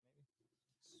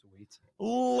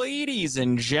Ladies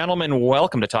and gentlemen,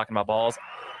 welcome to Talking About Balls.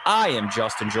 I am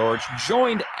Justin George,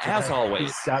 joined as always.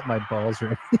 He's got my balls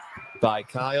right by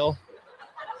Kyle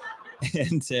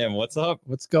and Tim. What's up?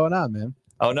 What's going on, man?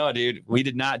 Oh no, dude, we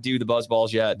did not do the buzz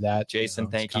balls yet. Jason,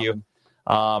 thank you.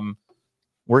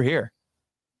 We're here.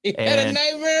 You had a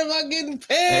nightmare about getting pegged.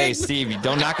 Hey, Steve,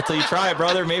 don't knock it till you try it,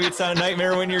 brother. Maybe it's not a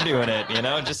nightmare when you're doing it. You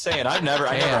know, just saying. I never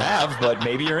have, but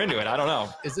maybe you're into it. I don't know.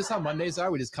 Is this how Mondays are?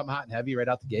 We just come hot and heavy right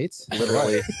out the gates?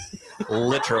 Literally.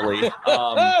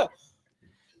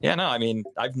 Yeah, no, I mean,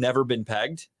 I've never been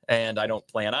pegged, and I don't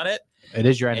plan on it. It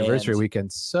is your anniversary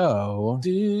weekend, so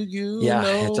do you? Yeah,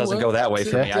 it doesn't go that way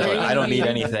for me. I don't need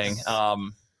anything. I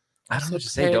don't know what to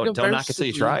say. Don't knock it till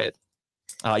you try it.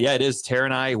 Yeah, it is. Tara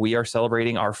and I, we are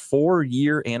celebrating our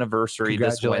 4-year anniversary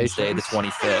this Wednesday, the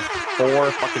 25th.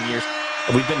 4 fucking years.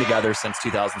 We've been together since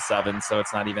 2007, so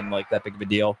it's not even like that big of a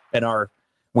deal. And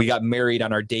we got married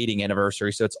on our dating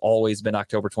anniversary, so it's always been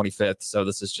October 25th. So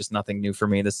this is just nothing new for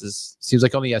me. Seems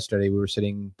like only yesterday we were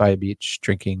sitting by a beach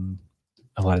drinking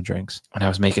a lot of drinks, and I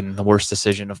was making the worst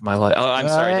decision of my life. Oh, I'm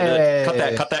sorry. Hey.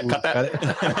 Cut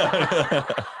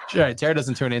that. Sure. Tara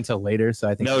doesn't turn in until later, so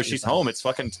I think she's home. It's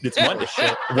Monday.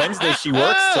 Shit. Wednesday she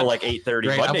works till like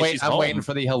 8:30. Monday she's home. I'm waiting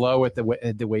for the hello with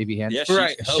the wavy hand. Yeah,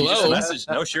 right. She just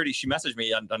messaged. She messaged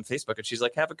me on Facebook, and she's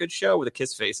like, "Have a good show," with a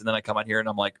kiss face. And then I come on here, and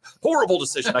I'm like, "Horrible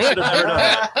decision. I should have never done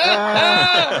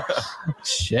that."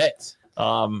 Shit.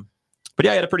 But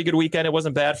yeah, I had a pretty good weekend. It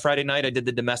wasn't bad. Friday night, I did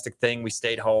the domestic thing. We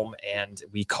stayed home and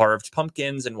we carved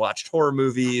pumpkins and watched horror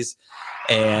movies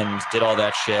and did all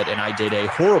that shit. And I did a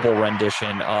horrible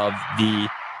rendition of the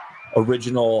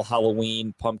original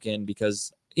Halloween pumpkin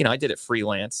because, you know, I did it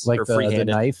freelance. Like the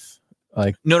knife?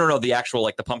 Like No. The actual,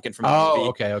 like the pumpkin from the movie.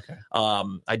 Okay.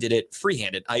 I did it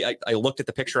freehanded. I looked at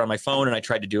the picture on my phone and I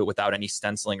tried to do it without any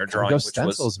stenciling or drawing, which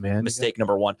was mistake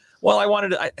number one. Well,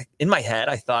 in my head,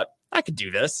 I thought I could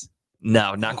do this.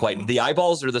 No, not quite. The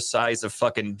eyeballs are the size of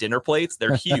fucking dinner plates.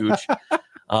 They're huge.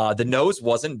 The nose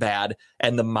wasn't bad,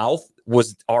 and the mouth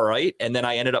was all right. And then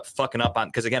I ended up fucking up on,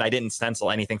 because again, I didn't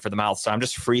stencil anything for the mouth, so I'm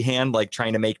just freehand like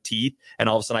trying to make teeth. And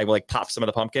all of a sudden, I like popped some of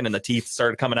the pumpkin, and the teeth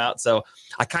started coming out. So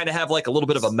I kind of have like a little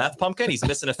bit of a meth pumpkin. He's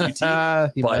missing a few teeth.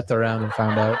 He methed around and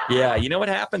found out. Yeah, you know what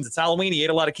happens? It's Halloween. He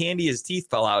ate a lot of candy. His teeth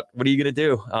fell out. What are you gonna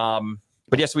do?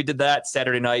 But yes, we did that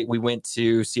Saturday night. We went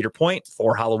to Cedar Point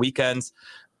for Halloween weekends.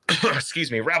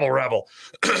 Excuse me, rebel.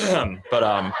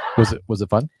 But was it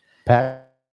fun, Pat?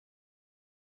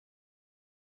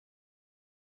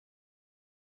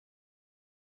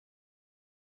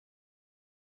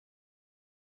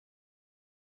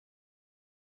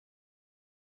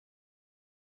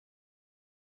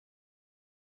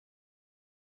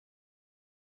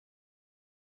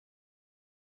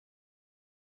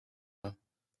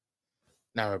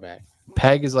 Now we're back.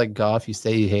 Peg is like golf. You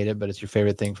say you hate it, but it's your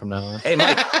favorite thing from now on. Hey,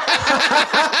 Mike.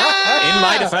 In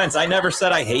my defense, I never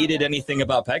said I hated anything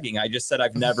about pegging. I just said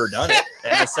I've never done it.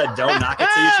 And I said, don't knock it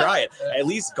till you try it. At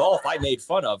least golf, I made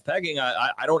fun of. Pegging,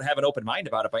 I don't have an open mind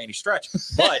about it by any stretch.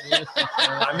 But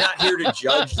I'm not here to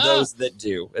judge those that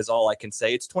do, is all I can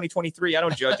say. It's 2023. I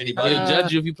don't judge anybody. I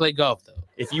judge you if you play golf, though.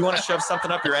 If you want to shove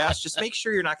something up your ass, just make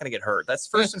sure you're not going to get hurt. That's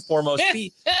first and foremost.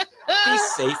 Be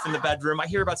safe in the bedroom. I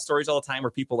hear about stories all the time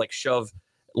where people like shove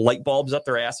light bulbs up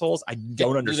their assholes. I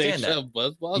don't understand that.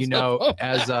 You know,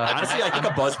 as honestly, I think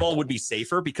a buzz ball would be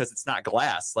safer because it's not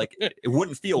glass. Like it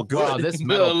wouldn't feel good. Wow, this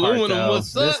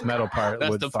metal part,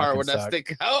 that's the part where that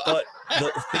stick out. But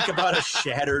think about a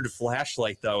shattered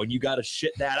flashlight though, and you got to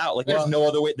shit that out. Like there's no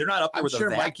other way. They're not up there with a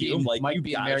vacuum. Mike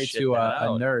being married to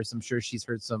a nurse, I'm sure she's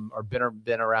heard some or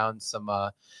been around some.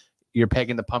 You're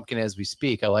pegging the pumpkin as we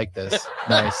speak. I like this.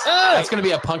 Nice. That's going to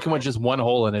be a pumpkin with just one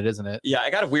hole in it, isn't it? Yeah, I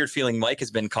got a weird feeling Mike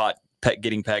has been caught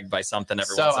getting pegged by something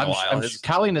every once in a while.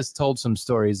 Colleen has told some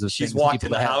stories of she's walked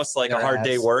in the house like a hard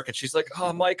day work, and she's like,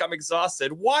 "Oh, Mike, I'm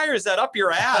exhausted. Why is that up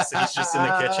your ass?" And he's just in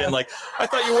the kitchen, like, "I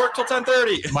thought you worked till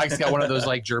 10:30." Mike's got one of those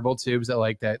like gerbil tubes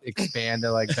that expand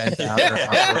to like bend down.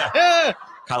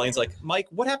 Colleen's like, "Mike,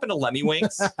 what happened to Lemmy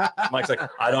Winks?" Mike's like,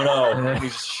 "I don't know." And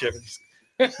he's just shivering.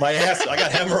 My ass, I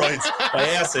got hemorrhoids. My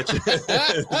ass itches.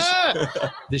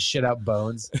 This shit out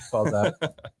bones falls out.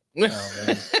 Oh,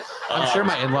 man. I'm sure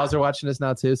my in-laws are watching this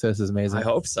now too, so this is amazing. I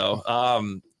hope so.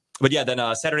 But yeah,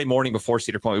 then Saturday morning before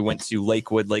Cedar Point, we went to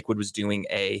Lakewood. Lakewood was doing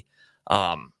a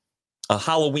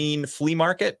Halloween flea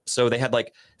market. So they had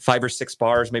like 5 or 6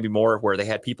 bars, maybe more, where they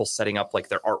had people setting up like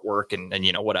their artwork and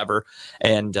you know, whatever.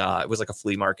 And it was like a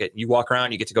flea market. You walk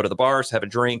around, you get to go to the bars, have a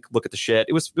drink, look at the shit.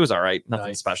 It was all right.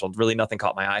 Nothing special. Really nothing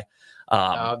caught my eye.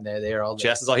 They're all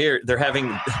Jess is all here. They're having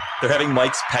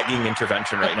Mike's pegging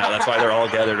intervention right now. That's why they're all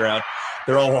gathered around.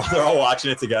 They're all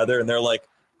watching it together, and they're like,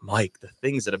 Mike, the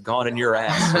things that have gone in your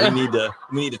ass,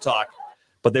 we need to talk.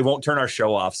 But they won't turn our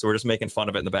show off, so we're just making fun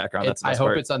of it in the background. That's the best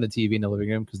part. It's on the TV in the living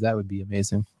room, because that would be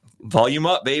amazing. Volume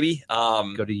up, baby.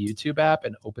 Go to YouTube app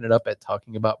and open it up at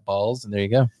Talking About Balls, and there you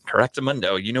go.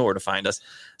 Correctamundo. You know where to find us.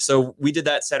 So we did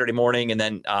that Saturday morning, and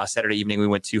then Saturday evening we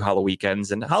went to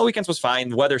Halloweenkends, and Halloweenkends was fine.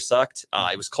 The weather sucked.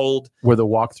 It was cold. Were the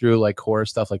walkthrough like horror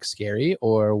stuff like scary,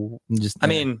 or just? I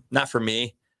mean, not for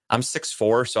me. I'm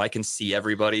 6'4", so I can see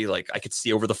everybody. Like I could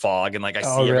see over the fog, and like I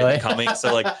see everything coming.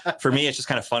 So like for me, it's just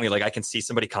kind of funny. Like I can see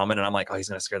somebody coming, and I'm like, oh, he's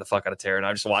gonna scare the fuck out of Tara, and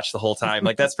I just watch the whole time.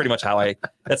 Like that's pretty much how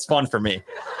that's fun for me.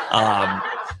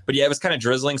 But yeah, it was kind of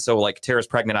drizzling. So like Tara's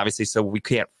pregnant, obviously, so we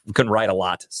couldn't ride a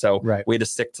lot. So we had to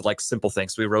stick to like simple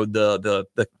things. We rode the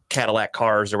Cadillac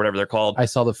cars or whatever they're called. I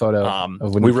saw the photo.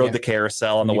 Of when we rode the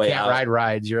carousel on the way out. Ride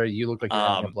rides. You look like you're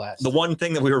having a blast. The one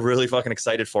thing that we were really fucking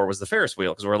excited for was the Ferris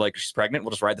wheel, because we're like, she's pregnant.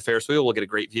 We'll just ride the Ferris wheel. We'll get a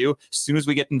great view. As soon as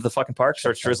we get into the fucking park,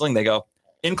 starts drizzling. They go,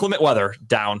 inclement weather,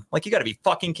 down. Like you got to be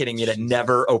fucking kidding me. It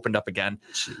never opened up again.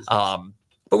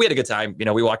 But we had a good time. You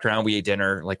know, we walked around, we ate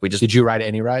dinner. Like we just. Did you ride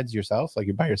any rides yourself? Like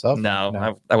you're by yourself?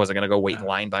 No. I wasn't gonna go wait in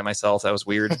line by myself. That was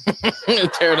weird.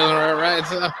 Tara doesn't ride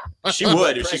rides. She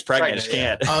would if she's pregnant. She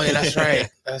can't. Oh yeah, that's right.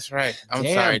 That's right. I'm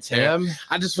sorry, Tara.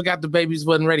 I just forgot the babies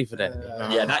wasn't ready for that.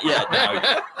 Yeah, not yet.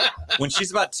 No. When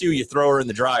she's about 2, you throw her in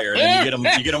the dryer and then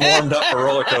you get them warmed up for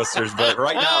roller coasters. But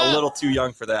right now, a little too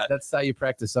young for that. That's how you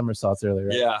practice somersaults earlier.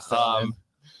 Right? Yeah.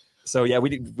 So yeah, we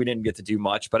didn't get to do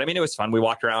much, but I mean, it was fun. We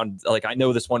walked around. Like I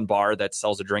know this one bar that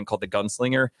sells a drink called the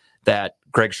Gunslinger that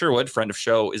Greg Sherwood, friend of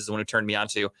show, is the one who turned me on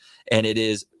to, and it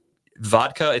is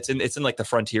vodka. It's in like the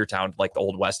frontier town, like the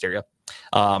Old West area.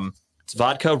 It's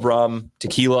vodka, rum,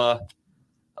 tequila,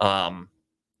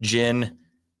 gin,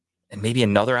 and maybe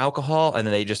another alcohol, and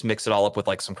then they just mix it all up with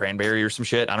like some cranberry or some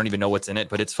shit. I don't even know what's in it,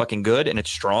 but it's fucking good and it's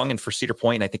strong. And for Cedar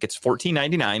Point, I think it's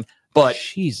 $14.99. But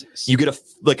Jesus, you get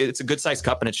it's a good sized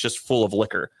cup and it's just full of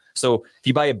liquor. So if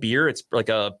you buy a beer, it's like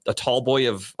a tall boy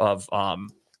of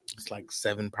it's like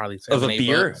probably of a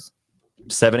beer. Bucks.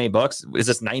 $7-8. Is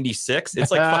this 96?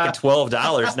 It's like fucking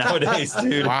 $12 nowadays,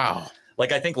 dude. Wow.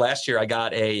 Like I think last year I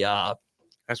got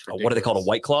what are they called? A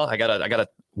White Claw. I got a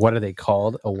what are they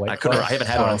called? A White Claw? I haven't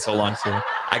had one in so long. So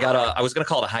I was going to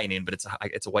call it a High Noon, but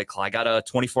it's a White Claw. I got a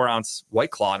 24-ounce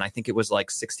White Claw, and I think it was like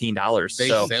 $16. They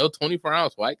sell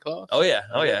 24-ounce White Claws? Oh,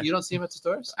 yeah. You don't see them at the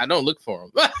stores? I don't look for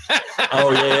them.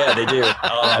 Oh, yeah, they do.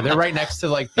 They're right next to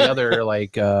like the other,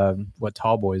 like,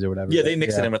 Tall Boys or whatever. Yeah, they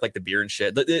mix it in with like the beer and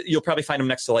shit. You'll probably find them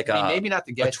next to like maybe not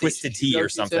the a Twisted Tea or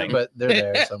something. But they're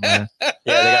there somewhere.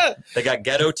 Yeah, they got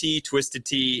Ghetto Tea, Twisted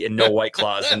Tea, and no White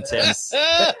Claws in Tim's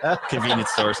convenience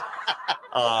stores.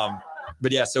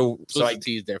 But yeah, so I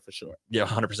teased there for sure. Yeah,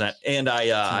 100%. And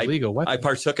I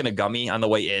partook in a gummy on the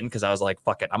way in because I was like,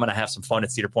 fuck it, I'm gonna have some fun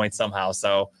at Cedar Point somehow.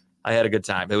 So I had a good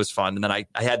time. It was fun. And then I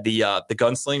had the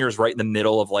Gunslingers right in the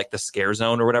middle of like the scare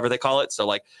zone or whatever they call it. So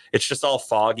like it's just all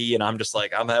foggy, and I'm just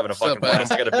like, I'm having a fucking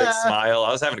blast. I got a big smile.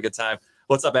 I was having a good time.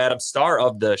 What's up, Adam? Star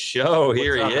of the show.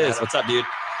 Here he is. Adam? What's up, dude?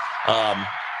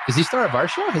 Is he star of our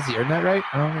show? Has he earned that right?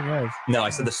 I don't think he has. No,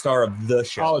 I said the star of the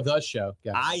show. Oh, the show.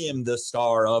 Gotcha. I am the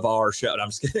star of our show. No,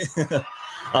 I'm just kidding.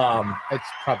 It's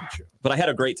probably true. But I had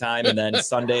a great time. And then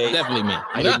Sunday, definitely me.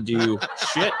 I didn't do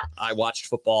shit. I watched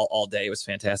football all day. It was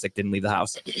fantastic. Didn't leave the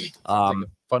house.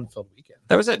 Fun-filled weekend.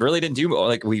 That was it. Really didn't do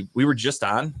like we were just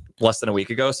on less than a week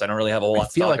ago, so I don't really have a whole lot. I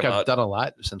feel like I've done a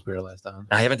lot since we were last on.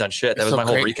 I haven't done shit. That was my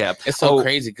whole recap. It's so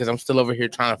crazy because I'm still over here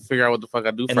trying to figure out what the fuck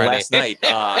I do. And Friday. Last night,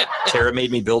 Tara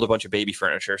made me build a bunch of baby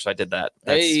furniture, so I did that.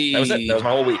 That was it. That was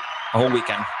my whole week, my whole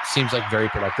weekend. Seems like very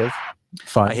productive.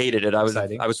 Fun. I hated it. I was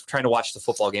trying to watch the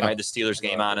football game. I had the Steelers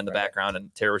game on in the background,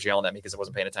 and Tara was yelling at me because I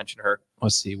wasn't paying attention to her.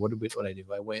 Let's see. What did I do?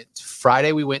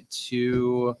 Friday. We went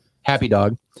to Happy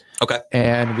Dog. Okay.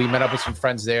 And we met up with some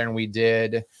friends there, and we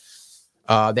did.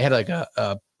 They had like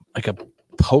a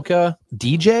polka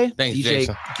DJ. Thanks,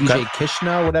 DJ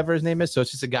Kishna, whatever his name is. So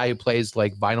it's just a guy who plays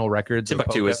like vinyl records.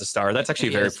 Timbuktu is the star. That's actually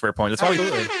a very fair point. That's why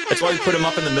we put him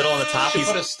up in the middle on the top.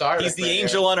 He's the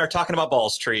angel on our Talking About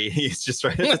Balls tree. He's just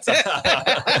right at the top.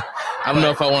 I don't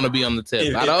know if I want to be on the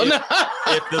tip. I don't know.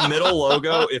 If the middle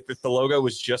logo, if the logo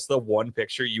was just the one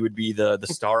picture, you would be the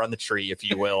star on the tree, if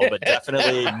you will, but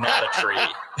definitely not a tree.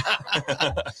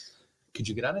 Could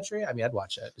you get on a tree? I mean, I'd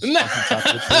watch it.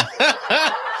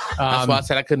 That's why I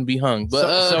said I couldn't be hung.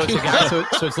 But so it's a guy. So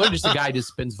it's literally just a guy who just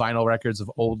spins vinyl records of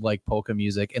old like polka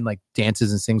music and like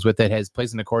dances and sings with it.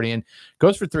 Plays an accordion.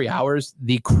 Goes for 3 hours.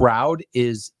 The crowd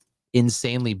is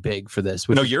insanely big for this.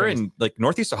 No, you're crazy. In like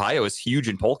Northeast Ohio is huge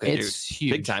in polka. It's dude.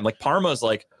 Huge, big time. Like Parma's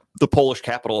like the Polish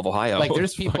capital of Ohio. Like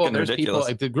there's people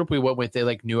like the group we went with. They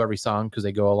like knew every song because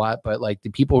they go a lot. But like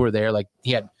the people who were there, like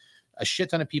he had. a shit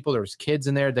ton of people. There was kids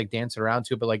in there like dancing around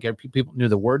to it, but like people knew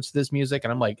the words to this music,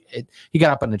 and I'm like, he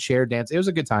got up on the chair, danced. It was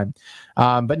a good time.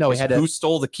 But no, Who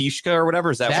Stole the Kishka or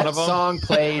whatever? Is that one of them? That song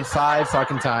played 5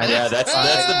 fucking times. Yeah, that's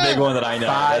the big one that I know.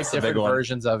 5 different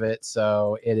versions of it,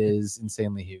 so it is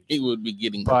insanely huge. It would be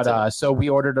getting. But so we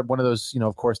ordered one of those,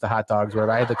 of course, the hot dogs. Where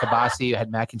I had the kibasi, I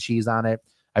had mac and cheese on it.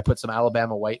 I put some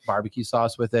Alabama white barbecue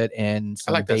sauce with it and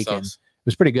some bacon. It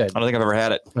was pretty good. I don't think I've ever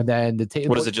had it. And then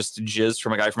what is it? Just jizz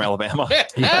from a guy from Alabama?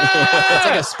 It's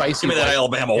like a spicy. Give me that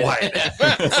Alabama white.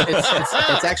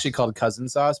 It's actually called cousin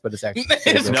sauce, but it's actually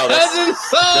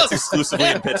that's exclusively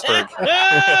in Pittsburgh.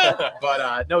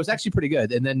 But no, it's actually pretty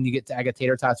good. And then I got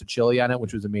tater tots with chili on it,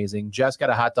 which was amazing. Jess got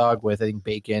a hot dog with I think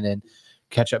bacon and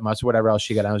ketchup, mustard, whatever else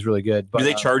she got. It was really good. But, do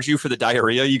they charge you for the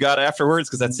diarrhea you got afterwards?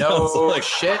 Because that sounds like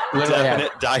shit.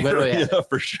 Definite diarrhea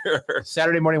for sure.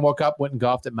 Saturday morning, woke up, went and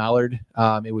golfed at Mallard.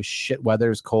 It was shit weather.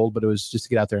 It was cold, but it was just to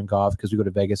get out there and golf because we go to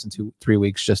Vegas in 2-3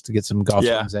 weeks just to get some golf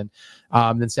swings in.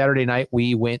 Then Saturday night,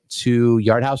 we went to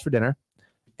Yard House for dinner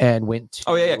and went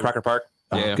to Crocker Park.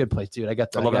 Good place, dude. I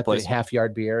got the half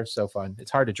yard beer. So fun.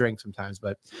 It's hard to drink sometimes,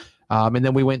 but and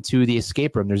then we went to the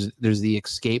escape room. There's the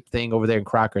escape thing over there in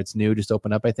Crocker. It's new, just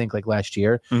opened up, I think, like last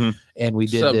year. And we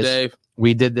did this. Dave?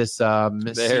 We did this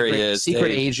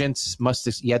secret agent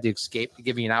you had to escape to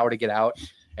give you an hour to get out,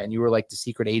 and you were like the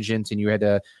secret agent, and you had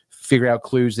to figure out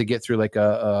clues to get through like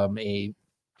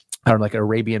like an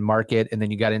Arabian market, and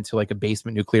then you got into like a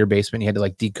nuclear basement. You had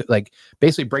to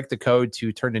basically break the code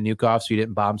to turn the nuke off so you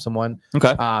didn't bomb someone.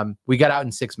 Okay. We got out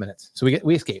in 6 minutes, so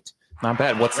we escaped. Not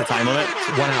bad. What's the time limit?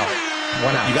 1 hour.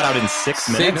 1 hour. You got out in 6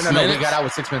 minutes? No. We got out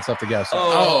with 6 minutes left to go. So.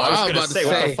 I was going to say,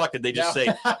 what the fuck did they just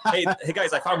say? Hey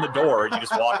guys, I found the door. And you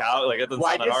just walk out. Like, it doesn't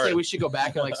sound hard. Say we should go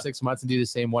back in like 6 months and do the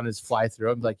same one as fly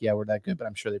through. I'm like, yeah, we're that good, but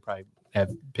I'm sure they probably have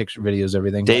picture videos,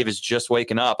 everything. Dave is just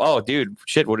waking up. Oh, dude,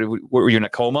 shit. What were you in a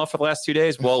coma for the last 2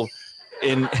 days? Well,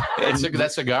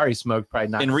 that cigar he smoked probably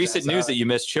not. In recent news that you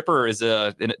missed, Chipper is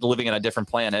living in a different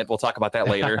planet. We'll talk about that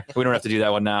later. We don't have to do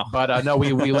that one now. But no,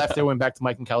 we left there, went back to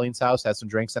Mike and Colleen's house, had some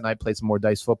drinks that night, played some more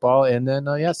dice football, and then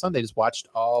Sunday just watched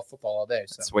all football all day.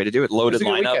 So. That's the way to do it. Loaded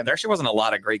lineup. Weekend. There actually wasn't a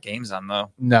lot of great games on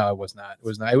though. No, it was not.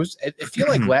 I feel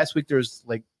like last week there was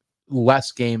like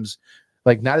less games.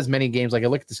 Like not as many games. Like I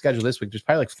look at the schedule this week, there's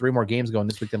probably like 3 more games going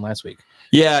this week than last week.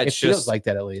 Yeah, it feels like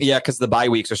that at least. Yeah, because the bye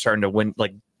weeks are starting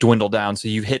to dwindle down. So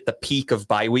you hit the peak of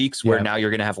bye weeks where now you're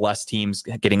going to have less teams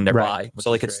getting their bye. So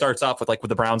like it starts off with with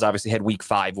the Browns obviously had week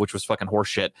 5, which was fucking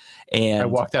horseshit. And I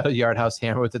walked out of Yard House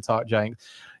hammer with the Talk Giant.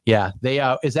 Yeah, they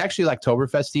it's actually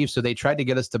Oktoberfest, Steve. So they tried to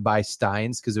get us to buy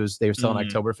Steins because they were selling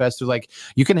Oktoberfest. So like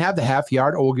you can have the half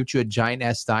yard, or we'll give you a giant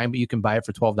ass Stein, but you can buy it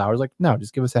for $12. Like no,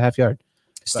 just give us a half yard.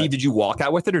 Steve, did you walk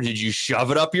out with it or did you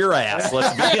shove it up your ass?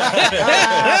 Let's be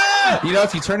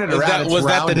if you turn it around, was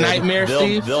that the nightmare,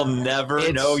 Steve? They'll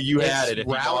never know you had it if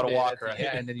you know how to walk right.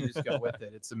 Yeah, and then you just go with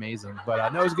it. It's amazing.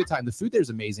 But no, it was a good time. The food there's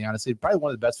amazing, honestly. Probably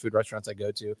one of the best food restaurants I go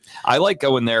to. I like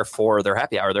going there for their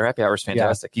happy hour. Their happy hour is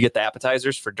fantastic. You get the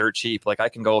appetizers for dirt cheap. Like I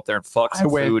can go up there and fuck some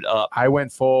food up. I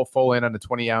went full in on the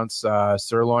 20-ounce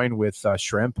sirloin with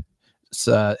shrimp.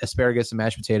 Asparagus and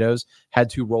mashed potatoes. Had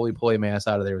to roly-poly my ass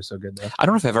out of there. It was so good though. I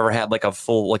don't know if I've ever had like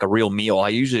a real meal. I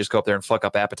usually just go up there and fuck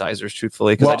up appetizers,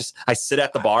 truthfully, because I sit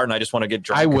at the bar and I just want to get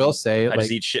drunk. I will say, I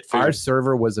just eat shit food. Our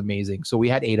server was amazing. So we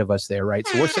had 8 of us there, right?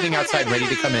 So we're sitting outside ready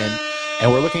to come in, and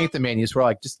we're looking at the menus. We're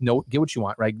like, just get what you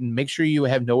want, right? Make sure you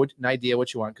have an idea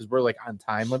what you want because we're like on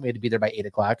time. We had to be there by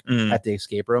 8:00 at the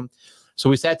escape room. So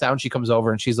we sat down. She comes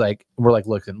over and she's like, we're like,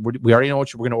 look, we already know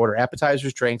what we're going to order: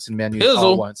 appetizers, drinks, and menus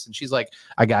all at once. And she's like,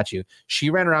 I got you.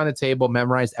 She ran around the table,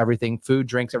 memorized everything, food,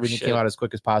 drinks, everything came out as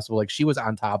quick as possible. Like she was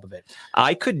on top of it.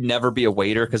 I could never be a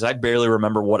waiter because I barely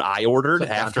remember what I ordered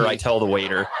after I tell the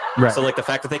waiter. Right. So like the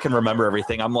fact that they can remember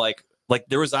everything, I'm like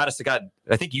there was, honest to God,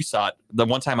 I think you saw it the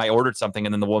one time I ordered something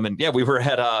and then the woman, we were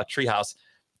at Treehouse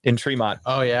in Tremont.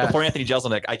 Oh yeah. Before Anthony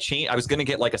Jeselnik, I was gonna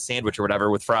get like a sandwich or whatever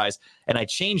with fries, and I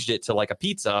changed it to like a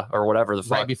pizza or whatever the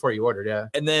fuck. Right before you ordered, yeah.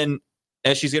 And then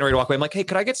as she's getting ready to walk away, I'm like, hey,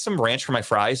 could I get some ranch for my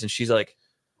fries? And she's like,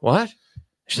 what?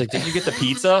 She's like, did you get the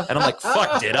pizza? And I'm like,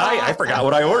 fuck, did I? I forgot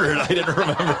what I ordered. I didn't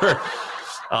remember.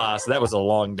 So that was a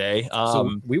long day.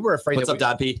 So we were afraid. What's up,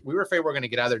 Don P? We were afraid we were going to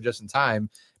get out of there just in time,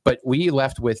 but we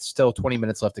left with still 20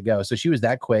 minutes left to go. So she was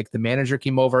that quick. The manager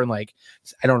came over and I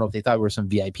don't know if they thought we were some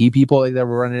VIP people that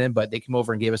were running in, but they came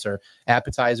over and gave us our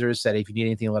appetizers, said, if you need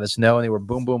anything, let us know. And they were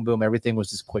boom, boom, boom. Everything was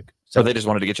just quick. So they just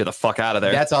wanted to get you the fuck out of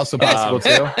there. That's also possible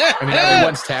too. I mean,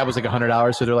 everyone's tab was like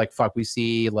 $100. So they're like, fuck, we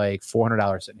see like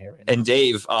 $400 sitting here. Right now. And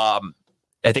Dave,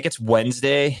 I think it's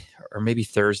Wednesday or maybe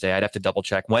Thursday. I'd have to double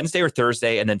check. Wednesday or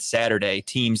Thursday, and then Saturday,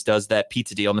 Teams does that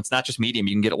pizza deal, and it's not just medium.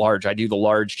 You can get it large. I do the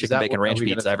large chicken bacon ranch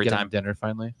pizza every time. Dinner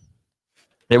finally.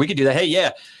 Yeah, we could do that. Hey,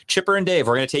 yeah, Chipper and Dave,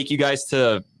 we're going to take you guys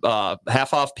to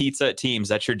half off pizza at Teams.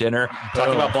 That's your dinner.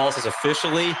 Talking About Balls is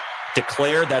officially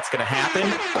declared. That's going to happen.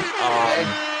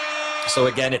 So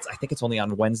again, I think it's only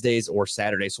on Wednesdays or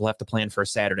Saturdays. So we'll have to plan for a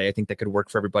Saturday. I think that could work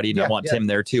for everybody. And I want Tim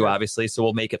there too, obviously. So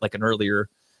we'll make it like an earlier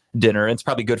dinner. And it's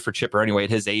probably good for Chipper anyway. At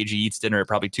his age, he eats dinner at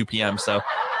probably 2 p.m. So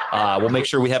we'll make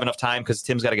sure we have enough time because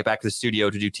Tim's got to get back to the studio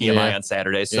to do TMI on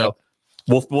Saturday. So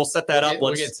we'll set that up.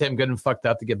 We'll get Tim good and fucked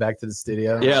up to get back to the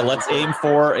studio. Yeah, let's aim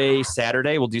for a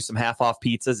Saturday. We'll do some half off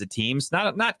pizzas at Teams.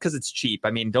 Not because it's cheap.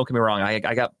 I mean, don't get me wrong.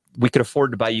 We could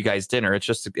afford to buy you guys dinner.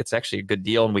 It's actually a good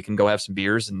deal, and we can go have some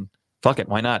beers and fuck it.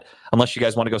 Why not? Unless you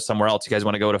guys want to go somewhere else. You guys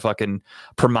want to go to fucking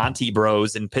Primanti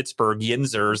Bros in Pittsburgh,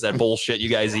 Yinzers, that bullshit you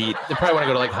guys eat. They probably want to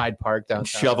go to like Hyde Park downtown.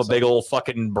 Shove a big old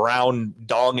fucking brown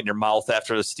dong in your mouth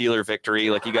after the Steeler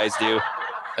victory like you guys do.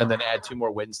 And then add 2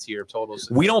 more wins to your totals.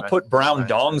 We don't put brown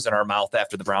dongs in our mouth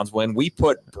after the Browns win. We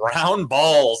put brown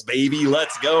balls, baby.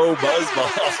 Let's go, buzz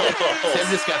balls. Tim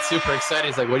just got super excited.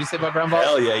 He's like, what did you say about brown balls?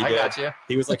 Hell yeah, he did. Got you.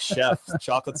 He was like, chef,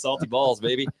 chocolate salty balls,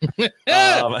 baby. Tim,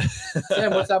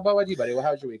 what's up about you, buddy? Well,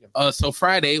 how was your weekend? So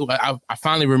Friday, I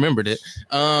finally remembered it.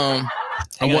 Hang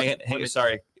on,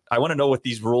 sorry. I want to know what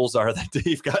these rules are that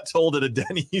Dave got told at a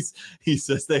Denny's. He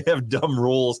says they have dumb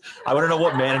rules. I want to know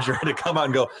what manager had to come out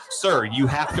and go, sir, you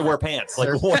have to wear pants.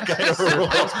 Like, what kind of rules?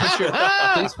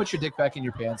 Please put your dick back in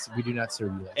your pants. We do not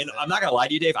serve you that. And I'm not going to lie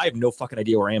to you, Dave. I have no fucking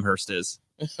idea where Amherst is.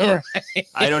 Right.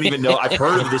 I don't even know. I've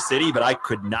heard of the city, but I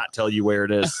could not tell you where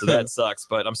it is. So that sucks.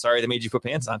 But I'm sorry they made you put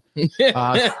pants on.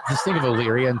 Just think of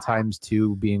Illyria times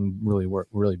 2 being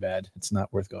really bad. It's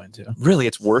not worth going to. Really,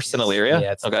 it's worse than Illyria?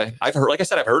 Yeah, okay. I've heard, like I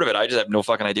said, I've heard of it. I just have no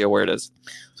fucking idea where it is.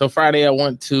 So Friday, I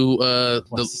went to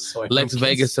the Lex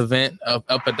Vegas event up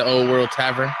at the Old World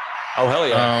Tavern. Oh hell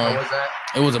yeah! How was that?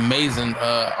 It was amazing.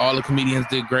 All the comedians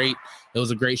did great. It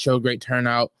was a great show, great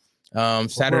turnout.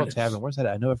 Saturday Tavern. Where's that?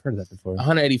 I know I've heard of that before.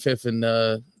 185th in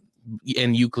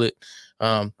Euclid,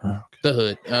 the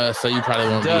hood. So you probably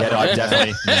won't be.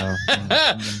 Definitely. No.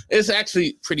 It's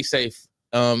actually pretty safe.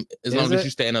 As long as you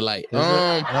stay in the light.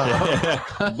 But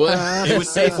it was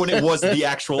safe when it was the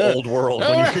actual old world.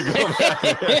 When you could go back.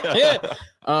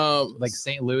 Like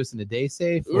St. Louis in the day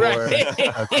safe. Right.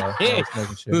 Okay.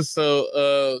 Sure.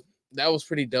 So that was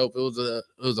pretty dope. It was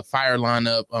a fire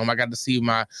lineup. I got to see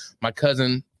my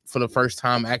cousin for the first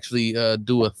time actually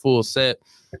do a full set.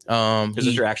 Is this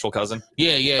your actual cousin?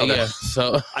 Yeah.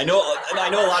 So I know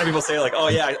a lot of people say like, oh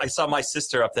yeah, I saw my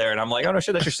sister up there, and I'm like, oh no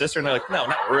shit, that's your sister, and they're like, no,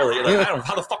 not really. Like, I don't know,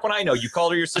 how the fuck would I know? You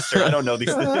called her your sister? I don't know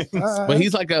these things. But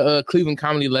he's like a Cleveland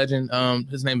comedy legend.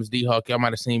 His name is D-Hawk. Y'all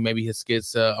might have seen maybe his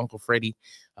skits, Uncle Freddie.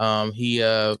 We'll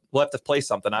have to play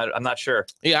something. I'm not sure.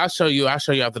 Yeah, I'll show you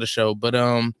after the show. But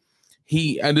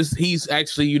he's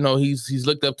actually, he's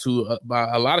looked up to by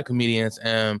a lot of comedians,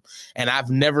 and I've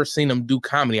never seen him do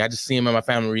comedy. I just see him at my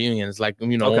family reunions, like, when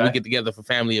we get together for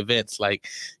family events, like,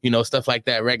 stuff like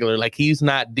that regular. Like, he's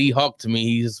not D-Hawk to me.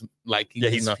 He's like,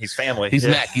 he's family. He's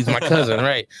Mac. He's my cousin,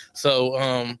 right?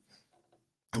 So,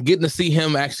 getting to see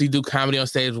him actually do comedy on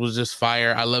stage was just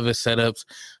fire. I love his setups.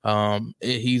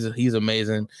 He's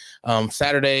amazing.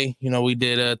 Saturday, we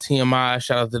did a TMI.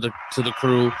 Shout out to the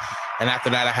crew. And after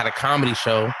that, I had a comedy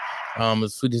show, the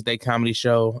Sweetest Day comedy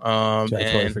show. I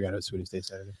totally forgot it was Sweetest Day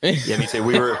Saturday. Yeah, me too.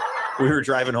 We were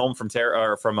driving home from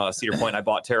Cedar Point. I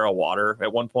bought Tara water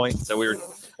at one point, so we were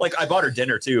like, I bought her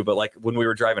dinner too. But like when we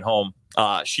were driving home,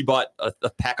 she bought a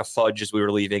pack of fudge as we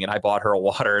were leaving, and I bought her a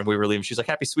water, and we were leaving. She's like,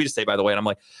 "Happy Sweetest Day, by the way," and I'm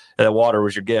like, "That water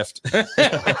was your gift." As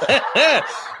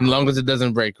long as it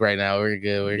doesn't break right now, we're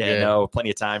good. We're good. No, plenty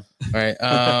of time. All right.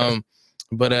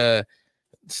 But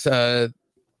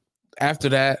after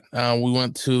that, we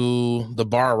went to the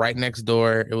bar right next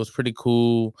door. It was pretty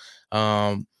cool.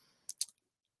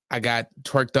 I got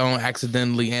twerked on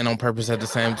accidentally and on purpose at the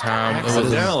same time.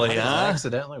 Accidentally.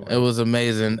 It was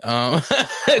amazing.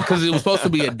 Because it was supposed to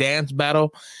be a dance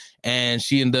battle, and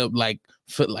she ended up like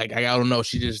I don't know.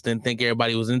 She just didn't think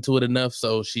everybody was into it enough,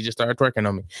 so she just started twerking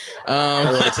on me.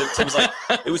 Tim's like,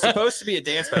 it was supposed to be a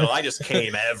dance battle. I just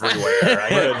came everywhere. I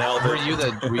couldn't help it.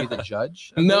 Were you the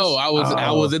judge? No, I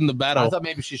was in the battle. I thought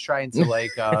maybe she's trying to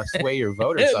like sway your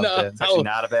vote or something. No, it's actually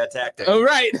not a bad tactic. Oh,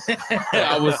 right.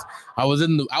 I was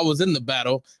in the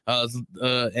battle,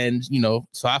 and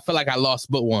so I feel like I lost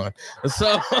but won.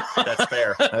 So that's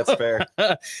fair. That's fair.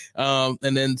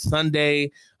 And then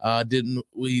Sunday,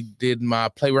 we did my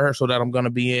play rehearsal that I'm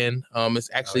gonna be in. It's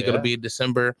actually gonna be in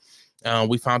December.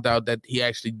 We found out that he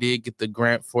actually did get the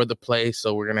grant for the place,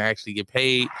 so we're gonna actually get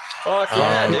paid. Fuck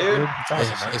yeah, dude!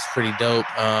 It's pretty dope.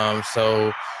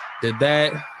 So did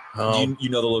that. You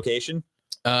know the location?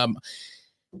 I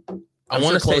I'm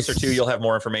want sure to closer say to you'll have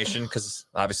more information because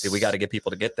obviously we got to get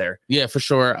people to get there. Yeah, for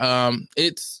sure.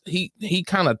 It's he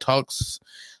kind of talks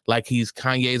like he's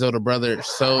Kanye's older brother,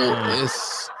 so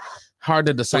it's hard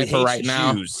to decipher right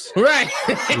now. Right.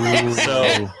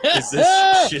 So is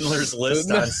this Schindler's List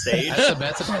on stage? That's a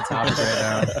bad topic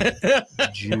right now.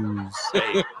 Jews.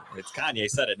 Hey, it's Kanye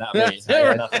said it, not me. I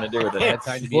had nothing to do with it. It's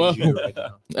time to be a Jew right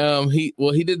now.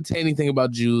 He didn't say anything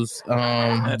about Jews.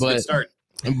 That's a good start.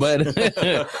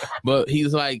 But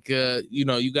he's like,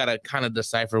 you got to kind of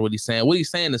decipher what he's saying. What he's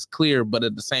saying is clear, but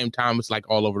at the same time, it's like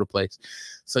all over the place.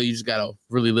 So you just got to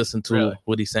really listen to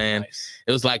what he's saying. Nice.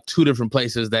 It was like 2 different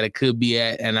places that it could be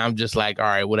at. And I'm just like, all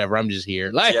right, whatever. I'm just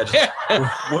here. Like,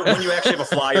 when you actually have a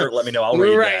flyer, let me know. I'll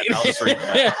read that. I'll just read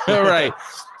that. All right.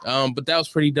 But that was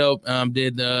pretty dope.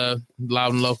 Did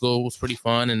Loud and Local was pretty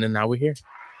fun. And then now we're here.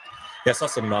 Yeah, I saw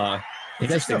some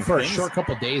for a short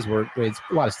couple of days, it's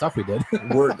a lot of stuff we did.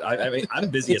 I mean, I'm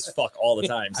busy as fuck all the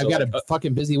time. So I've got a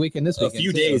fucking busy weekend this weekend. A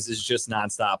few days is just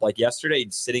nonstop. Like yesterday,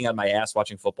 sitting on my ass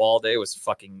watching football all day was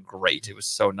fucking great. It was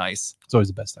so nice. It's always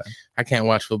the best time. I can't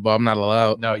watch football. I'm not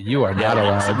allowed. No, you are not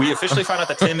allowed. So we officially found out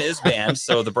that Tim is banned,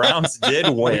 so the Browns did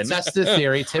win. We tested the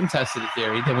theory. Tim tested the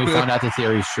theory. Then we found out the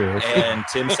theory is true. And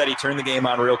Tim said he turned the game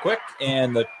on real quick,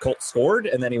 and the Colts scored,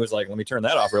 and then he was like, let me turn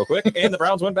that off real quick. And the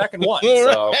Browns went back and won.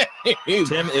 So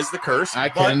Tim is the curse. I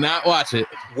cannot watch it.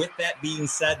 With that being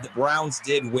said, the Browns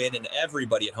did win, and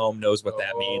everybody at home knows what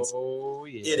that means.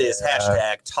 Yeah. It is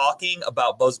hashtag talking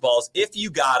about buzzballs. If you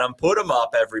got them, put them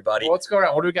up, everybody. Well, let's go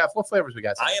around. What do we got? What flavors we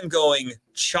got today? I am going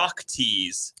chalk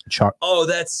teas. Chalk. Oh,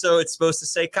 that's so it's supposed to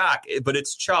say cock, but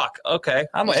it's chalk. Okay.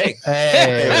 I'm like,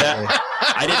 hey.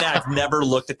 I've never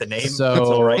looked at the name.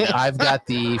 So I've got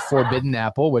the Forbidden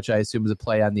Apple, which I assume is a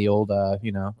play on the old,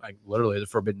 like literally the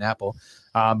Forbidden Apple.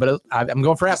 But I'm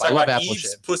going for apple. I love apple Eve's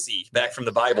shit. Pussy back from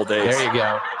the Bible days. There you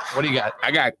go. What do you got?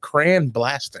 I got Cran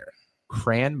Blaster.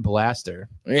 Cran Blaster.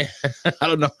 Yeah, I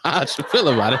don't know how I should feel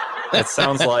about it. That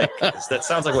sounds like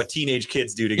what teenage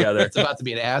kids do together. It's about to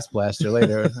be an ass blaster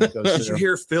later. Did you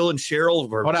hear Phil and Cheryl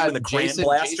were doing the Cran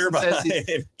Blaster?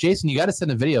 Jason, you got to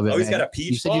send a video of it. Oh, he's got a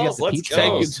peach. You said you got the peach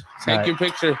balls. Take your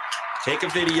picture. Take a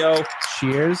video.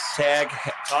 Cheers. Tag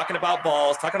talking about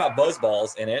balls, talking about buzz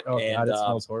balls in it. Oh, and, God, it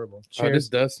smells horrible. Cheers. Oh, this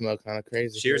does smell kind of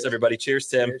crazy. Cheers, everybody. Cheers,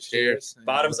 Tim. Cheers.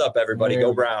 Bottoms up, everybody.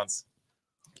 Go Browns.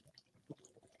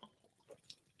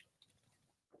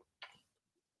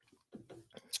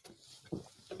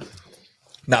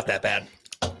 Not that bad.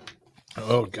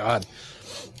 Oh, God.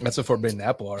 That's a Forbidden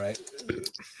Apple, all right.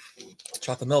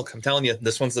 Chocolate milk. I'm telling you,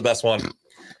 this one's the best one.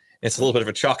 It's a little bit of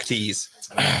a chalk tease.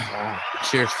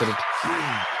 Cheers to the.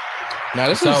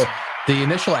 Now, the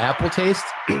initial apple taste,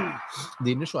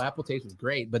 was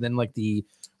great, but then like the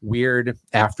weird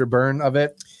afterburn of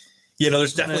it.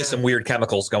 There's definitely some weird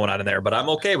chemicals going on in there, but I'm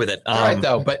okay with it. All right,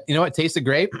 though. But you know what? Tasted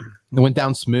great. It went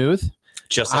down smooth.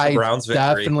 Just like the Browns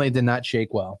victory. Definitely did not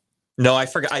shake well. No, I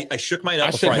forgot. I shook mine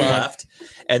up before I left,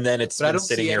 and then it's been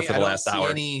sitting here for the last hour. I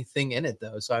don't see anything in it,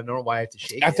 though, so I don't know why I have to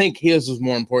shake it. I think his was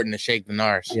more important to shake than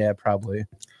ours. Yeah, probably.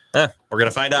 We're going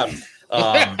to find out.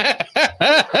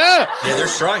 Yeah, they're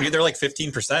strong, dude. They're like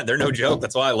 15%. They're no joke.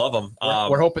 That's why I love them.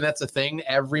 We're hoping that's a thing.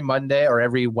 Every Monday or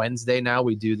every Wednesday now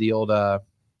we do the old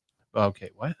okay,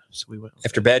 what? So we went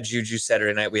after Bad Juju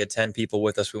Saturday night. We had 10 people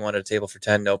with us. We wanted a table for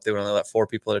 10. Nope, they would only let 4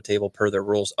 people at a table per their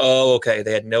rules. Oh, okay.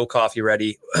 They had no coffee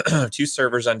ready. 2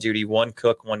 servers on duty, 1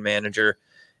 cook, 1 manager.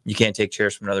 You can't take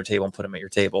chairs from another table and put them at your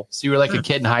table. So you were like a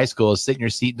kid in high school, sit in your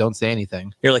seat, don't say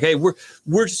anything. You're like, hey, we're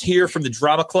just here from the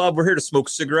drama club. We're here to smoke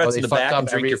cigarettes in the back and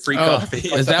drink your free coffee.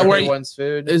 Is that why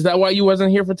food? Is that why you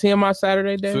wasn't here for TMI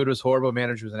Saturday, Dave? Food was horrible.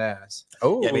 Manager was an ass.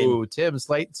 Oh, yeah, Tim,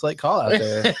 slight call out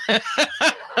there.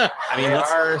 I mean,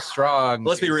 are strong.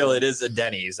 Let's be real. It is a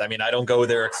Denny's. I mean, I don't go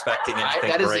there expecting anything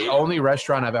that is great. The only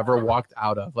restaurant I've ever walked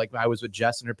out of. Like I was with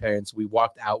Jess and her parents. We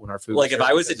walked out when our food. Like if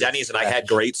I was at Denny's and I had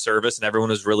great service and everyone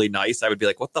was really nice, I would be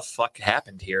like, "What the fuck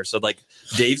happened here?" So like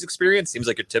Dave's experience seems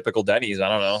like a typical Denny's. I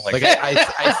don't know. Like I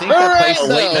think that place,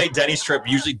 a late night Denny's trip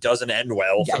usually doesn't end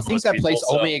well. Yeah, I think that place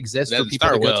only exists for people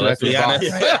to go to after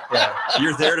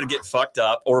You're there to get fucked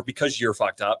up, or because you're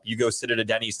fucked up, you go sit at a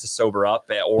Denny's to sober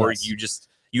up, or you just.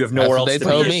 You have nowhere else to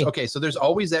told be. me. Okay, so there's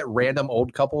always that random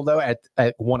old couple though at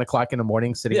 1 o'clock in the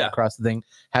morning sitting across the thing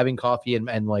having coffee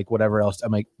and like whatever else.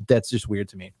 I'm like, that's just weird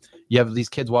to me. You have these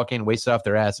kids walking wasted off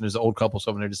their ass, and there's an old couple,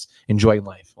 so they're just enjoying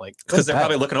life. Like, because they're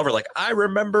probably looking over like, I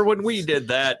remember when we did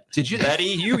that. Did you, Betty?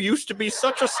 You used to be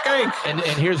such a skank. And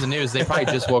here's the news: they probably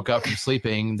just woke up from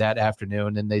sleeping that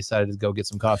afternoon, and they decided to go get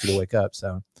some coffee to wake up.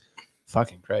 So,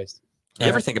 fucking Christ. You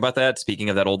ever think about that? Speaking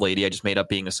of that old lady I just made up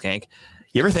being a skank,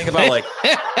 you ever think about like,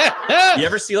 you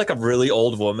ever see like a really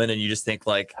old woman and you just think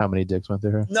like, how many dicks went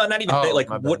through her? No, not even like,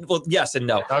 well, yes and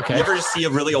no. Okay. You ever just see a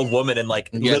really old woman and like,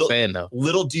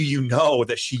 little do you know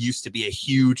that she used to be a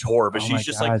huge whore, but she's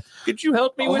just like, could you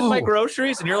help me with my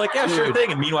groceries? And you're like, yeah, sure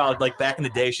thing. And meanwhile, like back in the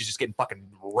day, she's just getting fucking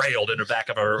railed in the back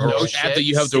of her. After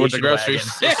you helped her with the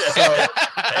groceries. So,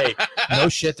 hey, no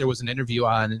shit. There was an interview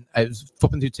on, I was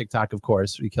flipping through TikTok, of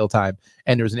course, we kill time.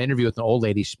 And there was an interview with an old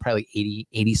lady. She's probably 80,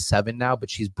 87 now, but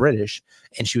she's British.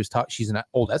 And she was she's an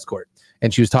old escort.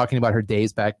 And she was talking about her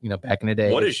days back, back in the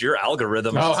day. What is your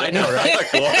algorithm? Oh, I know, right?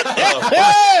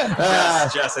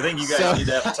 Jess, I think you guys need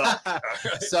to have a talk.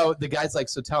 So the guy's like,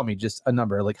 so tell me just a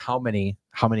number, like how many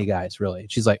guys really?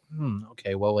 She's like,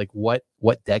 okay, well, like what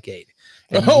decade?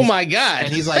 And my God.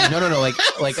 And he's like, no,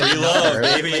 like a number,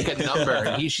 like a number.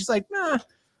 And she's like, nah,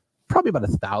 probably about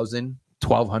 1,000.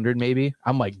 1,200 maybe.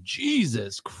 I'm like,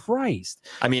 Jesus Christ.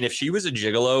 I mean, if she was a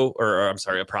gigolo or I'm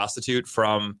sorry, a prostitute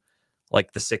from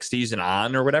like the 60s and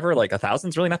on or whatever, like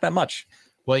 1,000's really not that much.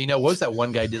 Well, what was that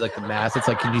one guy did like the math? It's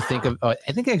like, can you think of, I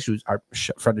think actually it was our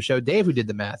friend of the show, Dave, who did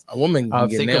the math. A woman can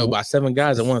get nailed by 7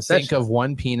 guys in one session. Think of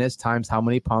one penis times how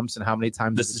many pumps and how many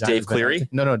times. This is Dave Cleary?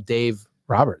 No, Dave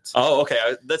Roberts. Oh, okay.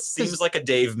 That seems like a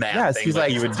Dave math thing. He's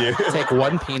like you would do. Take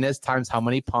one penis times how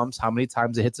many pumps, how many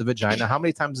times it hits a vagina, how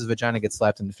many times the vagina gets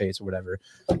slapped in the face or whatever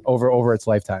over its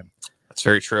lifetime. That's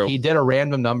very true. He did a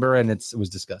random number and it was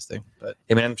disgusting. But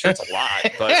I mean, I'm sure it's a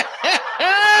lot. But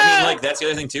I mean, like that's the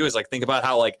other thing too is like think about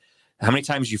how many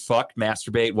times you fuck,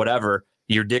 masturbate, whatever.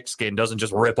 Your dick skin doesn't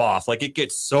just rip off. Like it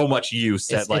gets so much use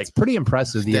that it's pretty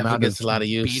impressive. The amount gets a lot of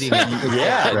use. Beating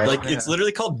yeah, right? Like it's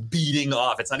literally called beating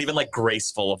off. It's not even like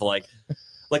graceful of like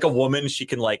a woman. She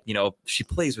can she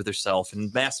plays with herself and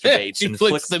masturbates. She and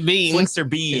flicks the bean. Flicks her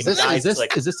bean. Is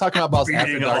this talking about balls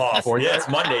after dark before? Yeah, it's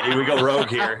Monday, dude. We go rogue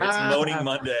here. It's Moaning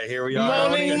Monday. Here we are.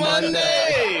 Moaning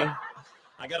Monday.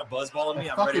 I got a buzzball in me.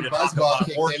 I'm fucking ready to talk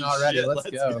about horny already. shit. Let's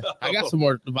go. I got some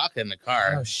more vodka in the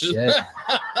car. Oh shit!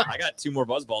 I got 2 more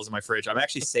buzzballs in my fridge. I'm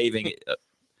actually saving it.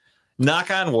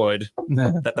 Knock on wood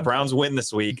that the Browns win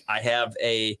this week. I have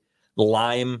a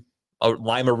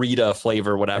limerita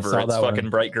flavor, whatever. It's fucking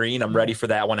bright green. I'm ready for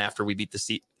that one after we beat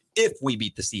if we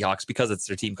beat the Seahawks because it's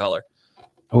their team color.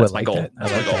 That's my goal.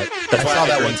 That's my goal. That's why I saw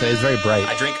that one today. It's very bright.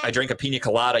 I drank a pina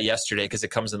colada yesterday because it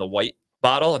comes in the white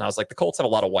bottle, and I was like, the Colts have a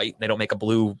lot of white, and they don't make a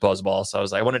blue buzzball, so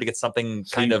I wanted to get something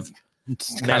kind of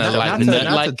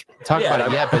like talk about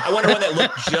it. Yeah, but I wanted one that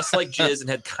looked just like jizz and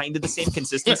had kind of the same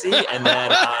consistency, and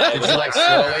then I was like,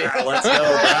 slowly, let's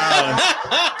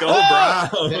go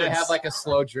Browns. Did it have like a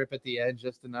slow drip at the end,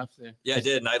 just enough to? Yeah, I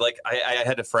did, and I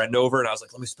had a friend over, and I was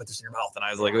like, let me spit this in your mouth, and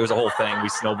I was like, it was a whole thing. We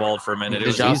snowballed for a minute. It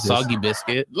was y'all soggy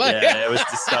biscuit. Yeah, it was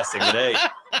disgusting. But hey,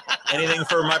 anything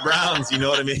for my Browns, you know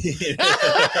what I mean?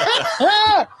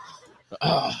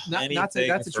 Not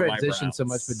to transition so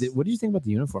much, but what do you think about the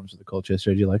uniforms of the Colts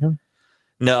yesterday? Do you like them?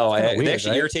 No, they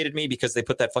actually irritated me because they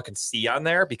put that fucking C on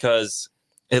there because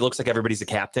it looks like everybody's a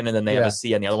captain, and then they have a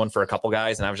C on the other one for a couple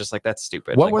guys, and I was just like, that's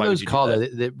stupid. What were those called?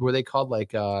 Were they called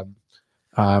like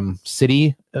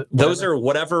city? Those are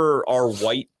whatever our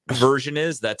white version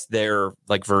is. That's their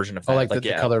version of that.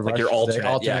 The color rush, your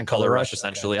alternate color rush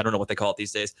essentially. Okay. I don't know what they call it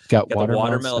these days. Got the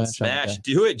watermelon smash. Okay.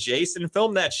 Do it, Jason.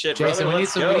 Film that shit, Jason. Brother.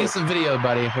 We need some video,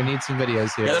 buddy. We need some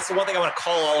videos here. Yeah, that's the one thing I want to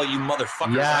call all of you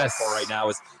motherfuckers out for right now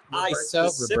is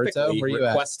Roberto, where you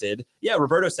requested. Yeah,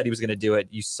 Roberto said he was going to do it.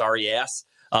 You sorry ass.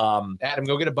 Adam,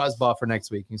 go get a buzz ball for next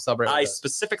week. You can celebrate. I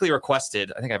specifically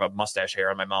requested. I think I have a mustache hair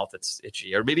on my mouth that's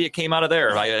itchy, or maybe it came out of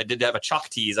there. I did have a chalk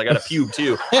tease. I got a pube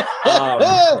too.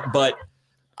 But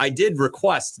I did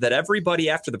request that everybody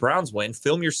after the Browns win,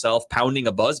 film yourself pounding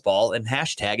a buzz ball and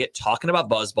hashtag it talking about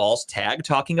buzz balls. Tag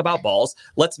talking about balls.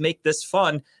 Let's make this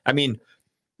fun. I mean,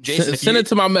 Jason, send it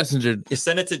to my messenger.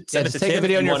 Send it to take Tim. a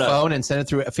video on your phone and send it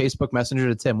through a Facebook Messenger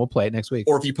to Tim. We'll play it next week.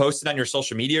 Or if you post it on your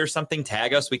social media or something,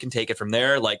 tag us. We can take it from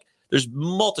there. There's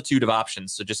multitude of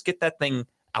options. So just get that thing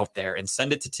out there and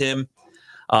send it to Tim.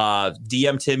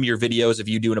 DM Tim your videos of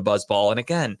you doing a buzz ball. And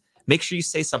again, make sure you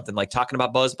say something like talking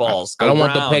about buzz balls. I don't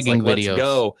want the pegging videos. Let's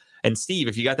go. And Steve,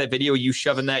 if you got that video, you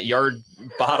shoving that yard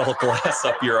bottle glass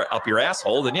up your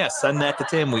asshole, then yeah, send that to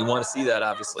Tim. We want to see that,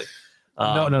 obviously.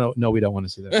 No, we don't want to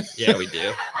see that. Yeah, we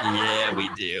do. Yeah, we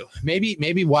do.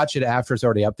 Maybe watch it after it's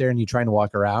already up there and you trying to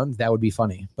walk around. That would be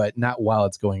funny, but not while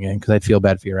it's going in because I'd feel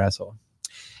bad for your asshole.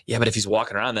 Yeah, but if he's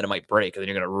walking around, then it might break, and then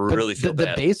you're going to really feel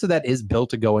bad. The base of that is built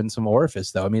to go in some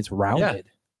orifice, though. I mean, it's rounded.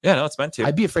 Yeah, no, it's meant to.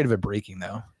 I'd be afraid of it breaking,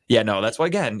 though. Yeah, no, that's why,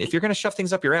 again, if you're going to shove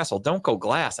things up your asshole, don't go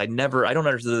glass. I don't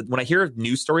understand. When I hear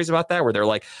news stories about that, where they're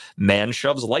like, man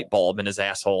shoves light bulb in his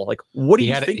asshole, like, what do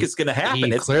you think is going to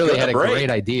happen? He clearly had a great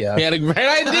idea. He had a great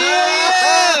idea.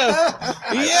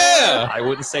 Yeah. I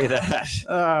wouldn't say that.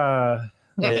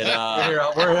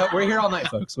 We're here all night,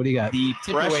 folks. What do you got? The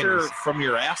pressure from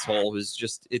your asshole is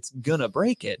just, it's going to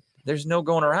break it. There's no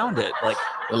going around it. Like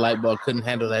the light bulb couldn't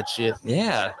handle that shit.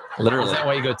 Yeah, literally. Is that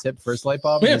why you go tip first light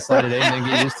bulb and you slide it in and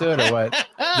then get used to it, or what?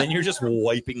 Then you're just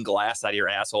wiping glass out of your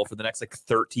asshole for the next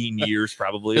 13 years,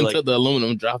 probably. Until the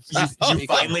aluminum drops. You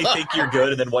finally think you're good,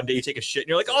 and then one day you take a shit and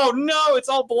you're like, oh no, it's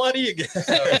all bloody again.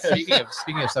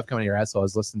 Speaking of stuff coming to your asshole, I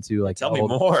was listening to Tell me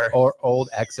more. Old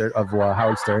excerpt of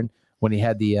Howard Stern when he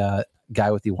had the guy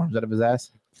with the worms out of his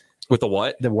ass. With the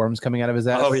what? The worms coming out of his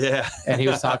ass. Oh yeah. And he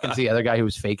was talking to the other guy who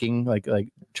was faking, like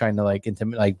trying to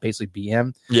intimidate, basically be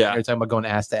him. Yeah. They were talking about going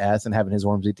ass to ass and having his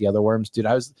worms eat the other worms. Dude,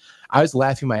 I was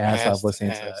laughing my ass off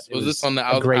listening to that. Was this on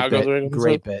the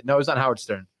great bit? No, it was on Howard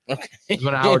Stern. Okay. It's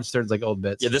one of Howard Stern's old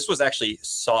bits. Yeah, this was actually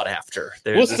sought after.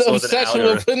 What's the obsession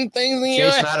with putting things in your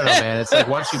ass? I don't know, man. It's like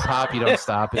once you pop, you don't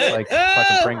stop. It's like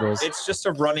fucking Pringles. It's just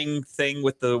a running thing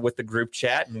with the group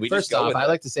chat, and we First just go off, with I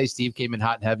like to say Steve came in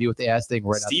hot and heavy with the ass thing.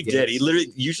 Right Steve did. He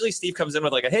literally usually Steve comes in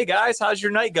with like, "Hey guys, how's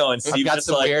your night going?" Steve's I've got just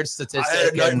some weird statistics. I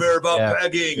had a nightmare about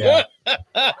pegging. Yeah.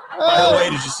 By the way,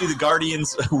 did you see the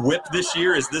Guardians whip this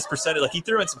year? Is this percentage? Like he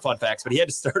threw in some fun facts, but he had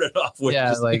to start it off with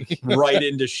right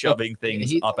into shoving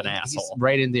things up an asshole.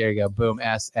 Right in there, you go, boom,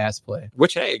 ass play.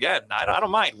 Which, hey, again, I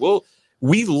don't mind.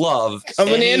 We love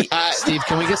coming in hot. Steve,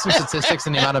 can we get some statistics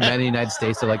on the amount of men in the United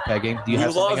States that like pegging? Do you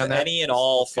have something on that? Any and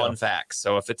all fun facts.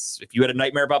 So if you had a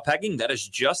nightmare about pegging, that is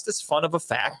just as fun of a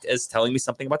fact as telling me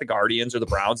something about the Guardians or the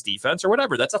Browns defense or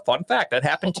whatever. That's a fun fact that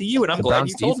happened to you, and I'm glad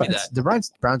you told me that. The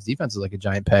Browns defense is like a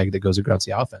giant peg that goes across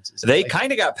the offenses. They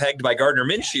kind of got pegged by Gardner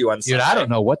Minshew on Sunday. Dude, I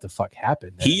don't know what the fuck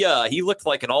happened. He looked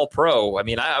like an all-pro. I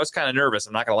mean, I was kind of nervous.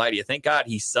 I'm not gonna lie to you. Thank God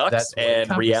he sucks,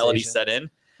 and reality set in.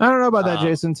 I don't know about that,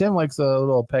 Jason. Tim likes a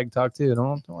little peg talk too.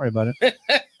 Don't worry about it.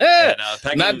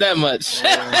 Pegging, not that much.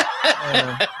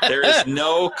 There is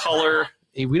no color.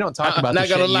 Hey, we don't talk about. Not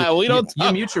gonna lie, we don't.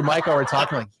 You mute your mic while we're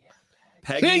talking.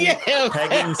 Like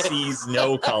pegging sees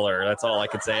no color. That's all I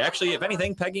could say. Actually, if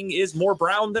anything, pegging is more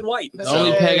brown than white. The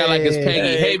only peg I like is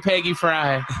Peggy. Hey, Peggy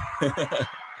Fry.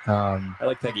 I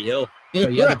like Peggy Hill.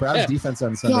 The Browns defense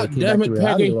on Sunday. God damn it,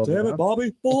 Peggy! Damn it,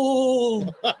 Bobby!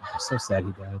 Oh, I'm so sad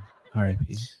he died.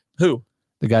 R.I.P. Who?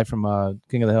 The guy from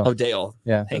King of the Hill. Oh, Dale.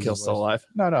 Yeah. Hank Hill's still alive.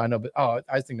 No, I know, but I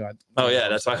was thinking about. Oh yeah,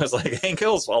 that's why I was like, Hank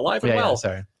Hill's alive and well.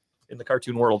 Sorry. In the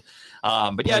cartoon world.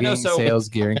 But yeah, so sales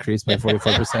gear increased by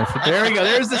 44%. There we go.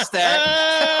 There's the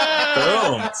stat.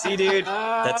 Boom. See, dude,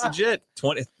 that's legit.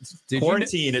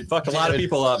 Quarantine. It fucked a lot of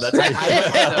people up. That's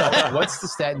what's the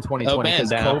stat in 2020?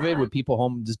 Because COVID, with people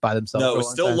home just by themselves. No, it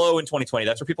was still low in 2020.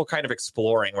 That's where people kind of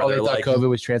exploring. Where they thought like, COVID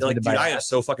was transmitted by. I am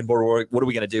so fucking bored. What are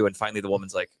we gonna do? And finally, the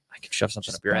woman's like, I can shove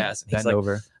something up your ass. And he's like,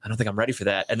 over. I don't think I'm ready for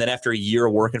that. And then after a year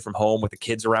of working from home with the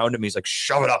kids around him, he's like,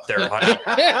 shove it up there, honey.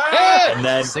 And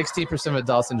then 60% of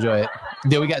adults enjoy it.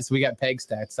 Dude, we got peg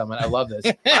stats. I love this.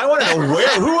 I want to know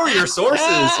who are your sources?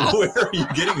 Where are you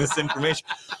getting this information?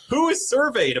 Who is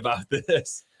surveyed about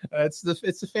this?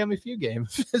 It's a Family Feud game.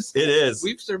 It is.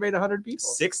 We've surveyed 100 people.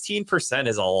 16%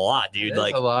 is a lot, dude.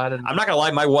 Like a lot. I'm not gonna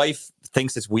lie. My wife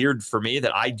thinks it's weird for me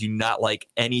that I do not like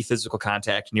any physical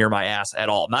contact near my ass at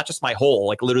all. Not just my hole.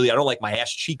 Like literally, I don't like my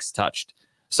ass cheeks touched.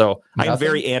 So I'm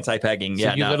very anti-pegging.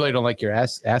 So you literally don't like your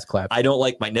ass clap. I don't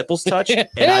like my nipples touched, and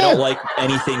I don't like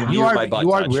anything near my butt.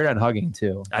 You are touched. Weird on hugging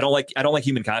too. I don't like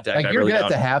human contact. Like you're good at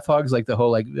the half hugs, like the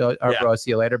whole bro, I'll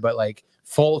see you later, but like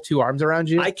full two arms around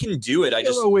you. I can do it. I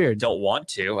just don't want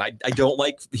to. I don't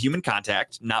like human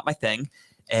contact. Not my thing.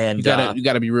 And you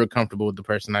gotta be real comfortable with the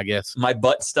person, I guess. My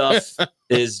butt stuff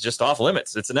is just off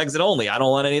limits. It's an exit only. I don't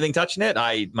want anything touching it.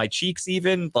 My cheeks,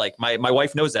 even like my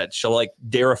wife knows that. She'll like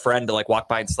dare a friend to like walk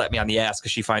by and slap me on the ass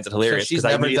because she finds it hilarious. Because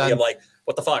I'm like,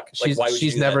 what the fuck? Like, why would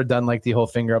she's never done like the whole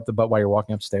finger up the butt while you're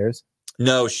walking upstairs?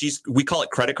 No, we call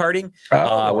it credit carding,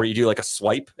 where you do like a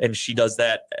swipe, and she does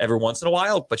that every once in a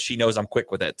while, but she knows I'm quick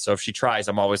with it. So if she tries,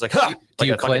 I'm always like, huh. Do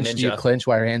you clench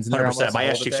while your hands in there? 100%. My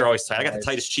ass cheeks are always tight. I got the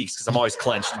tightest cheeks because I'm always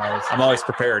clenched. I'm always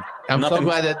prepared. I'm so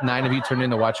glad that 9 of you turned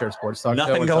in to watch our sports talk.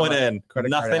 Nothing going in.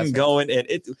 Nothing going in.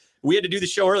 We had to do the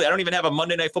show early. I don't even have a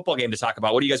Monday Night Football game to talk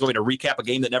about. What do you guys want me to recap a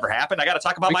game that never happened? I got to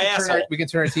talk about my asshole. We can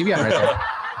turn our TV on right there.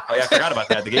 Oh, yeah, I forgot about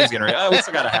that. The game's getting ready. Oh, we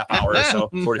still got a half hour or so,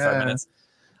 45 minutes.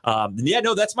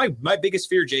 That's my biggest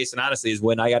fear, Jason, honestly, is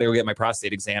when I got to go get my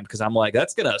prostate exam, because I'm like,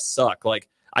 that's gonna suck. Like,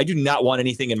 I do not want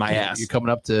anything in my ass. You're coming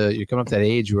up to that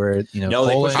age where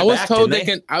I was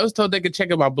told they could check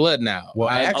my blood now. Well,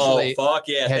 actually, fuck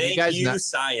yeah! Thank you,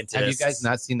 scientists. Have you guys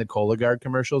not seen the Cologuard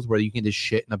commercials where you can just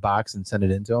shit in a box and send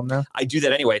it into them now? I do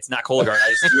that anyway. It's not Cologuard. I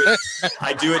just do it.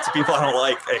 I do it to people I don't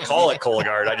like. I call it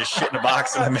Cologuard. I just shit in a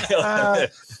box and I mail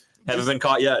it. Haven't been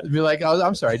caught yet. Be like, oh,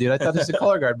 I'm sorry, dude. I thought this was a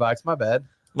Cologuard box. My bad.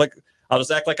 Like, I'll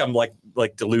just act like I'm like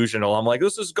delusional. I'm like,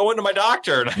 this is going to my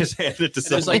doctor, and I just hand it to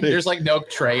somebody. There's no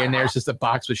tray in there. It's just a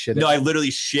box with shit. No, I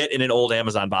literally shit in an old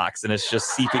Amazon box, and it's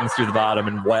just seeping through the bottom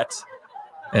and wet.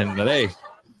 And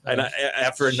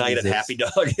after a night at Happy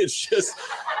Dog, it's just.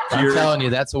 I'm telling you,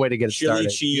 that's the way to get it chili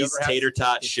started. Tater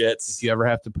tot shits. If you ever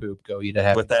have to poop, go eat a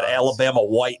Happy with that Alabama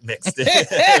white mixed in.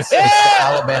 It's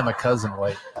Alabama cousin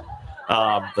white.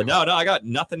 But no, I got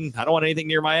nothing. I don't want anything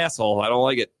near my asshole. I don't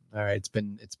like it. All right, it's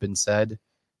been said.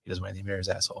 He doesn't want anything near his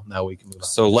asshole. Now we can move on.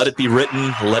 So let it be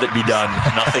written. Let it be done.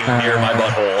 Nothing near my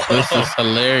butthole. This is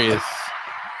hilarious.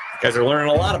 You guys are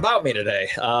learning a lot about me today.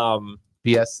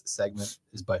 BS segment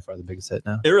is by far the biggest hit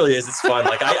now. It really is. It's fun.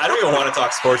 Like I don't even want to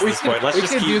talk sports at this point. Let's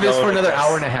just keep do this for another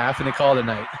hour and a half and then call it a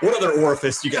night. What other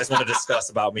orifice do you guys want to discuss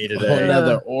about me today?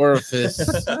 Another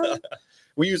orifice.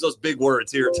 We use those big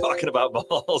words here talking about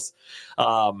balls.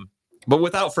 But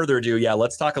without further ado,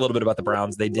 let's talk a little bit about the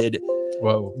Browns. They did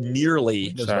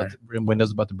nearly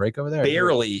Windows about to break over there.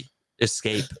 Barely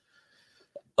escape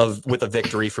with a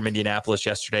victory from Indianapolis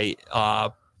yesterday.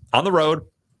 On the road,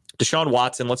 Deshaun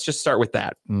Watson, let's just start with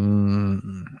that.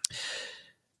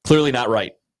 Clearly not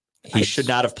right. He should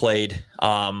not have played.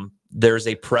 There's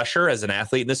a pressure as an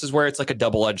athlete, and this is where it's like a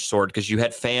double-edged sword, because you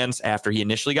had fans after he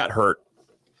initially got hurt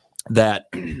that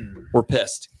were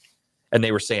pissed. And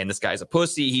they were saying, this guy's a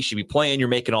pussy. He should be playing. You're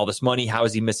making all this money. How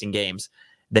is he missing games?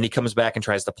 Then he comes back and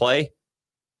tries to play.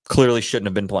 Clearly shouldn't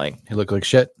have been playing. He looked like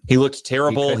shit. He looked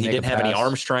terrible. He didn't have any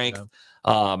arm strength.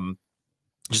 No.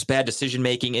 Just bad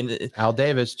decision-making. And Al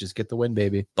Davis, just get the win,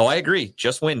 baby. Oh, I agree.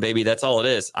 Just win, baby. That's all it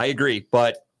is. I agree.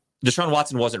 But Deshaun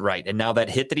Watson wasn't right. And now that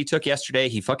hit that he took yesterday,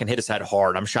 he fucking hit his head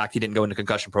hard. I'm shocked he didn't go into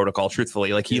concussion protocol,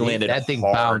 truthfully. Like, he landed that thing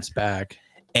hard. Bounced back.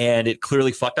 And it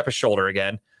clearly fucked up his shoulder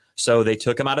again. So they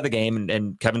took him out of the game,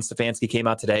 and Kevin Stefanski came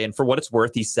out today. And for what it's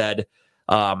worth, he said,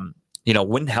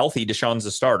 when healthy, Deshaun's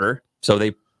a starter.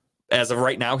 So as of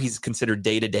right now, he's considered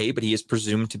day-to-day, but he is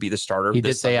presumed to be the starter. He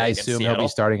did say, I assume he'll be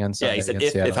starting on Sunday. Yeah, he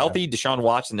said, if healthy, Deshaun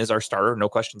Watson is our starter. No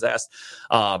questions asked.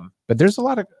 But there's a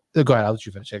lot of... Go ahead, I'll let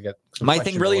you finish. My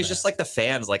thing really is just like the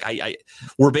fans. Like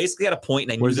we're basically at a point,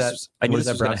 and I knew this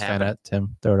was going to happen. At,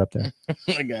 Tim, throw it up there.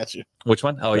 I got you. Which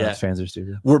one? Oh, yeah. Fans are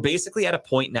stupid. We're basically at a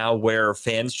point now where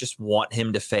fans just want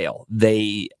him to fail.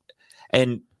 Dude,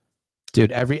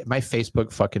 my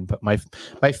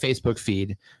Facebook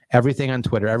feed, everything on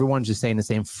Twitter, everyone's just saying the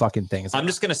same fucking thing. I'm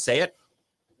just gonna say it.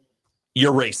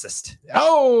 You're racist.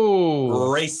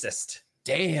 Oh, racist.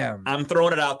 Damn. I'm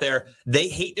throwing it out there. They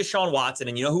hate Deshaun Watson,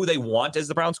 and you know who they want as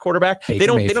the Browns quarterback? They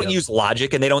don't use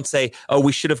logic, and they don't say, oh,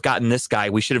 we should have gotten this guy.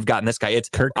 We should have gotten this guy.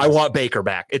 It's I want Baker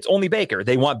back. It's only Baker.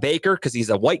 They want Baker because he's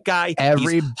a white guy.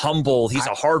 He's humble. He's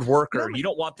a hard worker. You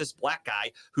don't want this black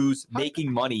guy who's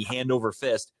making money hand over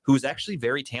fist, who's actually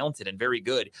very talented and very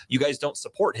good. You guys don't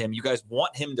support him. You guys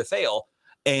want him to fail.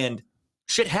 And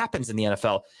shit happens in the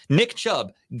NFL. Nick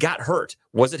Chubb got hurt.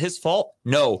 Was it his fault?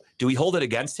 No. Do we hold it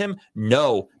against him?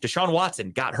 No. Deshaun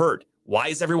Watson got hurt. Why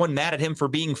is everyone mad at him for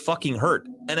being fucking hurt?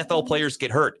 NFL players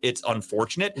get hurt. It's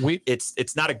unfortunate.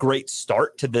 It's not a great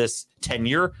start to this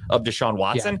tenure of Deshaun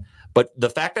Watson. But the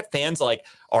fact that fans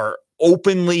are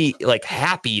openly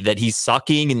happy that he's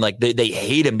sucking and they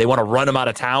hate him, they want to run him out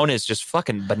of town, is just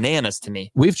fucking bananas to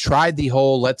me. We've tried the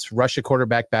whole let's rush a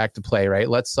quarterback back to play, right?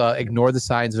 Let's ignore the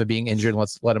signs of it being injured and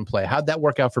let's let him play. How'd that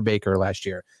work out for Baker last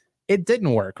year? It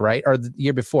didn't work, right? Or the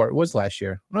year before? It was last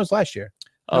year. No, it was last year.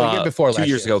 No, the year before, 2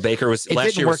 years ago. Baker was it last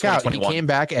didn't year work out. He 2021. came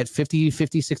back at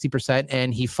 60%,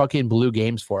 and he fucking blew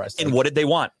games for us. And what did they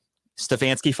want?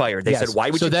 Stefanski fired. They said, why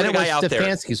would you put a guy out there?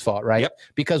 Stefanski's fault, right? Yep.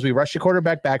 Because we rushed the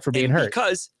quarterback back for being hurt.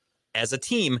 Because as a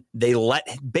team, they let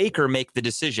Baker make the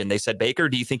decision. They said, Baker,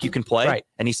 do you think you can play? Right.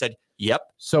 And he said, Yep.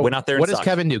 So went out there. What does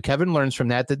Kevin do? Kevin learns from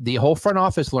that. The whole front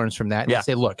office learns from that. And they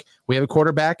say, look, we have a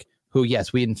quarterback who,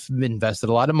 yes, we invested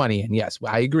a lot of money in. Yes,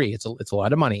 I agree. It's a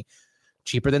lot of money.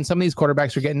 Cheaper than some of these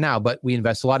quarterbacks are getting now, but we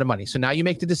invest a lot of money. So now you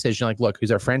make the decision like, look,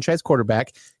 who's our franchise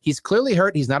quarterback? He's clearly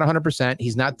hurt. He's not 100%.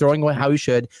 He's not throwing how he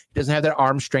should. He doesn't have that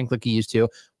arm strength like he used to.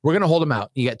 We're going to hold him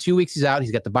out. You got 2 weeks he's out.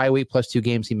 He's got the bye week plus 2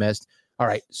 games he missed. All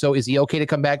right. So is he okay to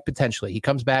come back? Potentially. He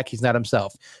comes back. He's not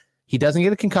himself. He doesn't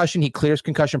get a concussion. He clears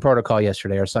concussion protocol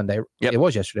yesterday or Sunday. Yep. It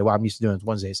was yesterday. Well, I'm used to doing it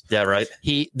Wednesdays. Yeah, right.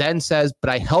 He then says, but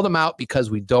I held him out because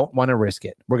we don't want to risk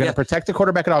it. We're going to protect the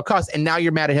quarterback at all costs. And now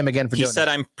you're mad at him again for doing it. He said,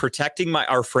 I'm protecting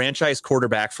our franchise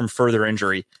quarterback from further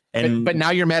injury. But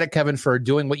now you're mad at Kevin for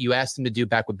doing what you asked him to do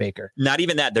back with Baker. Not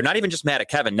even that. They're not even just mad at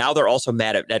Kevin. Now they're also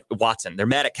mad at Watson. They're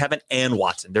mad at Kevin and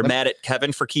Watson. They're mad at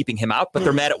Kevin for keeping him out, but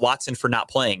they're mad at Watson for not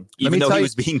playing, even though he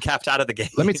was being kept out of the game.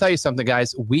 Let me tell you something,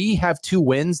 guys. We have 2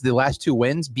 wins, the last 2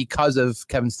 wins, because of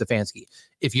Kevin Stefanski.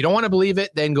 If you don't want to believe it,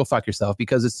 then go fuck yourself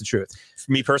because it's the truth.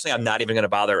 For me personally, I'm not even going to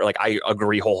bother. Like, I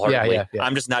agree wholeheartedly. Yeah.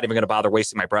 I'm just not even going to bother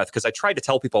wasting my breath because I tried to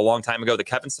tell people a long time ago that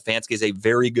Kevin Stefanski is a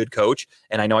very good coach.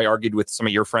 And I know I argued with some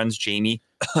of your friends, Jamie,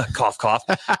 cough,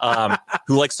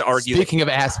 who likes to argue. Speaking of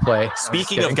ass play.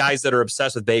 Speaking of guys that are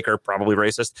obsessed with Baker, probably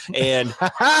racist, and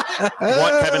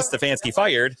want Kevin Stefanski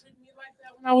fired.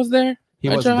 When I was there. He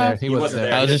wasn't there. He wasn't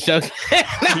there. I was just joking.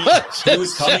 He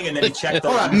was coming and then he checked.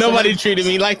 Nobody treated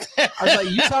me like that. I was like,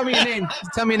 you tell me your name.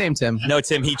 Tell me your name, Tim. No,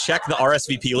 Tim, he checked the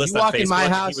RSVP list on Facebook. You walk in my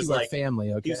house, he was like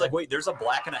family. Okay. He was like, wait, there's a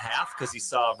black and a half because he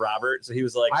saw Robert. So he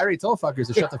was like, I already told fuckers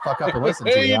to shut the fuck up and listen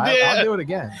to you. I'll do it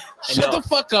again. Shut the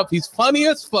fuck up. He's funny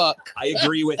as fuck. I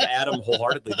agree with Adam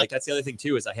wholeheartedly. Like, that's the other thing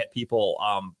too, is I had people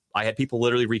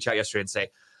literally reach out yesterday and say,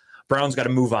 Brown's got to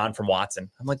move on from Watson.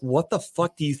 I'm like, what the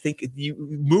fuck do you think? You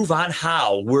move on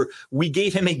how? We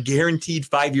gave him a guaranteed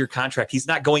 5-year contract. He's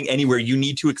not going anywhere. You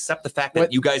need to accept the fact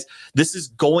that you guys, this is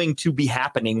going to be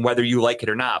happening whether you like it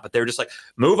or not. But they're just like,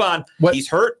 move on. He's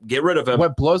hurt. Get rid of him.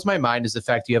 What blows my mind is the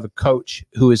fact you have a coach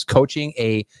who is coaching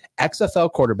a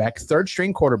XFL quarterback, 3rd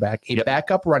string quarterback, a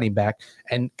backup running back.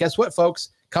 And guess what,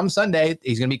 folks? Come Sunday,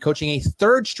 he's going to be coaching a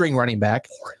 3rd string running back.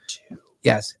 4-2.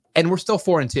 Yes. And we're still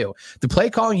 4-2. The play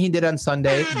calling he did on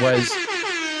Sunday was,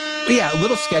 a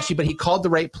little sketchy, but he called the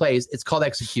right plays. It's called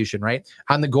execution, right?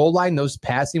 On the goal line, those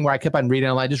passing where I kept on reading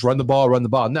online, just run the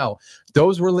ball. No,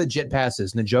 those were legit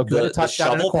passes. Njoku had a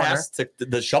touchdown in the corner.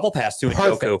 The shovel pass to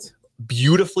Njoku.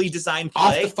 Beautifully designed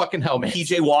play. Off the fucking helmet.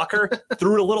 PJ Walker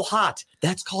threw it a little hot.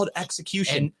 That's called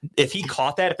execution. And if he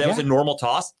caught that, if that was a normal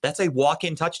toss, that's a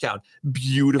walk-in touchdown.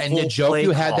 Beautiful. And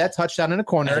Njoku had that touchdown in the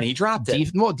corner. And he dropped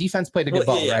it. Defense played a good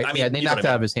ball, right? I mean, they knocked it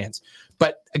out of his hands.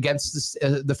 But against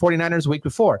the 49ers a week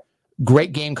before,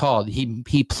 great game called.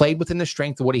 He played within the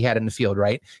strength of what he had in the field,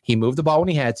 right? He moved the ball when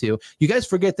he had to. You guys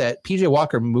forget that PJ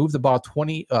Walker moved the ball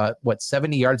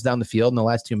 70 yards down the field in the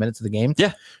last 2 minutes of the game.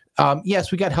 Yeah.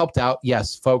 Yes, we got helped out.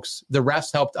 Yes, folks, the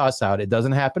refs helped us out. It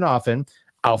doesn't happen often.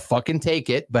 I'll fucking take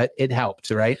it, but it helped,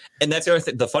 right? And that's the other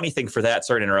thing. The funny thing for that,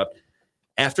 sorry to interrupt,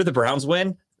 after the Browns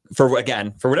win, for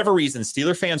whatever reason,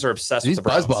 Steeler fans are obsessed with the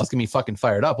Browns. These buzzballs can be fucking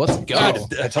fired up. Let's go. I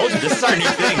told you, this is our new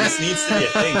thing. This needs to be a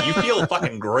thing. You feel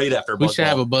fucking great after a buzzball. We should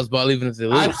have a buzzball even if they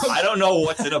lose. I don't know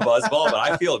what's in a buzzball, but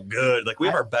I feel good. Like, we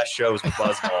have our best shows with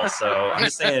buzzballs. So I'm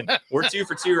just saying, we're 2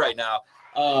 for 2 right now.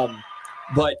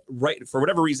 But for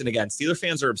whatever reason, again, Steeler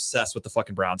fans are obsessed with the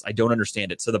fucking Browns. I don't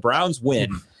understand it. So the Browns win,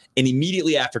 and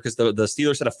immediately after, because the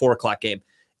Steelers had a 4:00 game,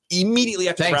 immediately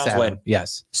after the Browns win,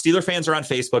 yes, Steeler fans are on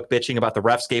Facebook bitching about the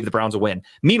refs gave the Browns a win.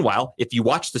 Meanwhile, if you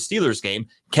watch the Steelers game,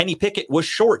 Kenny Pickett was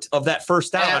short of that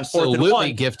first down on 4th and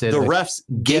 1. Gifted. The refs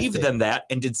gave them that.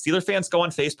 And did Steeler fans go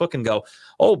on Facebook and go,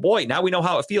 oh boy, now we know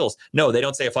how it feels? No, they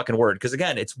don't say a fucking word. Because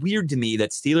again, it's weird to me that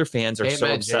Steeler fans are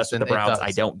so obsessed with the Browns.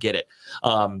 I don't get it.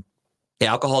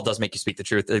 Alcohol does make you speak the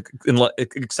truth,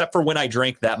 except for when I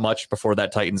drank that much before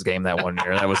that Titans game that one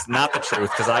year. That was not the truth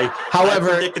because I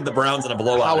predicted the Browns in a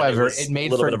blowout. However, it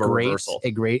made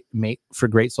for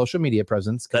great social media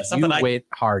presence. That's something I went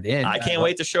hard in. I can't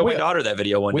wait to show my daughter that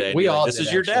video one day. This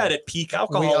is your dad at peak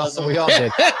alcoholism. We all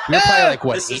did. You're probably like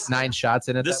 8-9 shots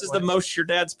in it. This is the most your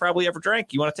dad's probably ever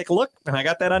drank. You want to take a look? And I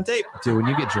got that on tape. Dude, when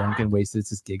you get drunk and wasted, it's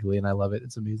just giggly, and I love it.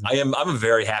 It's amazing. I'm a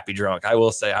very happy drunk. I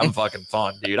will say I'm fucking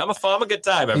fun, dude. I'm a good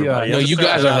time, everybody. No, you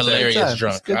guys are hilarious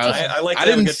drunk. I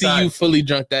didn't see you fully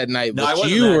drunk that night, but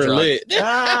you were lit. Me?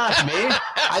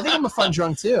 I think I'm a fun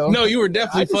drunk too. No, you were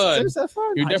definitely fun.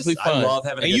 You're definitely fun. I love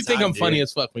having a good time. And you think I'm funny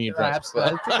as fuck when you're drunk.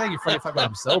 Absolutely. I think you're funny as fuck when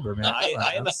I'm sober, man.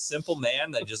 I am a simple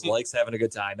man that just likes having a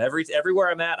good time.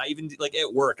 Everywhere I'm at, I even like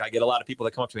at work, I get a lot of people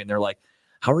that come up to me and they're like,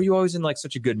 how are you always in like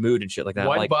such a good mood and shit like that?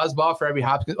 One buzzball for every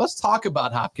Hopkins. Let's talk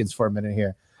about Hopkins for a minute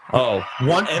here. Oh,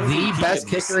 the best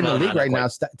kicker in the league right now.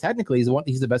 Technically,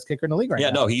 he's the best kicker in the league right now.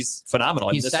 Yeah, no, he's phenomenal.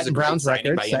 He's setting Browns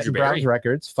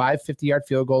records, 5 50-yard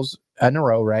field goals in a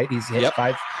row, right? He's hit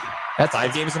 5. That's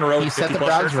 5 games in a row. He set the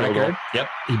Browns record. Yep.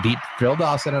 He beat Phil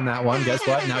Dawson on that one. Guess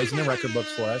what? Now he's in the record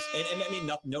books for us. And I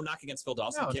mean, no knock against Phil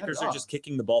Dawson. No, kickers are just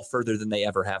kicking the ball further than they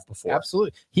ever have before.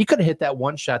 Absolutely. He could have hit that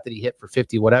one shot that he hit for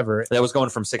 50, whatever. That was going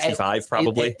from 65,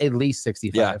 probably. At least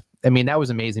 65. Yeah. I mean, that was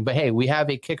amazing. But hey, we have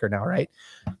a kicker now, right?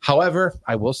 However,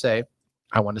 I will say,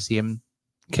 I want to see him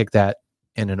kick that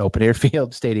in an open air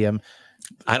field stadium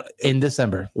in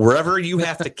December. Wherever you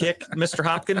have to kick, Mr.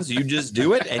 Hopkins, you just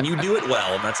do it, and you do it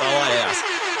well, and that's all I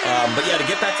ask. But yeah, to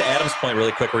get back to Adam's point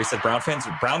really quick, where he said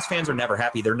Browns fans are never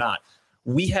happy. They're not.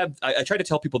 I tried to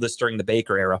tell people this during the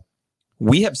Baker era.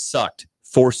 We have sucked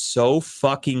for so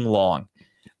fucking long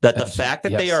that the fact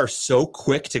that they are so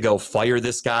quick to go fire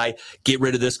this guy, get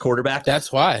rid of this quarterback.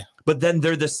 That's why. But then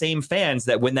they're the same fans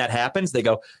that when that happens, they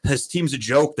go, this team's a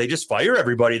joke. They just fire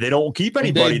everybody. They don't keep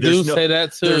anybody. They say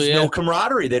that too. There's no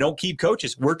camaraderie. They don't keep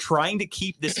coaches. We're trying to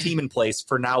keep this team in place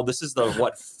for now. This is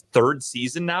the, third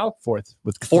season now? Fourth.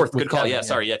 Good call. Yeah,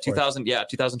 sorry. Yeah,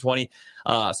 2020.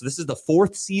 So this is the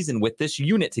fourth season with this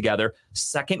unit together.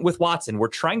 Second with Watson. We're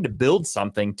trying to build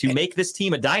something to make this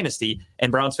team a dynasty.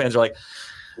 And Browns fans are like,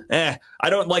 I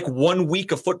don't like 1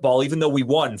 week of football, even though we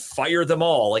won. Fire them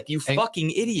all. Like, you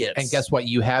fucking idiots. And guess what?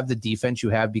 You have the defense you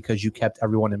have because you kept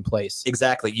everyone in place.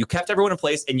 Exactly. You kept everyone in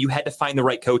place, and you had to find the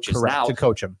right coaches. Correct, now to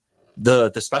coach them.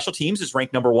 The special teams is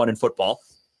ranked number 1 in football.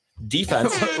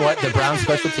 Defense. What? The Browns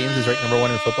special teams is ranked number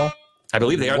 1 in football? I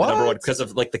believe they are the number 1 because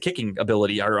of like the kicking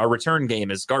ability. Our return game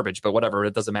is garbage, but whatever.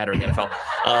 It doesn't matter in the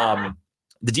NFL.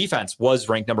 The defense was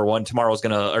ranked number 1. Yesterday's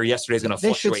gonna fluctuate.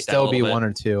 They should still be 1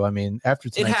 or 2. I mean, after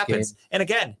tonight's it happens. game. And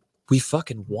again, we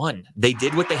fucking won. They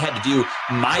did what they had to do.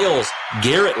 Myles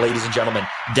Garrett, ladies and gentlemen,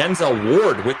 Denzel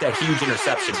Ward with that huge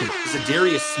interception,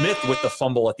 Zadarius Smith with the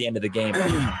fumble at the end of the game.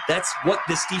 That's what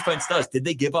this defense does. Did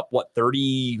they give up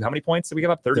 30? How many points did we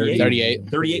give up? 38.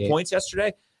 38 points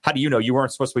yesterday. How do you know? You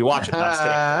weren't supposed to be watching. No,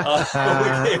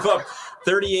 we gave up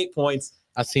 38 points.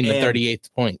 I've seen the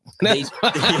 38th point. He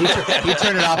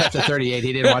turned it off after 38.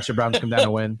 He didn't watch the Browns come down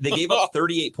and win. They gave up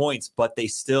 38 points, but they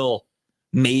still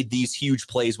made these huge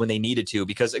plays when they needed to.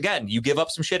 Because, again, you give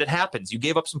up some shit, it happens. You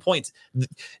gave up some points.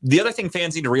 The other thing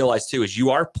fans need to realize, too, is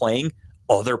you are playing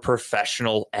other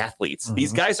professional athletes. Mm-hmm.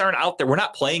 These guys aren't out there. We're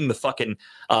not playing the fucking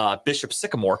Bishop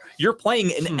Sycamore. You're playing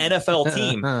an NFL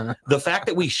team. The fact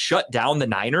that we shut down the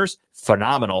Niners,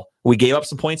 phenomenal. We gave up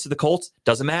some points to the Colts.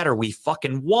 Doesn't matter. We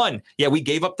fucking won. Yeah, we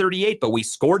gave up 38, but we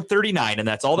scored 39, and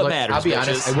that's all that matters. I'll be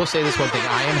honest. I will say this one thing.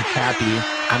 I am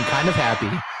happy. I'm kind of happy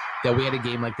that we had a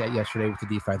game like that yesterday with the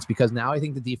defense, because now I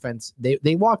think the defense,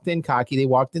 they walked in cocky. They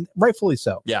walked in rightfully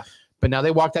so. Yeah. But now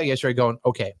they walked out yesterday going,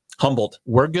 okay, humbled.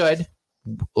 We're good.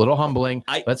 A little humbling.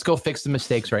 Let's go fix the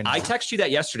mistakes right now. I texted you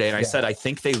that yesterday, and I said I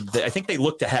think they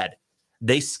looked ahead.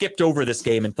 They skipped over this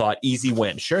game and thought easy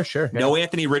win. Sure. No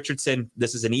Anthony Richardson.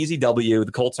 This is an easy W.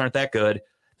 The Colts aren't that good.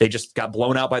 They just got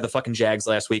blown out by the fucking Jags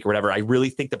last week or whatever. I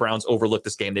really think the Browns overlooked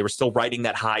this game. They were still riding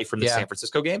that high from the San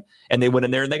Francisco game, and they went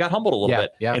in there and they got humbled a little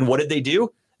bit. Yeah. And what did they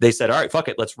do? They said, all right, fuck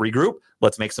it. Let's regroup.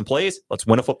 Let's make some plays. Let's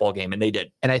win a football game. And they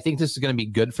did. And I think this is going to be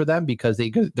good for them because they're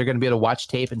going to be able to watch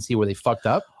tape and see where they fucked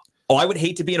up. Oh, I would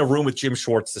hate to be in a room with Jim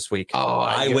Schwartz this week. Oh,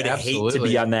 I would hate to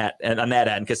be on that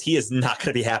end because he is not going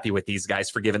to be happy with these guys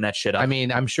for giving that shit up. I mean,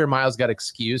 I'm sure Myles got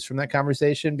excused from that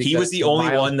conversation. He was the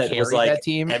only one that was like that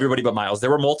team. Everybody but Myles. There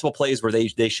were multiple plays where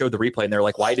they showed the replay and they're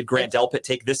like, why did Grant Delpit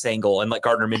take this angle and let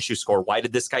Gardner Minshew score? Why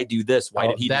did this guy do this? Why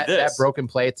did he do this? That broken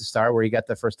play at the start where he got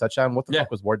the first touchdown. What the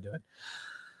fuck was Ward doing?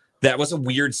 That was a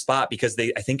weird spot because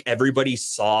I think everybody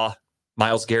saw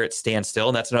Myles Garrett stand still.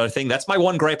 And that's another thing. That's my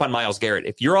one gripe on Myles Garrett.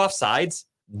 If you're offsides,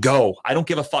 go. I don't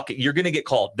give a fuck. You're going to get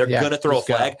called. They're going to throw a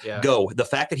flag. Go. The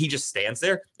fact that he just stands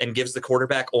there and gives the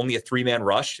quarterback only a 3-man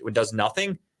rush and does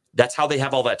nothing, that's how they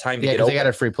have all that time to get open. They got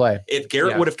a free play. If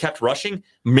Garrett would have kept rushing,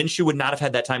 Minshew would not have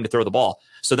had that time to throw the ball.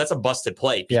 So that's a busted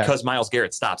play because Myles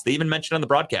Garrett stops. They even mentioned on the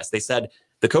broadcast, they said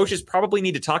the coaches probably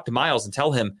need to talk to Myles and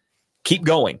tell him, keep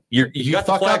going. You got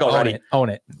the flag already. Own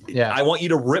it. Yeah. I want you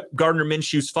to rip Gardner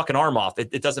Minshew's fucking arm off.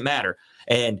 It doesn't matter.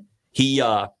 And he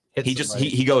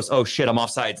goes, oh shit, I'm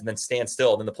offsides, and then stands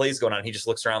still. And then the play's going on. And he just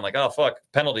looks around like, oh fuck,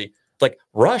 penalty. Like,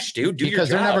 rush, dude. Do your job. Because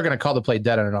they're never going to call the play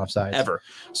dead on an offside ever.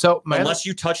 So unless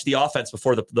you touch the offense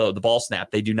before the ball snap,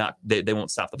 they do not. They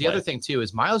won't stop the play. The other thing too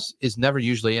is Myles is never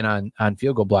usually in on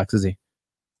field goal blocks, is he?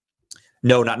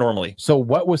 No, not normally. So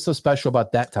what was so special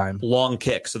about that time? Long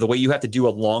kick. So the way you have to do a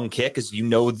long kick is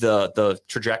the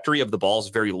trajectory of the ball is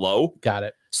very low. Got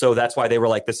it. So that's why they were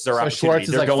like, this is our opportunity.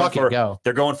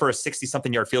 They're going for a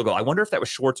 60-something yard field goal. I wonder if that was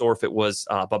Schwartz or if it was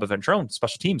Bubba Ventrone,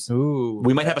 special teams. Ooh,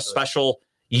 we might have a special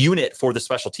unit for the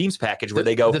special teams package where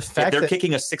they go, if they're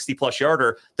kicking a 60-plus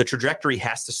yarder, the trajectory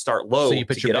has to start low so you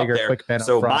put your bigger, quick pen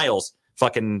so Miles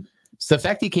fucking... So the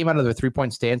fact he came out of the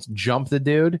 3-point stance, jumped the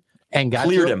dude, and got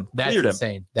cleared him. That's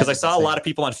insane. Because I saw a lot of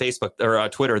people on Facebook or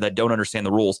Twitter that don't understand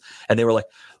the rules, and they were like,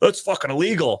 "That's fucking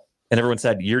illegal." And everyone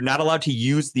said, "You're not allowed to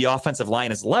use the offensive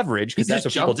line as leverage because that's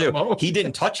what people do." He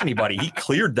didn't touch anybody; he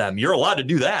cleared them. You're allowed to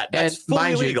do that. That's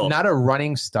fully legal. Not a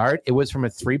running start. It was from a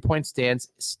 3-point stance.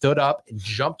 Stood up,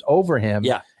 jumped over him,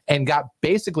 and got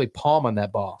basically palm on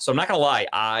that ball. So I'm not gonna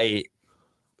lie.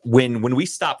 When we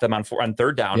stopped them on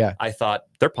third down, I thought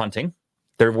they're punting.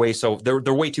 They're way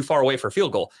too far away for a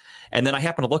field goal. And then I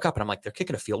happened to look up and I'm like, they're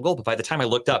kicking a field goal. But by the time I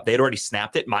looked up, they had already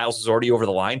snapped it. Miles was already over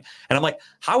the line. And I'm like,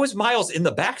 how is Miles in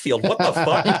the backfield? What the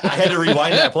fuck? I had to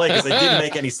rewind that play because it didn't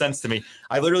make any sense to me.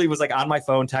 I literally was like on my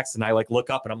phone text and I like look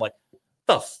up and I'm like,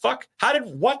 the fuck?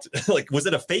 Like, was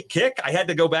it a fake kick? I had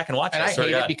to go back and watch it. And I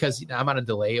hate it because I'm on a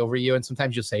delay over you. And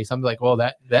sometimes you'll say something like, well,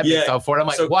 that makes up for it. I'm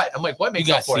like, what? I'm like, what makes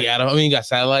up for Seattle? I mean, you got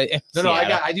satellite. No,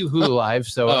 I do Hulu Live.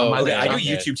 So I do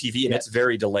YouTube TV and it's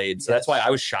very delayed. So that's why I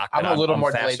was shocked. I'm a little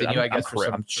more delayed than you, I guess,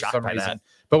 I'm shocked by reason. that.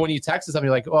 But when you text something,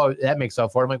 you're like, oh, that makes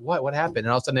up for it. I'm like, what? What happened? And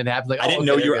all of a sudden it happened. Like, I didn't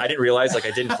know you were, I didn't realize like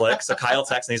I didn't click. So Kyle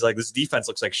texts and he's like, this defense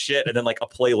looks like shit. And then like a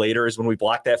play later is when we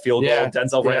blocked that field goal.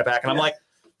 Denzel ran it back. And I'm like,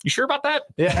 you sure about that?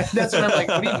 Yeah, that's what I'm like.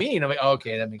 What do you mean? I'm like, oh,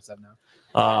 okay, that makes sense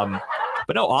now.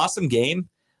 But no, awesome game.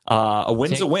 A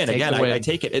win's a win. Again, I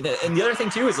take it. And the other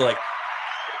thing too is like,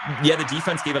 the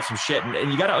defense gave up some shit,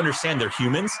 and you got to understand they're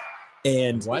humans.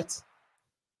 And what?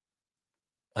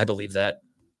 I believe that.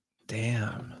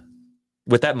 Damn.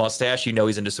 With that mustache, you know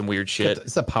he's into some weird shit.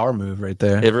 It's a power move right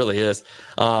there. It really is.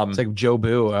 It's like Joe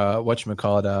Boo.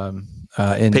 Whatchamacallit?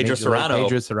 In Pedro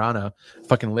Serrano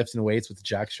fucking lifting weights with the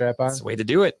jack strap on. That's the way to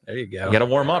do it. There you go. You got to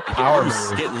warm up.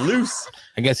 Get loose.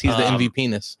 I guess he's the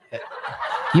MVP-ness.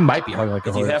 He might be hugging like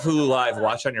a horse. If you have Hulu Live,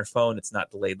 watch on your phone. It's not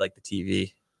delayed like the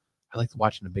TV. I like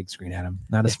watching a big screen at him,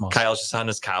 not a small. Kyle's just on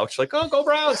his couch, like, oh, go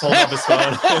Browns. Holding up his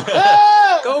phone.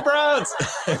 Go Browns.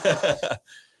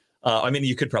 I mean,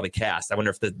 you could probably cast. I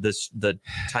wonder if the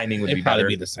timing would be probably better.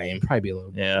 Be the same. Probably be a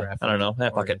little. Yeah, I don't know.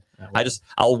 Fuck it.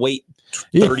 I'll wait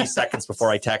 30 seconds before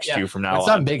I text you from now on. When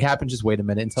something big happens, just wait a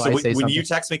minute until I say something. When you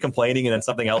text me complaining and then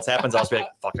something else happens, I'll just be like,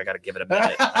 fuck, I got to give it a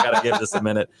minute. I got to give this a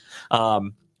minute.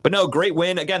 But no, great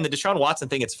win. Again, the Deshaun Watson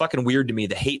thing, it's fucking weird to me,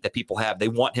 the hate that people have. They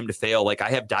want him to fail. Like, I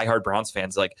have diehard Browns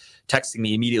fans, like, texting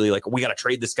me immediately, like, we got to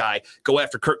trade this guy. Go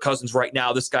after Kirk Cousins right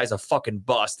now. This guy's a fucking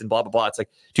bust and blah, blah, blah. It's like,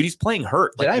 dude, he's playing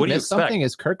hurt. Like, what do you expect? Something?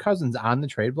 Is Kirk Cousins on the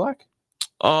trade block?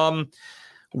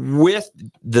 With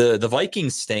the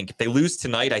Vikings stink, if they lose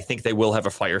tonight, I think they will have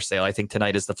a fire sale. I think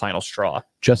tonight is the final straw.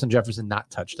 Justin Jefferson not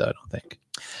touched, though, I don't think.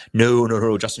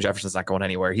 No. Justin Jefferson's not going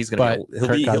anywhere. He's going to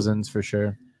Kirk Cousins for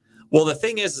sure. Well, the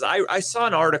thing is I saw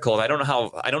an article, and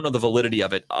I don't know the validity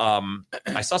of it.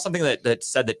 I saw something that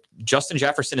said that Justin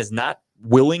Jefferson is not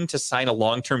willing to sign a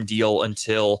long-term deal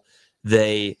until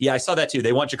I saw that too.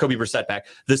 They want Jacoby Brissett back.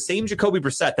 The same Jacoby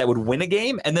Brissett that would win a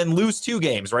game and then lose 2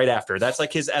 games right after. That's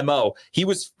like his MO. He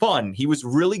was fun. He was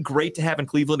really great to have in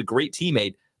Cleveland, a great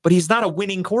teammate, but he's not a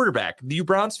winning quarterback. You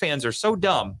Browns fans are so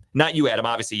dumb. Not you, Adam.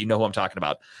 Obviously, you know who I'm talking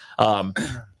about.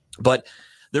 But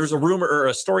there was a rumor or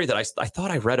a story that I thought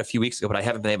I read a few weeks ago, but I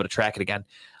haven't been able to track it again.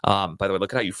 By the way,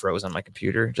 look at how you froze on my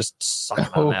computer. Just sucking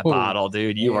on that bottle,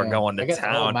 dude. You are going to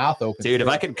town. Mouth open, dude,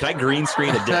 can I green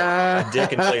screen a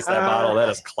dick and place that bottle? That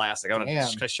is classic. I'm going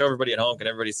to show everybody at home. Can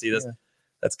everybody see this? Yeah.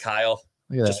 That's Kyle.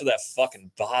 Just with that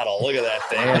fucking bottle. Look at that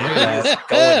thing. He's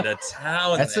going to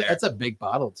town. That's a big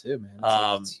bottle too,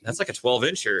 man. That's like a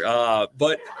 12-incher.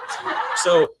 But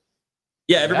so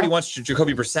yeah, everybody wants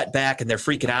Jacoby Brissett back, and they're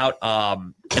freaking out.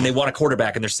 And they want a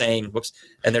quarterback, and they're saying,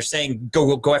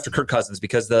 go after Kirk Cousins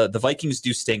because the Vikings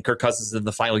do stink. Kirk Cousins is in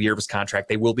the final year of his contract.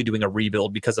 They will be doing a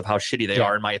rebuild because of how shitty they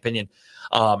are, in my opinion.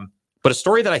 But a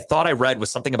story that I thought I read was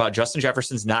something about Justin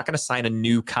Jefferson's not going to sign a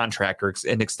new contract or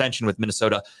an extension with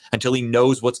Minnesota until he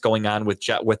knows what's going on with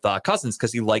Cousins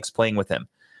because he likes playing with him.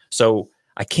 So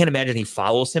I can't imagine he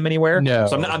follows him anywhere. No.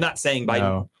 So I'm not saying by.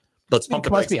 No. Let's pump the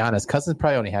brakes. Let's be honest. Cousins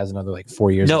probably only has another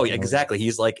 4 years. No, exactly.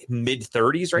 He's like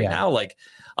mid-30s right now.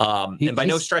 And by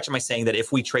no stretch am I saying that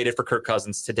if we traded for Kirk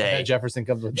Cousins today, Jefferson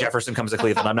comes to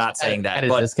Cleveland. I'm not saying that. At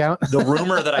a discount. The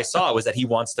rumor that I saw was that he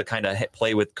wants to kind of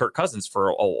play with Kirk Cousins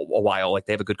for a while. Like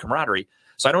they have a good camaraderie.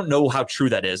 So I don't know how true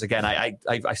that is. Again, I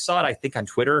saw it, I think, on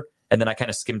Twitter, and then I kind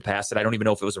of skimmed past it. I don't even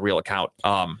know if it was a real account.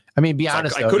 I mean, be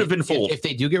honest, I could have been fooled. If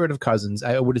they do get rid of Cousins,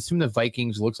 I would assume the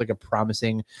Vikings looks like a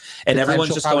promising. And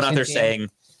everyone's just going out there saying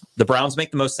the Browns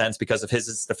make the most sense because of his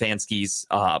and Stefanski's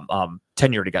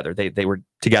tenure together. They were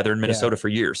together in Minnesota for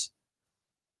years.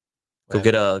 Go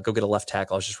get a left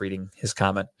tackle. I was just reading his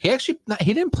comment. He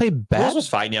didn't play bad. Wills was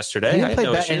fine yesterday. He didn't play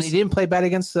bad, and he didn't play bad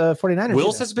against the 49ers.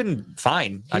 Wills has been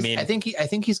fine. I think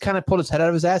he's kind of pulled his head out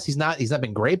of his ass. He's not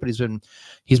been great, but he's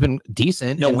been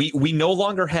decent. No, we no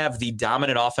longer have the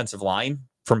dominant offensive line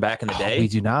from back in the day. We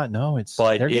do not. No,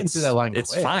 they're getting through that line.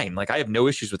 It's fine. Like I have no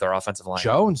issues with our offensive line.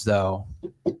 Jones though.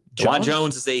 Juwan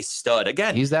Jones is a stud.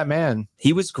 Again, he's that man.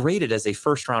 He was graded as a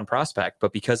first-round prospect,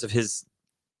 but because of his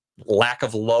lack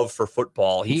of love for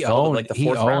football, he owned like the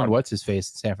fourth round. What's his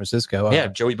face in San Francisco?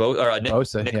 Joey Bosa, Nick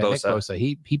Bosa. Nick Bosa.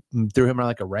 He threw him around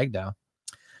like a rag doll.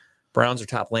 Browns are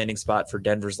top landing spot for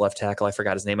Denver's left tackle. I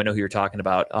forgot his name. I know who you're talking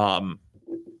about.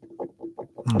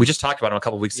 We just talked about him a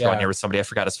couple weeks ago in here with somebody. I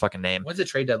forgot his fucking name. When's the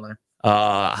trade deadline?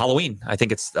 Halloween. I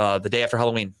think it's the day after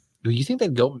Halloween. Do you think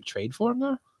they'd go and trade for him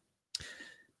though?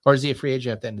 Or is he a free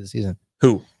agent at the end of the season?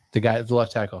 Who? The guy, the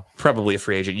left tackle. Probably a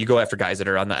free agent. You go after guys that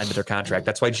are on the end of their contract.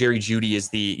 That's why Jerry Jeudy is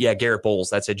Garrett Bowles.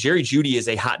 That's it. Jerry Jeudy is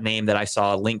a hot name that I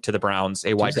saw linked to the Browns,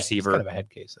 a wide receiver. He's kind of a head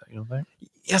case, though, you don't think?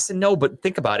 Yes and no, but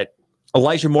think about it.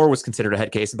 Elijah Moore was considered a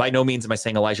head case. By no means am I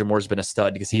saying Elijah Moore's been a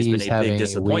stud because he's been a big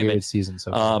disappointment. A weird season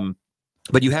so far.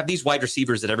 But you have these wide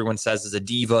receivers that everyone says is a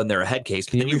diva and they're a head case.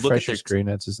 But then you look at their screen.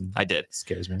 I did. It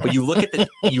scares me. But you look at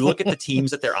the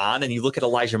teams that they're on, and you look at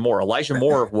Elijah Moore. Elijah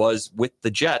Moore was with the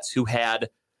Jets, who had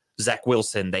Zach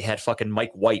Wilson. They had fucking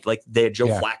Mike White. Like they had Joe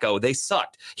Flacco. They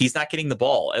sucked. He's not getting the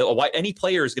ball. Any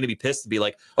player is going to be pissed to be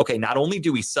like, okay, not only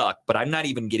do we suck, but I'm not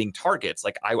even getting targets.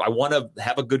 Like I want to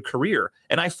have a good career,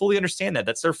 and I fully understand that.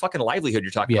 That's their fucking livelihood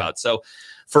you're talking about. So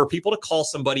for people to call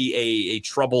somebody a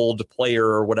troubled player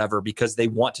or whatever because they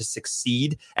want to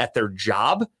succeed at their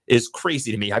job is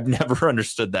crazy to me. I've never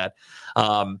understood that.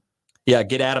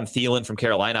 Get Adam Thielen from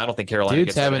Carolina. I don't think Carolina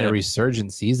gets having a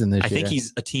resurgent season this year. I think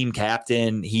he's a team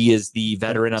captain. He is the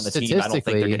veteran on the team. I don't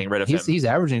think they're getting rid of him. He's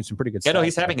averaging some pretty good stuff. No,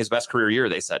 he's having his best career year,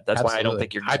 they said. That's why I don't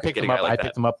think you're just getting a guy like that. I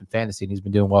picked him up in fantasy, and he's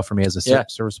been doing well for me as a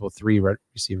serviceable 3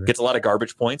 receiver. Gets a lot of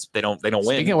garbage points. They don't win.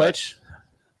 Speaking of which,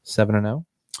 7-0.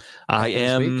 I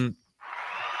am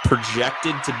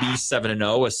projected to be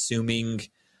 7-0, assuming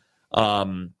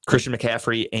Christian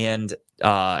McCaffrey and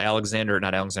not Alexander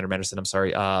Madison. I'm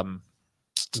sorry.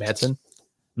 Madsen?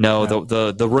 No,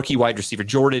 the rookie wide receiver,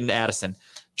 Jordan Addison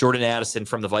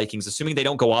from the Vikings. Assuming they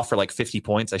don't go off for like 50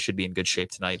 points, I should be in good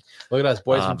shape tonight. Look at us,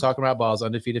 boys. I'm talking about balls,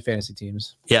 undefeated fantasy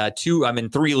teams. Yeah, I'm in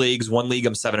 3 leagues. 1 league,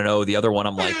 I'm 7-0. The other one,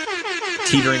 I'm like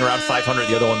teetering around 500.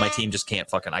 The other one, my team just can't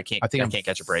I can't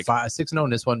catch a break. 6-0 in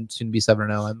this one, soon to be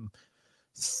 7-0. I'm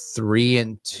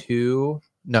 3-2.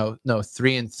 No,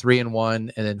 3-3-1,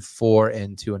 and then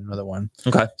 4-2 in another one.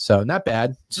 Okay, so not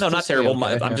bad. No, not terrible.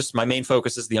 My main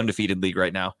focus is the undefeated league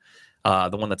right now.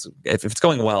 The one that's if it's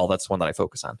going well, that's one that I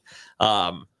focus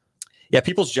on.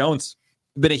 Peoples Jones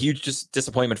been a huge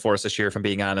disappointment for us this year. If I'm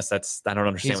being honest, I don't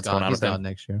understand what's going on with him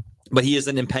next year. But he is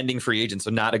an impending free agent,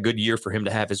 so not a good year for him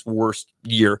to have his worst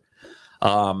year.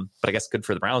 But I guess good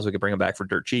for the Browns. We could bring him back for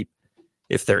dirt cheap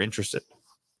if they're interested.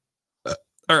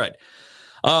 All right.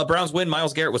 Browns win.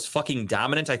 Myles Garrett was fucking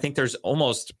dominant. I think is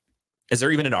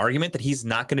there even an argument that he's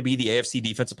not going to be the AFC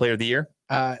Defensive Player of the Year?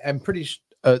 I'm pretty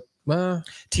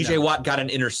TJ Watt got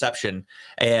an interception,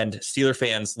 and Steeler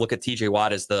fans look at TJ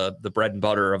Watt as the bread and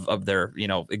butter of their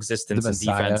existence and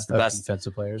defense. The best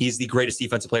defensive players. He's the greatest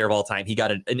defensive player of all time. He got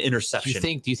an interception.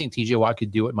 Do you think TJ Watt could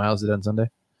do what Myles did on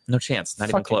Sunday? No chance. Not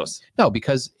even close. No,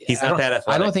 because he's not that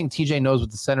athletic. I don't think TJ knows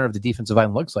what the center of the defensive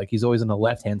line looks like. He's always on the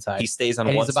left-hand side. He stays on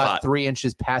one spot. He's about 3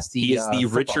 inches past the He's the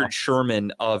Richard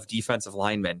Sherman of defensive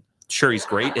linemen. Sure, he's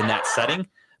great in that setting,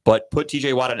 but put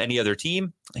TJ Watt on any other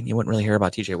team, and you wouldn't really hear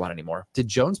about TJ Watt anymore. Did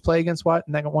Jones play against Watt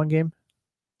in that one game?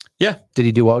 Yeah. Did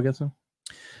he do well against him?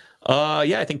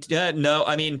 I think no.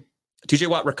 I mean, TJ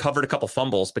Watt recovered a couple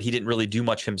fumbles, but he didn't really do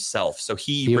much himself. So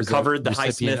he recovered the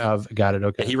Highsmith. Got it.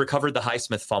 Okay. Yeah, he recovered the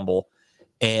Highsmith fumble.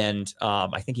 And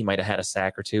I think he might have had a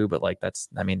sack or two, but that's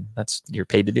you're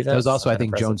paid to do that. That was also, I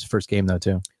think, Jones' first game though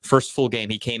too. First full game.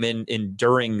 He came in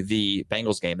during the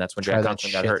Bengals game. That's when Jack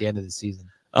Conklin got hurt at the end of the season.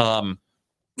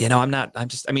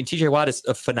 TJ Watt is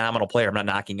a phenomenal player. I'm not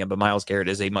knocking him, but Myles Garrett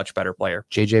is a much better player.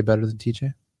 JJ better than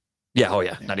TJ? Yeah. Oh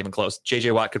yeah. Not even close.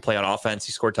 JJ Watt could play on offense.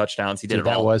 He scored touchdowns. He did it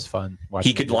all. That was fun.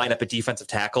 He could line up a defensive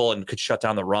tackle and could shut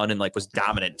down the run and was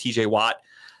dominant. TJ Watt,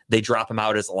 they drop him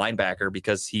out as a linebacker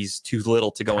because he's too little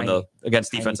to go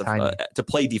against defensive to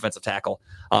play defensive tackle.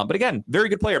 But again, very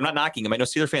good player. I'm not knocking him. I know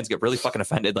Steeler fans get really fucking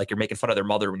offended, like you're making fun of their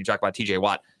mother when you talk about TJ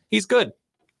Watt. He's good.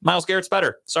 Myles Garrett's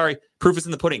better. Sorry, proof is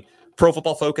in the pudding. Pro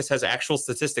Football Focus has actual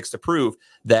statistics to prove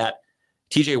that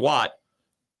TJ Watt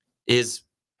is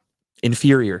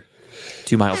inferior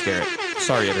to Myles Garrett.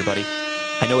 Sorry, everybody.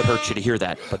 I know it hurts you to hear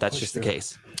that, but that's just the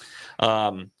case.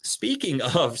 Speaking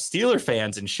of Steeler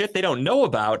fans and shit they don't know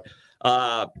about,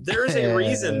 there is a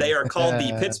reason they are called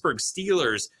the Pittsburgh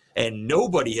Steelers, and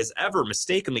nobody has ever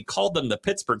mistakenly called them the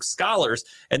Pittsburgh Scholars,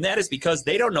 and that is because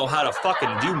they don't know how to fucking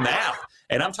do math.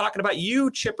 And I'm talking about you,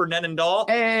 Chipper Nenendahl.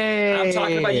 Hey. I'm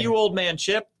talking about you, old man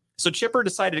Chip. So Chipper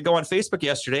decided to go on Facebook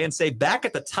yesterday and say, back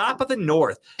at the top of the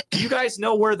North, do you guys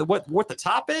know where what the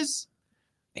top is?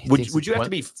 Would you have to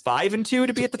be 5-2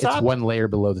 to be at the top? It's one layer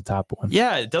below the top one.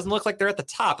 Yeah, it doesn't look like they're at the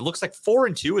top. It looks like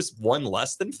 4-2 is one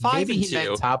less than 5-2. Maybe he's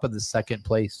at top of the second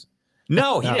place.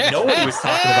 No, he didn't know what he was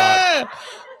talking about.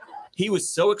 He was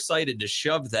so excited to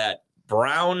shove that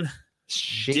brown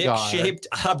dick-shaped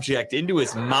object into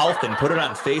his mouth and put it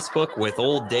on Facebook with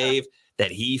old Dave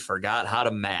that he forgot how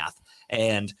to math.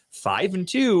 And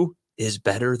 5-2 is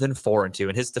better than 4-2.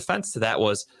 And his defense to that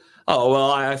was, oh,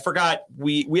 well, I forgot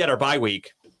we had our bye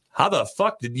week. How the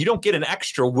fuck did you don't get an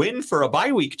extra win for a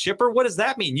bye week, Chipper? What does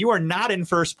that mean? You are not in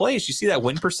first place. You see that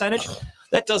win percentage?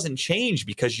 That doesn't change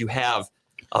because you have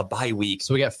a bye week.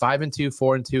 So we got 5-2,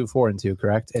 4-2, 4-2,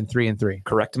 correct? And 3-3.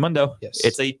 Correct, Mundo. Yes.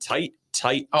 It's a tight.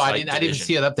 Oh, I didn't even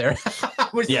see it up there.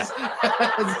 Yeah.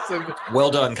 Well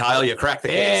done, Kyle. You cracked the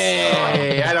case.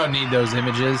 Hey, I don't need those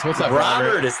images. What's up,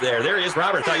 Robert? Is there. There he is.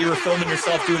 Robert, thought you were filming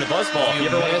yourself doing a buzzball. If you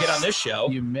ever want to get on this show.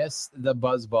 You missed the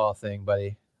buzzball thing,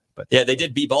 buddy. But yeah, they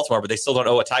did beat Baltimore, but they still don't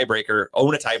own a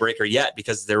tiebreaker yet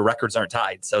because their records aren't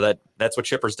tied. So that's what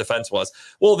Chipper's defense was.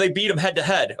 Well, they beat them head to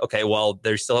head. Okay, well,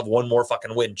 they still have one more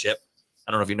fucking win, Chip.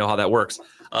 I don't know if you know how that works.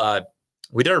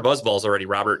 We did our buzzballs already,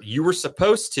 Robert. You were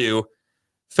supposed to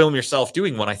film yourself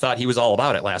doing one. I thought he was all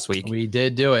about it last week. We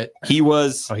did do it. He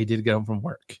did get home from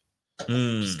work.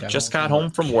 Just got home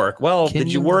from work. Well,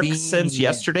 did you work since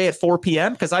yesterday at 4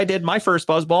 p.m.? Because I did my first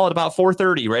buzzball at about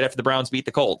 4:30, right after the Browns beat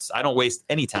the Colts. I don't waste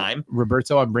any time.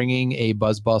 Roberto, I'm bringing a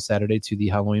buzzball Saturday to the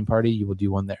Halloween party. You will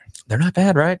do one there. They're not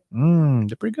bad, right?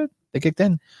 They're pretty good. They kicked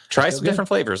in. Try some different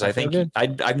flavors. I think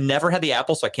I've never had the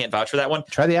apple, so I can't vouch for that one.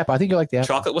 Try the apple. I think you like the apple.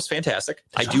 Chocolate was fantastic.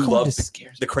 I do love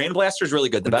the Crayon Blaster is really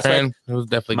good. The best one. It was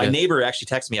definitely my good. neighbor actually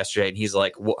texted me yesterday, and he's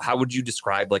like, well, "How would you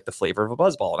describe like the flavor of a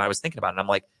buzzball?" And I was thinking about it. And I'm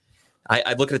like,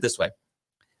 I look at it this way: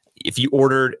 if you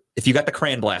got the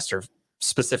Crayon Blaster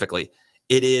specifically,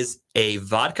 it is a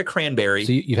vodka cranberry.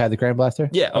 So you've had the Crayon Blaster?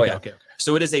 Yeah. Oh, yeah. Okay.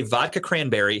 So it is a vodka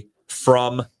cranberry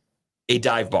from a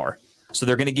dive bar. So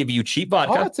they're going to give you cheap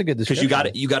vodka. Oh, that's a good description.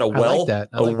 Because you got a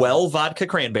well vodka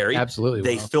cranberry. Absolutely.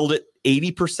 They filled it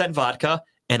 80% vodka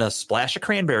and a splash of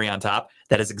cranberry on top.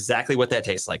 That is exactly what that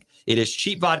tastes like. It is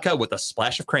cheap vodka with a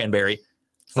splash of cranberry.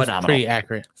 Phenomenal. Pretty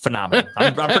accurate. Phenomenal.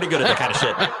 I'm pretty good at that kind of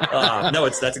shit. No,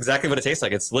 that's exactly what it tastes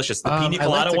like. It's delicious. The pina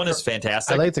colada one is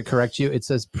fantastic. I like to correct you. It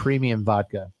says premium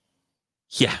vodka.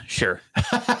 Yeah, sure.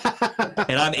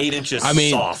 And I'm 8 inches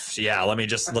soft. Yeah,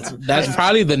 That's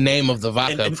probably the name of the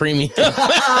vodka, premium.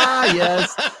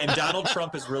 Yes. And Donald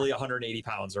Trump is really 180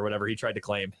 pounds or whatever he tried to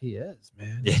claim. He is,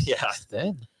 man. Yeah.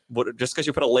 Thin. Just because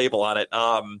you put a label on it.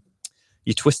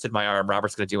 You twisted my arm.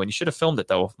 Robert's going to do one. You should have filmed it,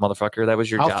 though, motherfucker. That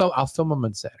was your job. I'll film them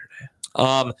on Saturday.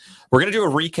 We're going to do a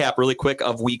recap really quick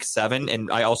of week 7.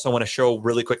 And I also want to show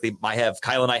really quickly,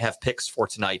 Kyle and I have picks for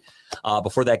tonight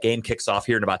before that game kicks off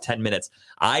here in about 10 minutes.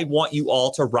 I want you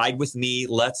all to ride with me.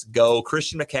 Let's go.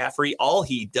 Christian McCaffrey, all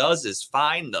he does is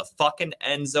find the fucking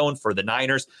end zone for the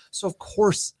Niners. So, of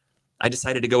course, I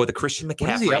decided to go with the Christian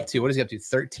McCaffrey. What is he up to?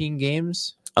 13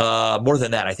 games? More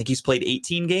than that. I think he's played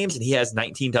 18 games and he has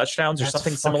 19 touchdowns or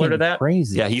something similar to that.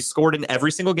 Crazy. Yeah, he's scored in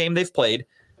every single game they've played,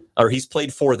 or he's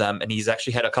played for them, and he's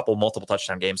actually had multiple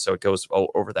touchdown games, so it goes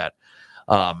over that.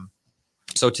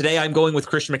 So today I'm going with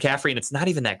Christian McCaffrey, and it's not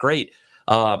even that great.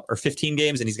 Or 15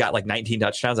 games, and he's got like 19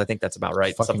 touchdowns. I think that's about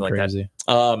right. Something like crazy.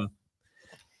 That.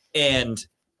 And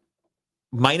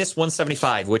minus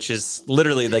 175, which is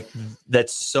literally like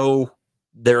that's so.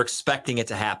 They're expecting it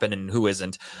to happen, and who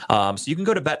isn't? So you can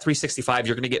go to Bet365.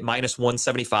 You're going to get minus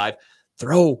 175.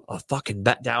 Throw a fucking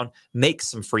bet down. Make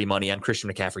some free money on Christian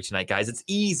McCaffrey tonight, guys. It's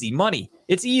easy money.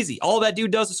 It's easy. All that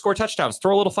dude does is score touchdowns.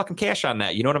 Throw a little fucking cash on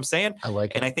that. You know what I'm saying? I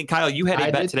like it. And I think, Kyle, you had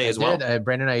a bet today as well.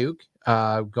 Brandon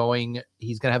Ayuk going.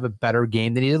 He's going to have a better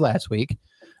game than he did last week.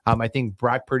 I think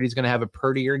Brock Purdy's going to have a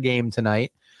prettier game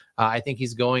tonight. I think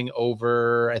he's going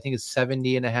over. I think it's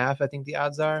 70.5. I think the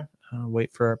odds are.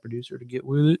 Wait for our producer to get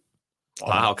with it.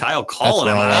 Wow, Kyle calling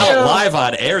him out live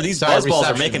on air. These buzzballs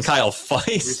are making Kyle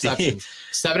feisty.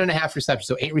 7.5 receptions,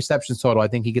 so 8 receptions total. I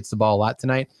think he gets the ball a lot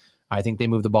tonight. I think they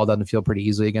move the ball down the field pretty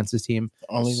easily against his team.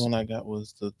 The only one I got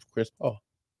was the Chris Paul.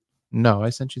 No, I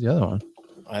sent you the other one.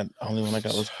 Only one I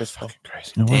got was Chris Paul.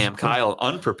 Crazy. Damn, Kyle,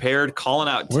 unprepared, calling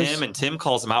out Tim, and Tim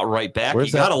calls him out right back.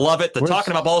 You got to love it. The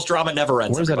talking about balls drama never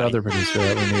ends. Where's that other producer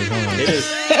that we need? It is.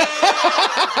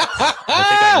 I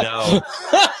think I know.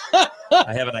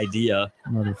 I have an idea.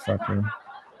 Motherfucker.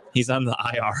 He's on the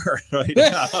IR right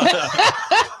now.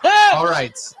 All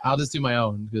right. I'll just do my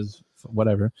own because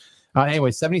whatever.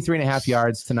 Anyway, 73.5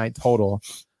 yards tonight total.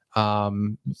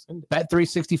 Bet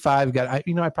 365 got. I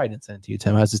probably didn't send it to you,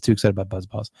 Tim. I was just too excited about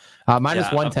buzzballs. Minus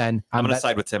 110. I'm gonna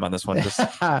side with Tim on this one.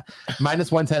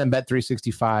 Minus 110 and bet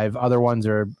 365. Other ones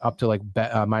are up to like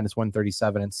minus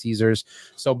 137 and Caesars.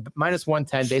 So minus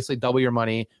 110, basically double your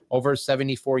money. Over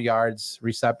 74 yards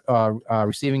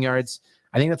receiving yards.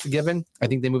 I think that's a given. I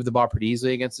think they move the ball pretty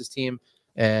easily against this team.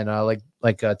 And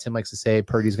like Tim likes to say,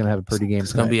 Purdy's going to have a Purdy game.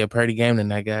 It's going to be a Purdy game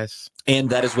tonight, guys. And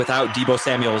that is without Deebo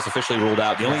Samuel is officially ruled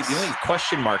out. The only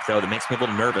question mark, though, that makes me a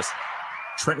little nervous,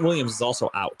 Trent Williams is also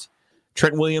out.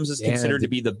 Trent Williams is considered to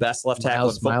be the best left tackle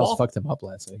in football. Miles fucked him up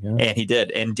last week. Yeah. And he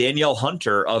did. And Danielle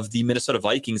Hunter of the Minnesota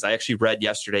Vikings, I actually read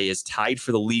yesterday, is tied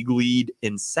for the league lead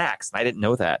in sacks. And I didn't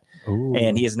know that. Ooh.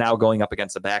 And he is now going up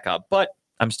against a backup. But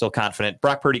I'm still confident.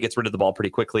 Brock Purdy gets rid of the ball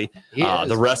pretty quickly.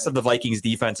 The rest of the Vikings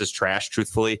defense is trash,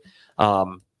 truthfully.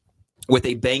 With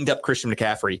a banged up Christian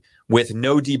McCaffrey, with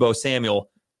no Deebo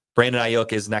Samuel, Brandon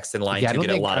Ayuk is next in line to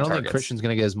get a lot of targets. I don't think Christian's going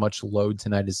to get as much load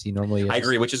tonight as he normally is. I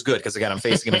agree, which is good because, again, I'm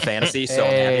facing him in fantasy, so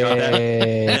I'm happy about that.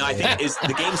 And I think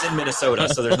the game's in Minnesota,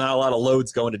 so there's not a lot of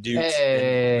loads going to Dukes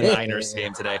in the Niners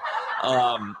game today.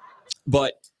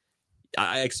 But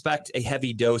I expect a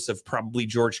heavy dose of probably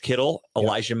George Kittle,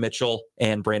 Elijah Mitchell,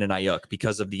 and Brandon Ayuk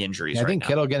because of the injuries. I think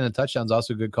Kittle getting a touchdown is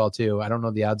also a good call, too. I don't know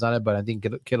the odds on it, but I think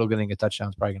Kittle getting a touchdown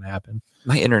is probably going to happen.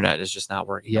 My internet is just not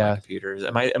working on my computers.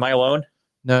 Am I alone?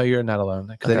 No, you're not alone.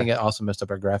 Because I think it also messed up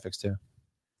our graphics, too.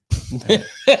 Tim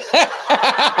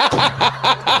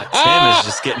is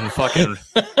just getting fucking...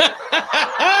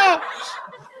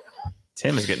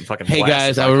 Tim is getting fucking. Hey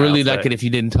guys, I would really like it if you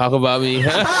didn't talk about me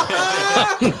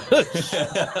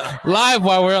live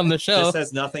while we're on the show. This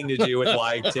has nothing to do with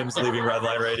why Tim's leaving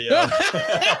Redline Radio.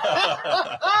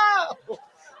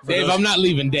 Dave, I'm not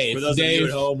leaving. Dave, for those of you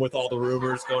at home with all the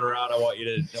rumors going around, I want you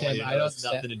to. Tim, I don't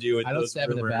nothing to do with. I don't those stab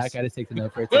rumors. in the back. I just take the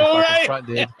knife right to the front,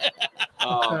 dude.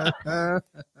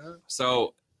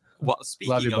 So, well,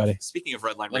 speaking of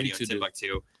Redline Radio in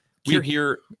Timbuktu. We're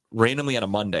here randomly on a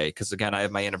Monday because, again, I have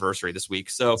my anniversary this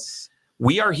week. So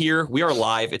we are here. We are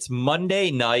live. It's Monday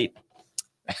night.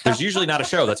 There's usually not a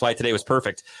show. That's why today was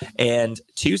perfect. And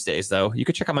Tuesdays, though, you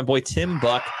can check out my boy Tim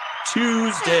Buck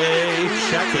Tuesday.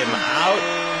 Check him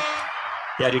out.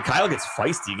 Yeah, dude, Kyle gets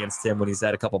feisty against Tim when he's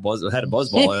had a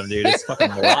buzzball on him, dude. It's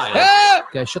fucking wild.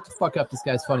 Guys, shut the fuck up. This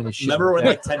guy's funny as shit. Remember when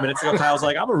like 10 minutes ago, Kyle's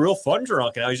like, I'm a real fun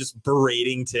drunk. And now he's just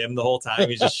berating Tim the whole time.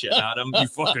 He's just shitting on him. You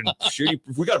fucking shitty.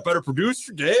 If we got a better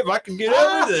producer, Dave, I can get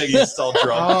everything. He's all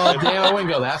drunk. Oh, damn, I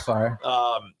wouldn't go that far.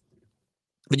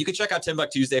 But you can check out Tim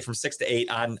Buck Tuesday from 6 to 8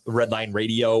 on Redline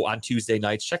Radio on Tuesday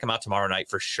nights. Check him out tomorrow night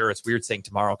for sure. It's weird saying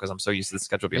tomorrow because I'm so used to the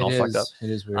schedule being all fucked up. It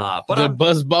is weird. But the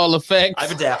buzzball effect. I've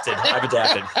adapted. Yeah,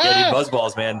 dude,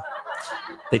 buzzballs, man.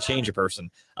 They change a person.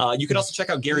 You can also check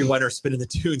out Gary Wenner spinning the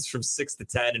tunes from 6 to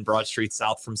 10 in Broad Street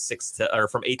South from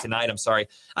 8 to 9. I'm sorry.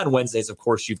 On Wednesdays, of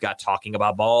course, you've got Talking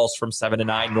About Balls from 7 to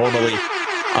 9 normally.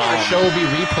 Our show will be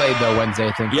replayed though Wednesday,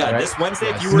 I think. Yeah, right? This Wednesday,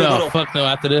 if you were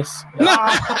after this.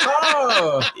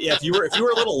 Yeah, if you were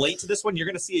a little late to this one, you're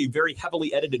going to see a very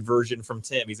heavily edited version from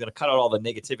Tim. He's going to cut out all the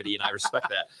negativity, and I respect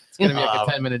that. It's going to be like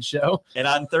a 10-minute show. And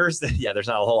on Thursday, there's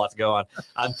not a whole lot to go on.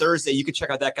 On Thursday, you can check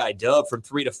out that guy Dub from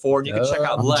 3 to 4, and you can check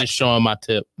out Lex. Just showing my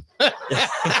tip.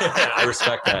 I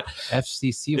respect that.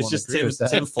 FCC. It's just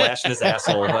Tim flashing his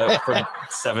asshole from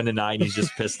 7 to 9. He's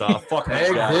just pissed off. Fuck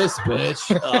this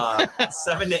bitch.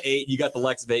 7 to 8, you got the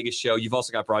Lex Vegas show. You've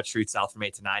also got Broad Street South from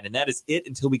 8 to 9, and that is it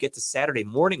until we get to Saturday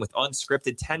morning with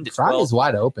Unscripted 10 to 12. Friday's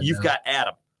wide open. You've got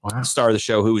Adam. Wow. Star of the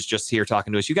show, who was just here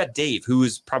talking to us. You got Dave, who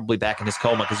is probably back in his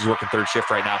coma because he's working third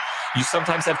shift right now. You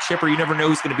sometimes have Chipper. You never know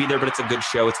who's going to be there, but it's a good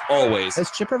show. It's always.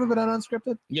 Has Chipper ever been on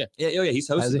Unscripted? Yeah. He's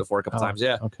hosted before a couple times.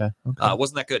 Yeah. Okay.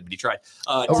 Wasn't that good, but he tried.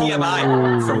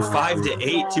 TMI from 5 to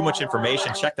 8. Too much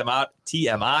information. Check them out.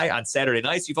 TMI on Saturday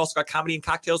nights. You've also got Comedy and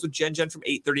Cocktails with Jen from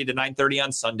 8:30 to 9:30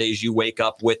 on Sundays. You wake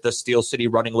up with the Steel City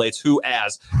Running Lates, who,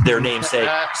 as their namesake,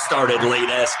 started late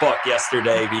as fuck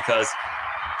yesterday because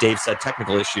Dave said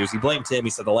technical issues. He blamed Tim. He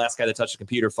said the last guy that touched the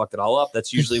computer fucked it all up.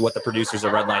 That's usually what the producers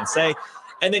at Redline say.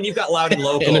 And then you've got Loud and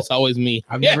Local. And it's always me.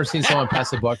 I've never seen someone pass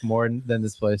the buck more than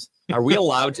this place. Are we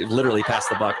allowed to literally pass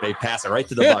the buck? They pass it right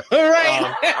to the buck.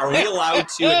 Right. Are we allowed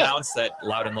to announce that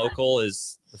Loud and Local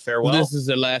is the farewell? This is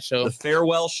the last show. The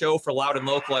farewell show for Loud and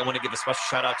Local. I want to give a special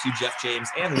shout out to Jeff James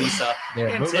and Lisa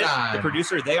and Tim, the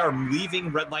producer. They are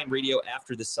leaving Redline Radio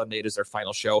after this Sunday. It is their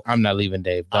final show. I'm not leaving,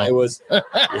 Dave. Dave's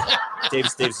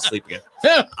asleep again.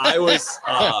 I was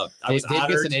Dave honored.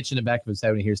 gets an itch in the back of his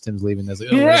head when he hears Tim's leaving. Like,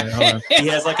 oh, wait, he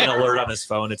has like an alert on his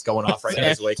phone. It's going off right now.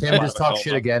 He's awake. Tim just talk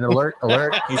shit again. Alert.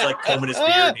 He's like combing his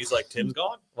beard and he's like, Tim's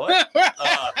gone? What?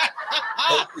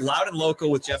 Loud and Local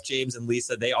with Jeff James and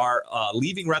Lisa. They are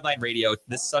leaving Redline Radio.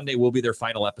 This Sunday will be their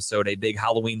final episode, a big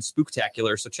Halloween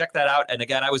spooktacular. So check that out. And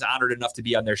again, I was honored enough to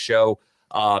be on their show.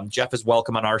 Jeff is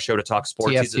welcome on our show to talk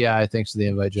sports. TFTI, thanks for the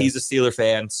invite, Jeff. He's a Steeler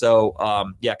fan. So,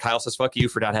 Kyle says, fuck you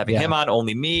for not having him on,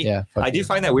 only me. Yeah, I do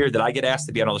find that weird that I get asked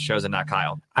to be on all the shows and not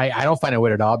Kyle. I don't find it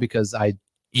weird at all because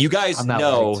you guys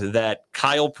know that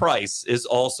Kyle Price is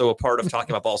also a part of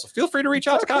Talking About Ball. So feel free to reach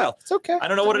out to Kyle. It's okay. I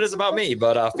don't know what it is about me,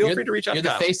 but feel free to reach out to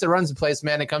Kyle. You're the face that runs the place,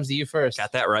 man. It comes to you first.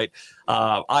 Got that right.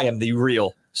 I am the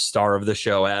real star of the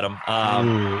show, Adam.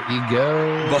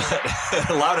 Ego. But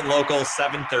Loud and Local,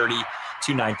 7:30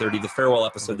 to 9:30. The farewell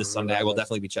episode this Sunday. I will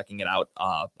definitely be checking it out.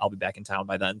 I'll be back in town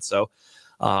by then. So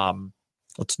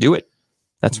let's do it.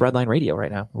 That's Redline Radio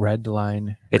right now.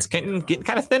 Redline. It's getting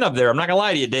kind of thin up there. I'm not gonna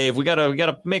lie to you, Dave. We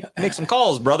gotta make some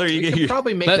calls, brother. You can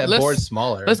probably make that board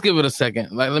smaller. Let's give it a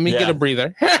second. Let me get a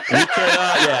breather. We can,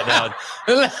 I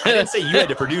didn't say you had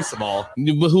to produce them all.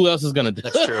 But who else is gonna do?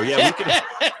 That's true. Yeah, we can.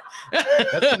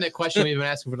 That's been the question we've been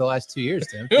asking for the last 2 years,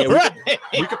 Tim. Yeah,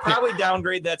 we could probably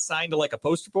downgrade that sign to like a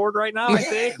poster board right now. I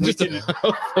think we can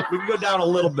go down a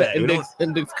little bit.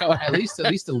 At least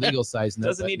the legal size.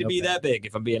 Doesn't need to be that big.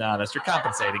 If I'm being honest, you're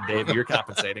compensating, Dave. You're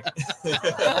compensating.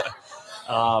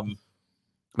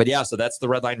 But yeah, so that's the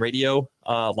Redline Radio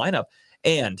lineup,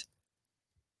 and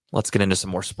let's get into some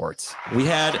more sports. We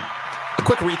had a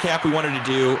quick recap we wanted to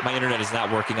do. My internet is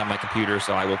not working on my computer,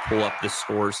 so I will pull up the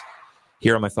scores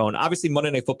here on my phone. Obviously,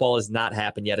 Monday Night Football has not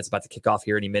happened yet. It's about to kick off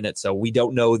here any minute, so we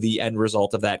don't know the end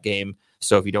result of that game.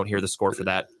 So if you don't hear the score for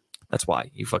that, that's why,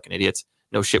 you fucking idiots.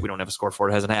 No shit, we don't have a score for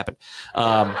it. It hasn't happened.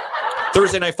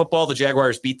 Thursday Night Football, the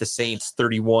Jaguars beat the Saints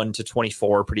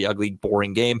 31-24. Pretty ugly,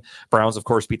 boring game. Browns, of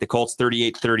course, beat the Colts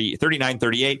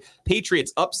 39-38.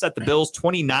 Patriots upset the Bills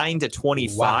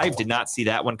 29-25. Wow. Did not see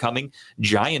that one coming.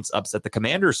 Giants upset the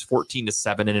Commanders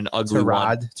 14-7 in an ugly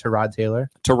one. Tyrod Taylor.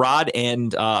 Tyrod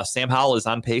and Sam Howell is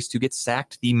on pace to get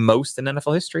sacked the most in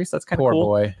NFL history. So that's kind of cool.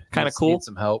 Poor boy. Kind of cool. Need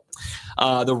some help.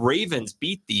 The Ravens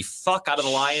beat the fuck out of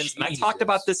the Lions. And I talked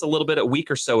about this a little bit a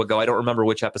week or so ago. I don't remember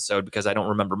which episode because I don't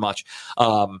remember much.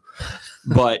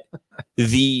 But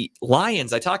the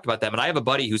Lions, I talked about them, and I have a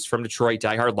buddy who's from Detroit,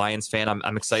 diehard Lions fan.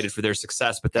 I'm excited for their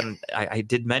success. But then I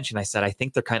did mention, I said, I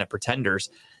think they're kind of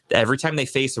pretenders. Every time they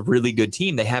face a really good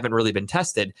team, they haven't really been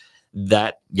tested.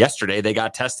 That yesterday they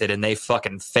got tested and they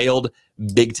fucking failed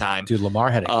big time. Dude,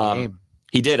 Lamar had a game.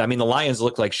 He did. I mean, the Lions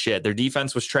looked like shit. Their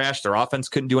defense was trash. Their offense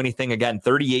couldn't do anything. Again,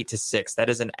 38-6. That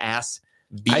is an ass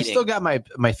beating. I still got my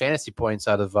fantasy points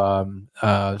out of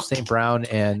St. Brown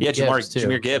and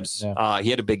Jahmyr Gibbs. Yeah. He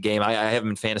had a big game. I have him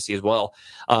in fantasy as well.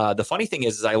 The funny thing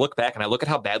is I look back and I look at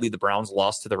how badly the Browns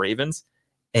lost to the Ravens,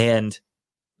 and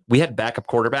we had backup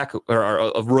quarterback or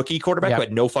a rookie quarterback who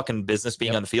had no fucking business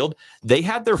being on the field. They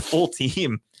had their full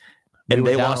team, and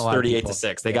they lost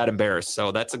 38-6. They got embarrassed.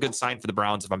 So that's a good sign for the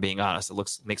Browns, if I'm being honest.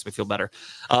 It makes me feel better.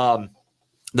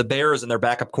 The Bears and their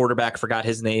backup quarterback, forgot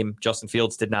his name, Justin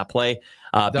Fields, did not play.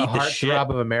 The heartthrob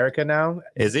of America now.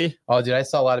 Is he? Oh, dude, I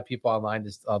saw a lot of people online,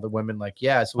 just the women so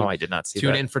I did not see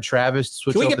tune in for Travis.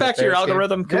 Can we get back to your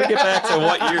algorithm? Can we get back to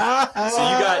what you're... So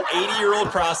you got 80-year-old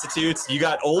prostitutes. You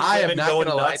got old women going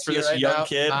nuts for this young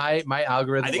kid. My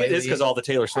algorithm, I think it is because all the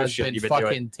Taylor Swift shit you've been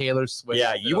doing. Taylor Swift.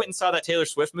 Yeah, you went and saw that Taylor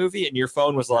Swift movie, and your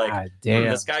phone was like, damn,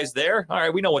 this guy's there? All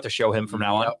right, we know what to show him from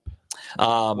now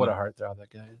on. What a heartthrob that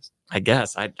guy is. I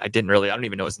guess I don't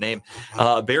even know his name.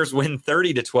 Bears win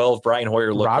 30-12. Brian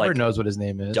Hoyer looked Robert knows what his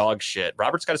name is. Dog shit.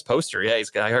 Robert's got his poster. Yeah,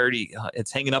 I heard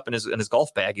it's hanging up in his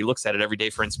golf bag. He looks at it every day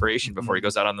for inspiration before he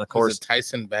goes out on the course.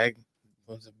 Tyson Bagnet?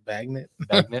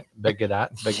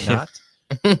 Bagnot?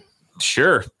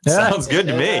 Sure. Sounds good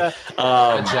to me.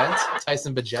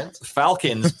 Tyson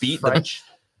Bagent.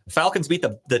 Falcons beat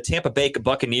the Tampa Bay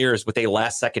Buccaneers with a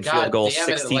last-second field goal,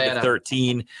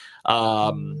 16-13.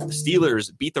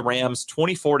 Steelers beat the Rams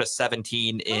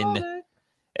 24-17 in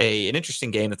an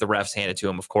interesting game that the refs handed to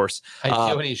him, of course. I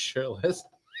feel when he's shirtless.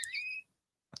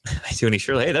 I do, and he's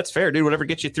surely, hey, that's fair, dude. Whatever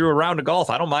gets you through a round of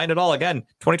golf, I don't mind at all. Again,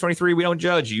 2023, we don't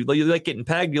judge. You like getting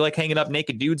pegged. You like hanging up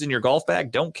naked dudes in your golf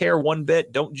bag. Don't care one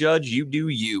bit. Don't judge. You do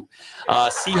you.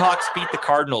 Seahawks beat the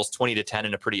Cardinals 20-10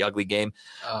 in a pretty ugly game.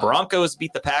 Broncos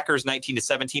beat the Packers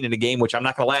 19-17 in a game, which I'm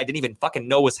not going to lie, I didn't even fucking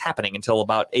know was happening until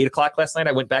about 8 o'clock last night.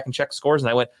 I went back and checked scores, and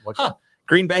I went,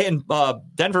 Green Bay and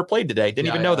Denver played today. Didn't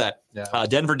even know that. Yeah.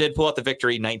 Denver did pull out the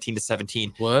victory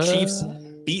 19-17. What? Chiefs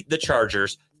beat the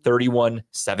Chargers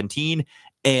 31-17,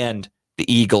 and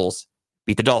the Eagles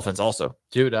beat the Dolphins also.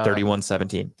 Dude,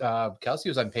 31-17. Kelsey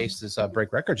was on pace to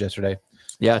break records yesterday.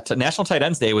 Yeah, National Tight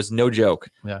Ends Day was no joke.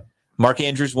 Yeah. Mark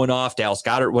Andrews went off. Dallas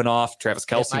Goedert went off. Travis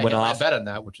Kelce went off. I bet on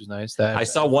that, which is nice. I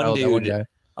saw one dude,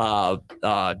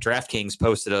 DraftKings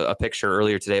posted a picture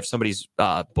earlier today of somebody's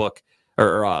book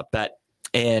or bet,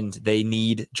 and they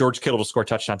need George Kittle to score a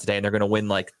touchdown today, and they're going to win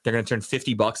they're going to turn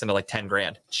 $50 into like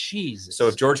 $10,000. Jesus! So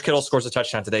if George Kittle scores a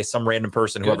touchdown today, some random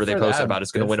person, whoever they posted about,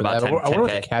 is going to win about 10K. I wonder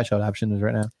what the cash out option is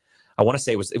right now. I want to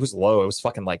say it was low. It was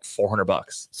fucking like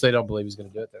 $400. So they don't believe he's going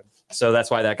to do it then. So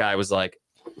that's why that guy was like,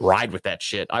 ride with that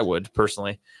shit. I would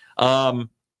personally. So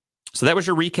that was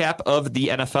your recap of the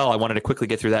NFL. I wanted to quickly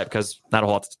get through that because not a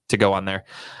whole lot to go on there.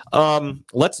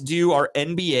 Let's do our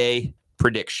NBA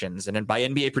predictions. And then by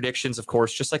NBA predictions, of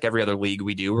course, just like every other league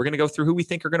we do, we're going to go through who we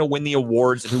think are going to win the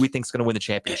awards and who we think is going to win the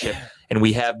championship. And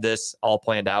we have this all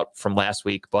planned out from last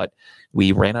week, but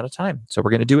we ran out of time. So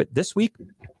we're going to do it this week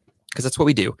because that's what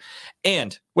we do.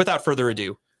 And without further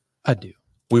ado,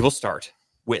 we will start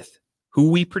with who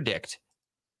we predict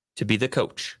to be the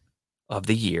coach of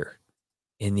the year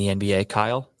in the NBA.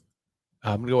 Kyle?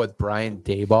 I'm going to go with Brian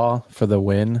Daboll for the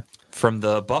win. From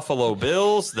the Buffalo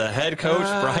Bills, the head coach,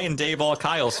 Brian Daboll,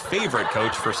 Kyle's favorite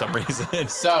coach for some reason.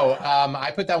 So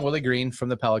I put down Willie Green from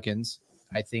the Pelicans.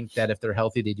 I think that if they're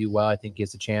healthy, they do well. I think he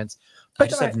has a chance. But I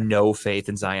just have no faith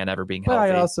in Zion ever being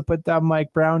healthy. I also put down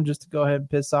Mike Brown just to go ahead and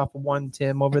piss off one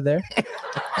Tim over there.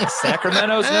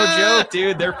 Sacramento's no joke,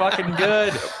 dude. They're fucking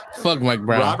good. Fuck Mike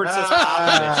Brown. Robert says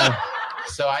Popovich.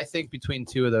 So I think between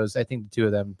two of those, I think the two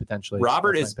of them potentially.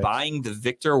 Robert is buying the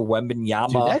Victor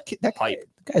Wembanyama. Dude, that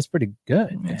guy's pretty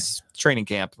good, man. It's training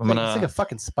camp. He's like a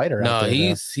fucking spider. No, out there,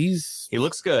 he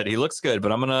looks good. He looks good,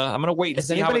 but I'm gonna wait.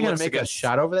 Is anybody gonna make a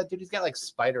shot over that dude? He's got like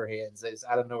spider hands. It's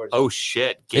out of nowhere. Oh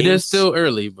shit! It is still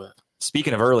early, but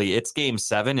speaking of early, it's Game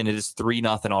 7 and it is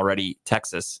 3-0 already.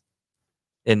 Texas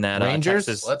in that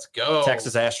Rangers. Let's go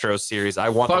Texas Astros series. I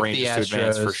want the Rangers to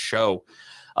advance for show.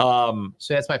 So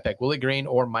that's my pick: Willie Green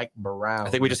or Mike Brown. I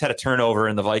think we just had a turnover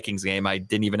in the Vikings game. I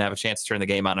didn't even have a chance to turn the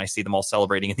game on. I see them all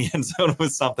celebrating in the end zone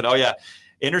with something. Oh yeah,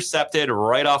 intercepted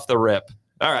right off the rip.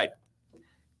 All right,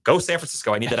 go San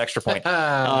Francisco. I need that extra point.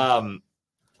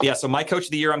 Yeah. So my coach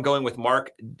of the year, I'm going with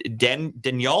Mark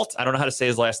Denault. I don't know how to say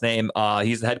his last name.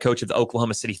 He's the head coach of the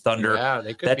Oklahoma City Thunder.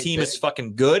 Yeah, that team is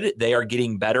fucking good. They are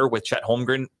getting better with Chet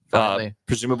Holmgren,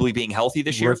 presumably being healthy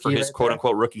this year for his quote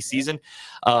unquote rookie season.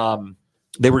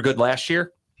 They were good last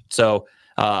year. So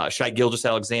Shai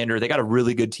Gilgeous-Alexander, they got a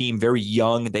really good team, very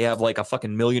young. They have like a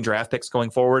fucking million draft picks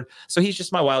going forward. So he's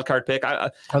just my wild card pick. I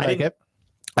like it.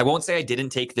 I won't say I didn't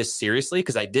take this seriously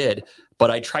because I did, but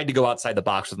I tried to go outside the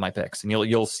box with my picks, and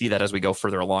you'll see that as we go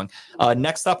further along.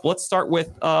 Next up, let's start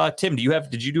with Tim.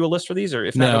 Did you do a list for these, or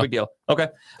if not, no big deal? Okay,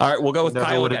 all right, we'll go with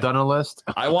Kyle. Would have done a list.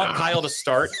 I want Kyle to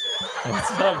start.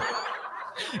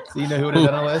 So you know who would have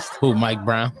done a list? Who, Mike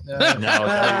Brown?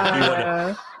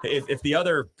 No. If the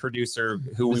other producer,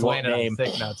 who we won't name,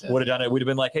 would have done it, we'd have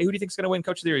been like, "Hey, who do you think's going to win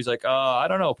Coach of the Year?" He's like, "I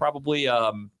don't know, probably."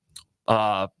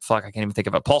 Fuck, I can't even think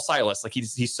of it. Paul Silas, like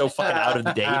he's so fucking out of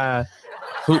the date.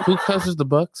 Who coaches the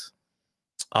Bucks?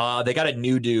 They got a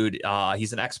new dude.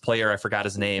 He's an ex-player. I forgot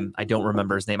his name. I don't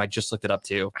remember his name. I just looked it up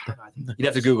too. You'd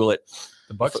have to Google it.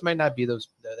 The Bucks might not be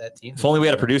that team. If only we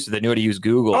had a producer that knew how to use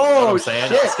Google. Oh, you know what I'm saying?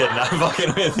 Shit. Just kidding. I'm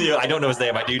fucking with you. I don't know his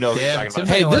name. I do know who you're talking about.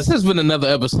 Hey, this has been another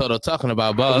episode of Talking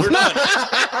About Balls.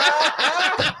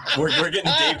 We're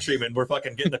getting Dave treatment. We're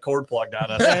fucking getting the cord plugged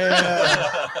on us.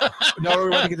 No, we're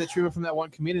going to get the treatment from that one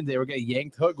comedian day. We're getting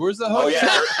yanked hook. Where's the hook? Oh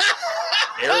yeah,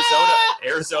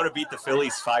 Arizona beat the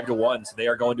Phillies 5-1, so they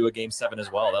are going to a Game 7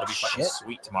 as well. That'll be fucking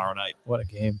sweet tomorrow night. What a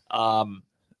game!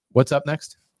 What's up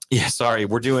next? Yeah, sorry,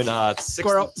 we're doing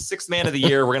sixth man of the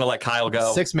year. We're gonna let Kyle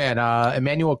go. Sixth man,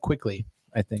 Emmanuel Quickly.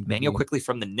 I think Emmanuel Quickly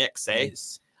from the Knicks.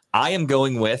 I am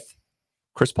going with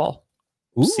Chris Paul.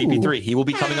 Ooh. CP3. He will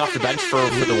be coming off the bench for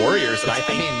the Warriors, and I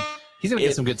think he's gonna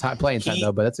get some good playing time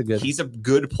though. But he's a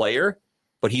good player,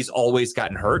 but he's always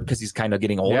gotten hurt because he's kind of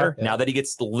getting older. Yeah. Now that he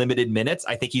gets limited minutes,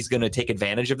 I think he's going to take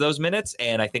advantage of those minutes.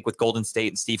 And I think with Golden State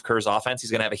and Steve Kerr's offense,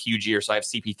 he's going to have a huge year. So I have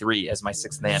CP3 as my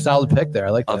sixth man. Solid pick there. I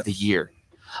like of the year.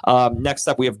 Next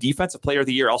up, we have Defensive Player of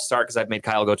the Year. I'll start because I've made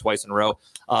Kyle go twice in a row.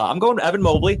 I'm going to Evan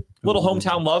Mobley. Little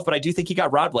hometown love, but I do think he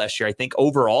got robbed last year. I think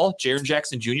overall, Jaren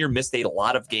Jackson Jr. missed a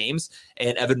lot of games,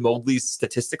 and Evan Mobley,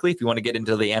 statistically, if you want to get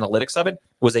into the analytics of it,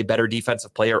 was a better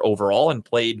defensive player overall and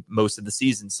played most of the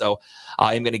season. So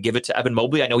I am going to give it to Evan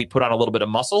Mobley. I know he put on a little bit of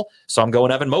muscle, so I'm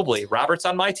going Evan Mobley. Robert's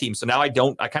on my team, so now I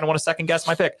kind of want to second guess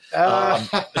my pick.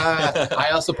 I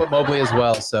also put Mobley as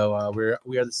well, so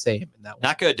we are the same in that one.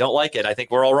 Not good. Don't like it. I think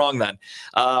we're all wrong then.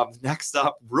 Next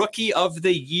up, Rookie of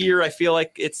the Year. I feel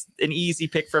like it's an easy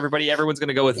pick for everybody. Everyone's going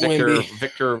to go with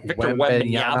Victor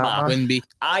Wembanyama.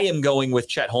 I am going with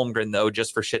Chet Holmgren, though,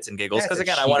 just for shits and giggles, because,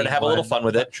 again, I wanted to have a little fun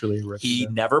with it. He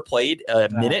never played a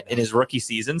minute in his rookie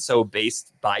season, so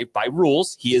based by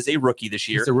rules, he is a rookie this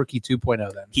year. He's a rookie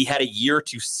 2.0 then. He had a year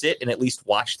to sit and at least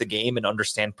watch the game and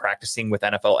understand practicing with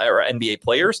NFL or NBA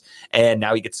players, and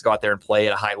now he gets to go out there and play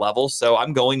at a high level. So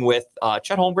I'm going with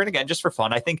Chet Holmgren, again, just for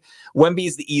fun. I think Wemby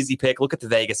is the easy pick. Look at the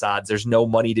Vegas odds. There's no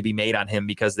money to be made on him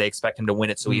because they expect him to win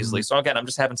it so easily. So, again, I'm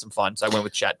just having some fun, so I went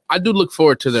with Chet. I do look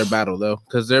forward to their battle, though,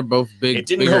 because they're both big. It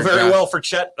didn't go very well for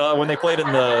Chet when they played in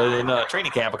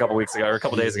training camp a couple weeks ago or a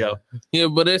couple days ago. Yeah,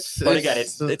 but again,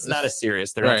 it's not as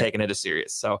serious. They're not taking it as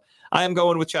serious. So I am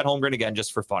going with Chet Holmgren again,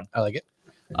 just for fun. I like it.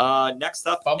 Next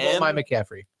up, my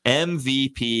McCaffrey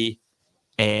MVP,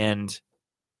 and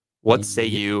what say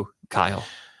you, Kyle?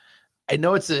 I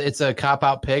know it's a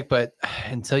cop-out pick, but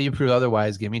until you prove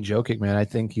otherwise, give me Jokic, man. I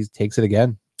think he takes it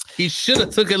again. He should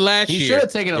have took it last year. He should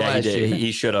have taken it last year.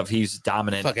 He should have. He's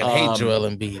dominant. Fucking hate Joel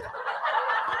Embiid.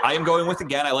 I am going with,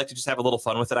 again, I like to just have a little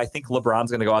fun with it. I think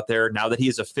LeBron's going to go out there now that he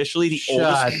is officially the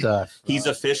oldest. He's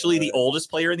officially the oldest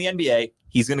player in the NBA.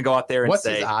 He's going to go out there and what's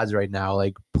his odds right now?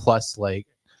 Like plus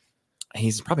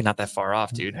he's probably not that far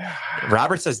off, dude.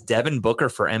 Robert says Devin Booker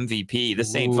for MVP.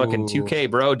 This ain't fucking 2K,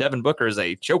 bro. Devin Booker is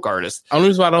a choke artist. Only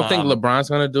reason why I don't think LeBron's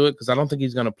going to do it because I don't think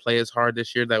he's going to play as hard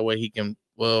this year. That way he can.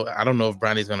 Well, I don't know if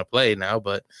Bronny's going to play now,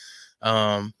 but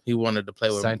he wanted to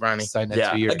play with Bronny.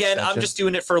 Yeah. Again, I'm just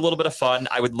doing it for a little bit of fun.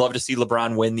 I would love to see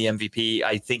LeBron win the MVP.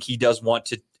 I think he does want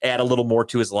to add a little more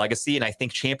to his legacy, and I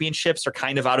think championships are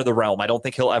kind of out of the realm. I don't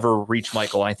think he'll ever reach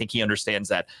Michael. I think he understands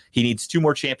that. He needs 2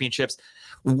 more championships.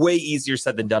 Way easier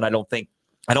said than done. I don't think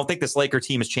this Laker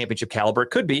team is championship caliber.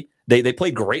 It could be. They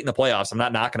played great in the playoffs. I'm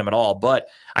not knocking them at all, but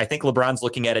I think LeBron's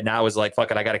looking at it now as like,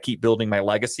 fuck it, I got to keep building my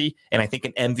legacy. And I think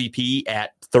an MVP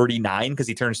at 39, because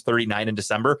he turns 39 in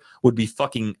December, would be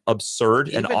fucking absurd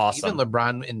and awesome. Even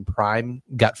LeBron in prime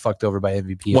got fucked over by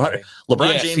MVP.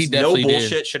 LeBron James, no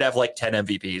bullshit, should have like 10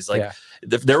 MVPs. Like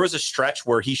there was a stretch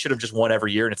where he should have just won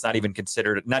every year, and it's not even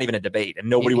considered, not even a debate, and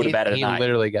nobody would have batted an eye. He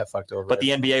literally got fucked over. But the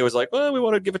NBA was like, well, we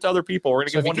want to give it to other people. We're going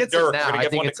to give one to Dirk. We're going to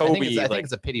give one to Kobe. I think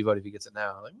it's a pity vote if he gets it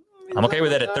now. Like, I'm okay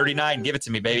with it at 39. Give it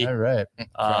to me, baby. All right.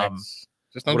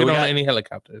 Just don't get on any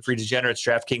helicopters. Free Degenerates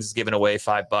DraftKings is giving away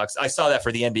 $5. I saw that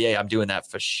for the NBA. I'm doing that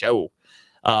for show.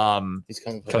 He's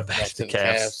coming back to the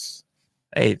Cavs.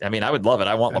 Hey, I mean, I would love it.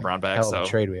 I want LeBron back. So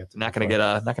trade we have to not going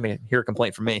to hear a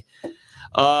complaint from me.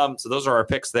 So those are our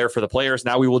picks there for the players.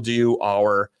 Now we will do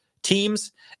our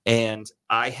teams, and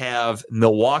I have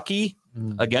Milwaukee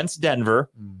against Denver.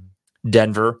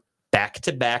 Denver.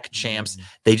 Back-to-back champs.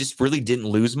 They just really didn't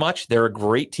lose much. They're a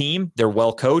great team. They're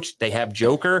well coached. They have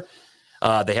Joker.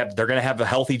 They're going to have a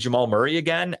healthy Jamal Murray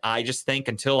again. I just think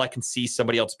until I can see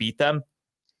somebody else beat them,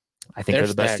 I think they're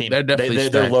the best team. They're definitely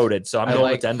they're loaded. So I'm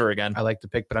going with Denver again. I like the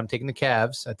pick, but I'm taking the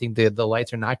Cavs. I think the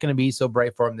lights are not going to be so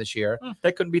bright for them this year.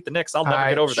 They couldn't beat the Knicks. I'll never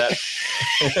get over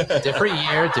that. Different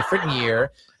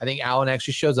year. I think Allen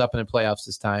actually shows up in the playoffs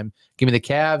this time. Give me the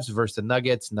Cavs versus the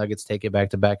Nuggets. Nuggets take it back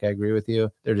to back. I agree with you.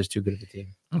 They're just too good of a team.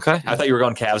 Okay. I thought you were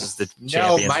going Cavs as the champions.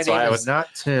 No, my name is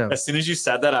not Tim. As soon as you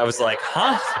said that, I was like,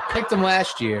 huh? I picked them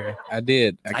last year. I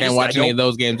did. I can't watch any of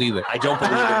those games either. I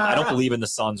don't believe in the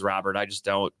Suns, Robert. I just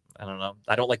don't. I don't know.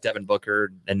 I don't like Devin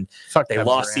Booker, and they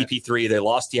lost CP3. They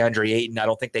lost DeAndre Ayton. I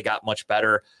don't think they got much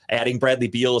better. Adding Bradley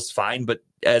Beal is fine, but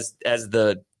as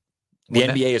the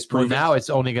NBA has proven, now it's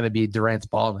only going to be Durant's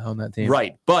ball on that team,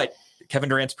 right? But Kevin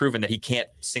Durant's proven that he can't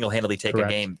single-handedly take a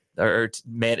game or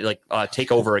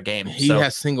take over a game. He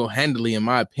has single-handedly, in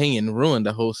my opinion, ruined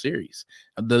the whole series.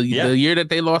 The year that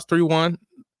they lost 3-1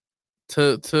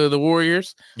 to the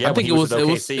Warriors, I think it was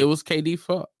KD's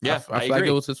fault. Yeah, I feel like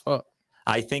it was his fault.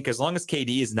 I think as long as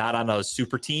KD is not on a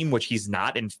super team, which he's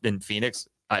not in Phoenix,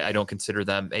 I don't consider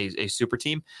them a super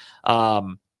team.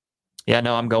 I'm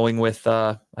going with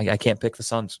I can't pick the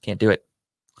Suns. Can't do it.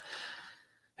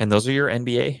 And those are your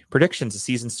NBA predictions. The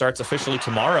season starts officially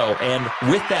tomorrow. And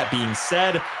with that being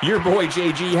said, your boy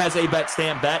JG has a bet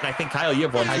stamp bet. And I think, Kyle, you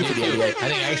have one too for the NBA. I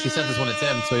think I actually sent this one to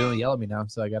Tim, so he don't yell at me now.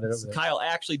 So I got it over there. Kyle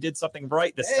actually did something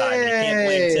right this time. You can't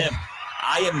blame Tim.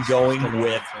 I am going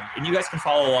with, and you guys can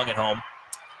follow along at home.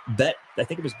 I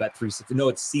think it was Bet360. No,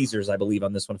 it's Caesars, I believe,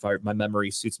 on this one, if my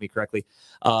memory suits me correctly.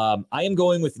 I am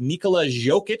going with Nikola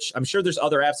Jokic. I'm sure there's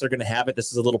other apps that are going to have it.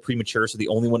 This is a little premature, so the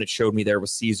only one it showed me there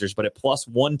was Caesars. But at plus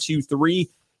 123,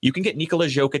 you can get Nikola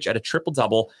Jokic at a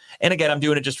triple-double. And again, I'm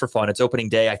doing it just for fun. It's opening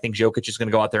day. I think Jokic is going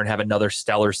to go out there and have another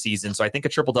stellar season. So I think a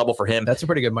triple-double for him. That's a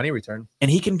pretty good money return.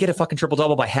 And he can get a fucking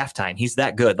triple-double by halftime. He's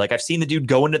that good. Like, I've seen the dude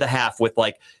go into the half with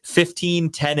like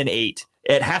 15, 10, and 8.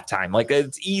 At halftime. Like,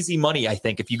 it's easy money, I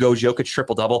think, if you go Jokic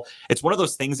triple-double. It's one of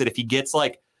those things that if he gets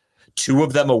like 2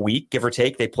 of them a week, give or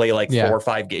take, they play like 4 or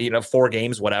 5, 4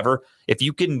 games, whatever. If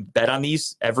you can bet on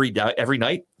these every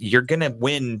night, you're going to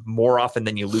win more often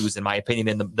than you lose, in my opinion.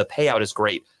 And the payout is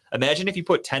great. Imagine if you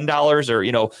put $10 or,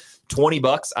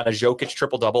 $20 on a Jokic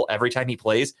triple-double every time he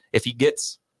plays. If he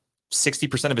gets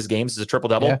 60% of his games is a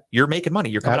triple-double, you're making money.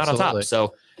 You're coming out on top.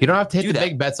 So you don't have to hit the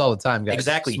big bets all the time, guys.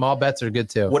 Exactly. Small bets are good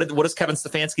too. What does Kevin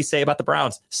Stefanski say about the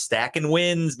Browns? Stacking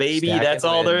wins, baby. That's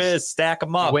all there is. Stack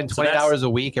them up. You win $20 a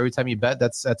week every time you bet.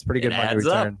 That's pretty good money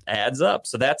return. Adds up.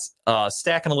 So that's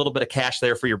stacking a little bit of cash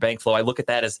there for your bank flow. I look at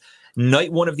that as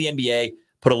night one of the NBA.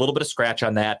 Put a little bit of scratch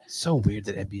on that. So weird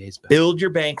that NBA's bet. Build your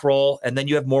bankroll, and then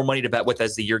you have more money to bet with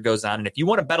as the year goes on. And if you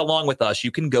want to bet along with us, you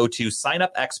can go to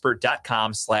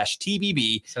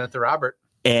signupexpert.com/TBB. Send it to Robert.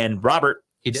 And Robert,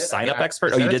 he did. Sign Up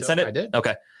Expert. Oh, you did send it? I did.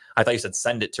 Okay. I thought you said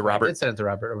send it to Robert. I did send it to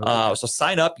Robert. So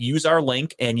sign up, use our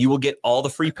link, and you will get all the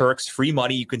free perks, free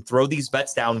money. You can throw these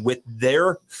bets down with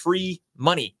their free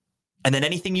money. And then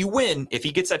anything you win, if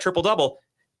he gets that triple-double,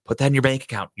 put that in your bank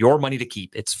account. Your money to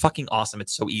keep. It's fucking awesome.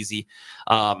 It's so easy.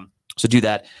 So do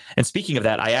that. And speaking of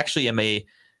that, I actually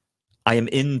I am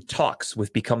in talks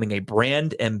with becoming a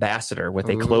brand ambassador with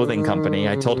a clothing company.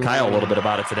 I told Kyle a little bit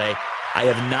about it today. I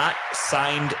have not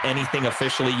signed anything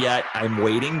officially yet. I'm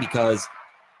waiting because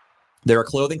they're a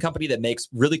clothing company that makes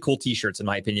really cool t-shirts, in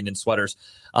my opinion, and sweaters.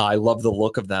 I love the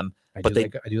look of them. I do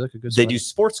like a good sweater. They do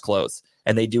sports clothes,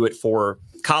 and they do it for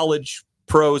college,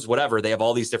 pros, whatever. They have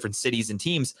all these different cities and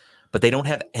teams, but they don't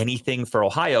have anything for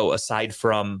Ohio aside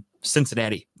from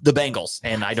Cincinnati, the Bengals,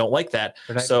 and I don't like that.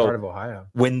 So part of Ohio.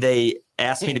 When they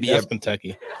asked me to be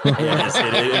Kentucky,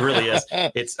 it really is.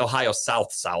 It's Ohio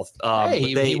South.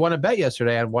 He won a bet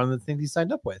yesterday on one of the things he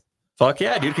signed up with. Fuck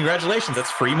yeah, dude! Congratulations, that's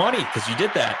free money because you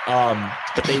did that.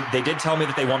 But they did tell me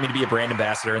that they want me to be a brand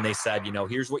ambassador, and they said,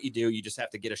 here's what you do. You just have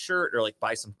to get a shirt or like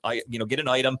buy some, get an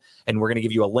item, and we're going to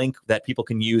give you a link that people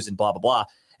can use and blah blah blah.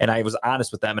 And I was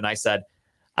honest with them, and I said,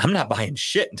 I'm not buying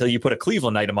shit until you put a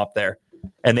Cleveland item up there.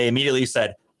 And they immediately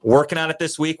said, working on it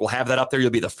this week. We'll have that up there.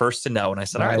 You'll be the first to know. And I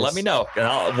said, nice. All right, let me know.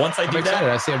 And once I do that,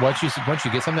 I said, once you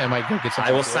get something, I might go get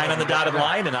something. I will sign on the dotted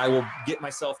line, and I will get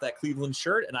myself that Cleveland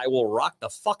shirt, and I will rock the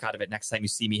fuck out of it next time you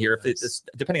see me here. If it's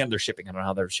depending on their shipping, I don't know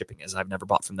how their shipping is. I've never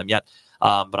bought from them yet.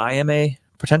 But I am a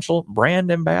potential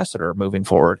brand ambassador moving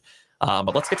forward.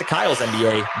 But let's get to Kyle's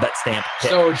NBA bet stamp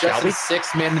pick. So just the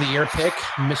sixth man of the year pick,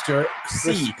 Mr.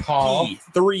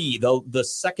 CP3, the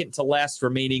second to last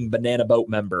remaining Banana Boat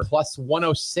member. Plus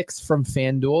 106 from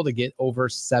FanDuel to get over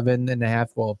 7.5.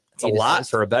 Well, it's a lot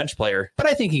for a bench player. But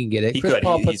I think he can get it. Chris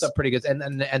Paul puts up pretty good.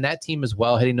 And that team as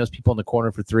well, hitting those people in the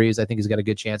corner for threes. I think he's got a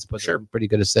good chance to put a pretty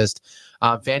good assist.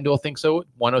 FanDuel thinks so.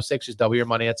 106, just double your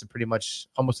money. That's a pretty much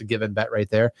almost a given bet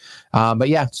right there. But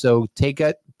yeah, so take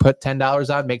it. Put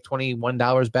 $10 on, make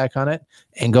 $21 back on it,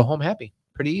 and go home happy.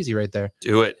 Pretty easy right there.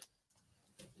 Do it.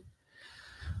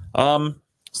 So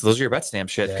those are your bet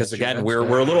stamp shit. Because again, we're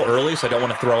a little early, so I don't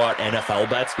want to throw out NFL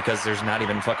bets because there's not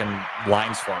even fucking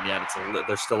lines for them yet.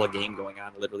 There's still a game going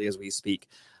on literally as we speak.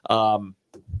 So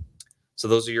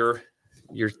those are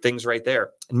your things right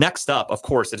there. Next up, of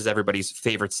course, it is everybody's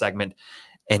favorite segment,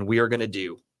 and we are going to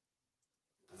do.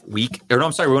 We're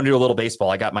going to do a little baseball.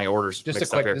 I got my orders. Just a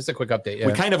quick update. Yeah.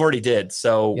 We kind of already did.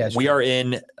 So we are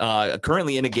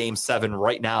currently in a game 7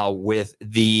 right now with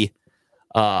the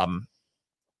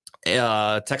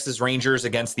Texas Rangers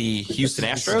against the Houston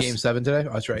Astros. Game 7 today.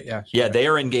 Oh, that's right. Yeah. Yeah. They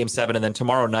are in game 7. And then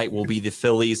tomorrow night will be the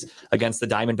Phillies against the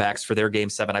Diamondbacks for their game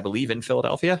 7, I believe, in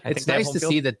Philadelphia. It's nice to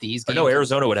see that these games.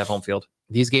 Arizona would have home field.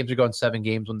 These games are going 7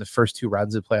 games when the first 2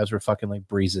 rounds of the playoffs were fucking like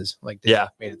breezes. Like,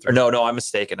 made it through. No, I'm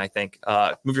mistaken. I think.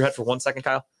 Move your head for 1 second,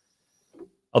 Kyle.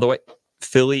 Other way.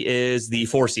 Philly is the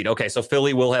 4 seed. Okay, so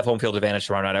Philly will have home field advantage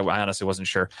tomorrow night. I honestly wasn't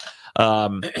sure.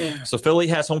 So Philly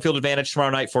has home field advantage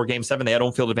tomorrow night for game 7. They had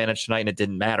home field advantage tonight, and it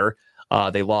didn't matter.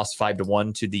 They lost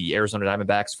 5-1 to the Arizona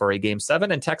Diamondbacks for a Game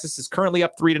 7, and Texas is currently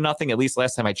up 3-0. At least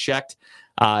last time I checked.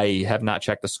 I have not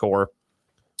checked the score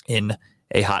in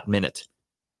a hot minute.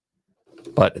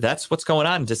 But that's what's going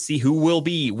on to see who will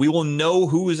be. We will know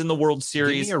who is in the World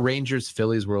Series. Give me a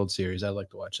Rangers-Phillies World Series. I'd like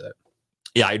to watch that.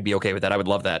 Yeah, I'd be okay with that. I would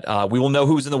love that. We will know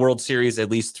who's in the World Series. At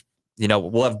least,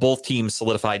 we'll have both teams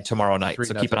solidified tomorrow night.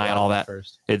 So keep an eye on all that.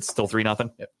 First. It's still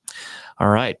 3-0. Yep. All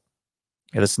right.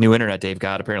 Yeah, this new internet Dave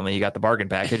got. Apparently, he got the bargain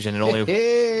package, and it only.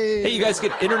 Hey, you guys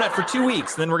get internet for 2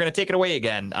 weeks, and then we're gonna take it away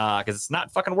again because it's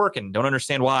not fucking working. Don't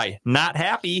understand why. Not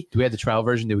happy. Do we have the trial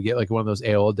version? Did we get like one of those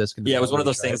AOL discs? Yeah, it was one of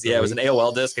those things. Yeah, it was an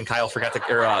AOL disc, and Kyle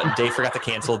Dave forgot to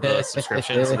cancel the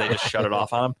subscription, so they just shut it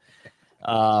off on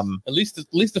him. At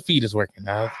least the feed is working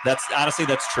now. That's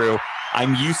true.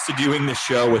 I'm used to doing the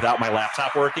show without my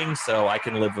laptop working, so I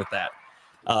can live with that.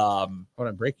 Hold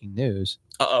on, breaking news.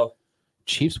 Uh-oh.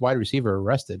 Chiefs wide receiver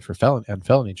arrested for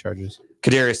felony charges.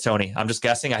 Kadarius Toney. I'm just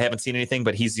guessing. I haven't seen anything,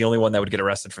 but he's the only one that would get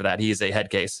arrested for that. He is a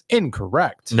head case.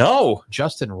 Incorrect. No.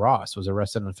 Justin Ross was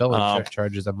arrested on felony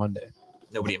charges on Monday.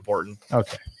 Nobody important.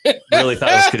 Okay. Really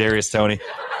thought it was Kadarius Toney.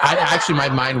 My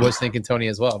mind was thinking Toney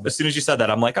as well. But as soon as you said that,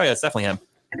 I'm like, oh yeah, it's definitely him.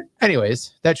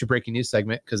 Anyways, that's your breaking news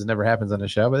segment because it never happens on the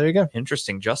show. But there you go.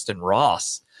 Interesting. Justin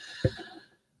Ross.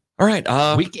 All right.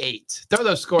 Week 8. Throw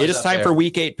those scores. It is time for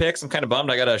week 8 picks. I'm kind of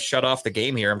bummed. I got to shut off the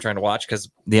game here. I'm trying to watch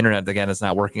because the internet, again, is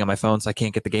not working on my phone, so I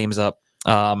can't get the games up.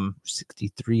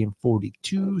 63-42,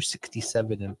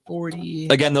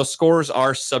 67-40. Again, those scores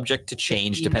are subject to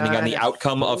change depending on the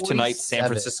outcome of tonight's San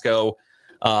Francisco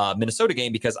Minnesota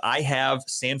game because I have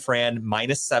San Fran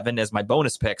 -7 as my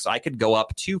bonus pick, so I could go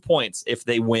up 2 points if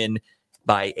they win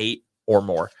by 8 or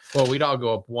more. Well, we'd all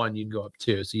go up 1. You'd go up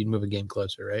 2, so you'd move a game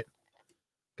closer, right?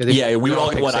 Yeah, we would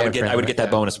all pick 1. I would get that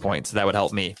bonus point, so that would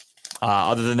help me.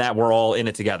 Other than that, we're all in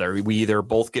it together. We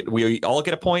all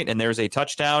get a point, and there's a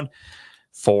touchdown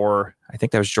for, I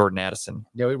think that was Jordan Addison.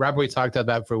 Yeah, we talked about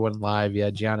that for one live.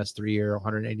 Yeah, Giannis 3-year,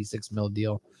 $186 million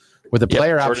deal with a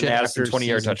player option. Jordan Addison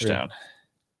 20-yard touchdown. 3.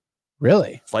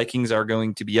 Really? Vikings are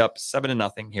going to be up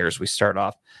 7-0 here as we start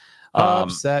off.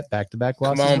 Upset back-to-back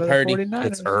losses. Come on, Purdy.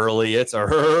 It's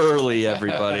early,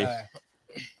 everybody.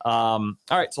 All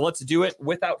right, so let's do it.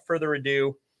 Without further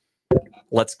ado,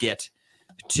 let's get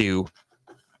to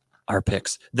our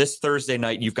picks. This Thursday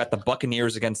night, you've got the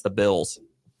Buccaneers against the Bills.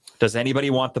 Does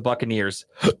anybody want the Buccaneers?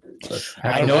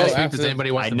 I know. Does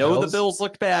anybody want? I know the Bills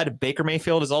looked bad. Baker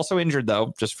Mayfield is also injured,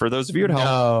 though. Just for those of you at home.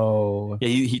 No. Yeah,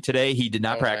 he today he did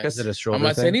not practice. Is it a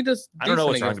shoulder thing? He does. I don't know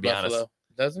what's wrong, to be Buffalo, honest.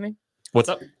 doesn't he? What's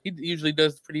up? He usually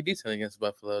does pretty decent against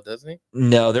Buffalo, doesn't he?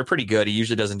 No, they're pretty good. He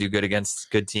usually doesn't do good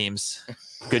against good teams,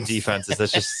 good defenses.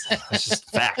 That's just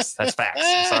facts. That's facts.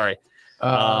 I'm sorry.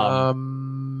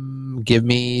 Give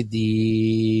me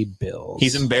the Bills.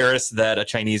 He's embarrassed that a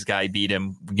Chinese guy beat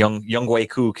him.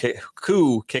 Younghoe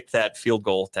Koo kicked that field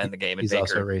goal to end the game. And He's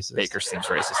also racist. Baker seems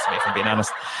racist to me, if I'm being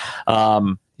honest.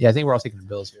 Yeah, I think we're all taking the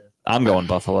Bills here. I'm going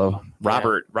Buffalo.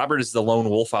 Robert is the lone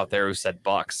wolf out there who said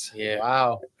Bucks. Yeah.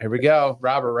 Wow. Here we go.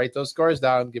 Robert, write those scores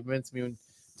down. Give them to me and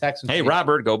text them. Hey,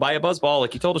 Robert, go buy a buzz ball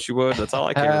like you told us you would. That's all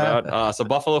I care about. So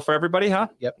Buffalo for everybody, huh?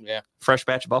 Yep. Yeah. Fresh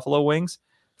batch of Buffalo wings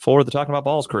for the Talking About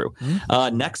Balls crew.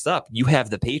 Mm-hmm. Next up, you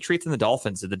have the Patriots and the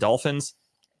Dolphins. Did the Dolphins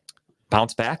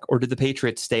bounce back, or did the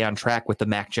Patriots stay on track with the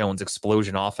Mac Jones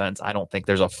explosion offense? I don't think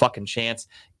there's a fucking chance.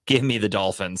 Give me the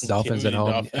Dolphins. Dolphins at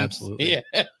home. Absolutely.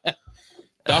 Yeah.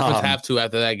 Dolphins have to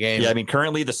after that game. Yeah, I mean,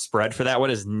 currently the spread for that one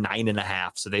is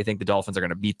 9.5, so they think the Dolphins are going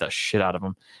to beat the shit out of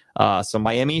them. So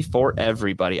Miami for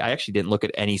everybody. I actually didn't look at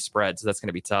any spreads, so that's going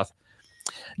to be tough.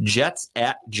 Jets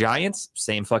at Giants,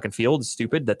 same fucking field.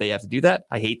 Stupid that they have to do that.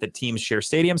 I hate that teams share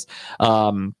stadiums.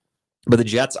 But the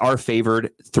Jets are favored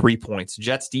 3 points.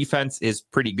 Jets defense is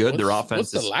pretty good. Their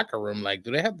offense what's the locker room like? Do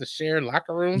they have to share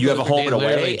locker rooms? You have a home and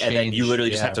away, and then you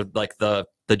literally just have to, like, the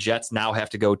Jets now have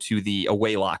to go to the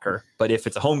away locker. But if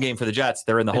it's a home game for the Jets,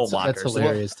 they're in the home locker. That's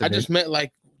hilarious. I just meant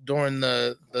like during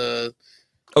the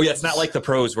Oh yeah, it's not like the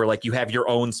pros where like you have your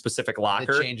own specific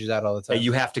locker. It changes out all the time.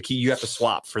 You have to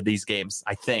swap for these games.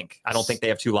 I don't think they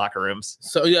have 2 locker rooms.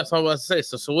 So yeah, so I was about to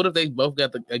say. So what if they both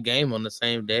got a game on the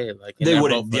same day? Like they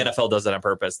wouldn't. The NFL does that on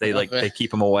purpose. They they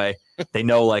keep them away. They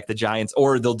know like the Giants,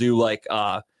 or they'll do like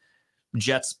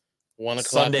Jets 1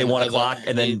 o'clock Sunday 1 o'clock,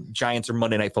 and then Giants are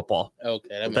Monday Night Football.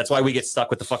 Okay, that's why we get stuck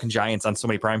with the fucking Giants on so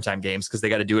many primetime games because they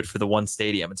got to do it for the one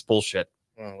stadium. It's bullshit.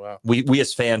 Oh, wow. We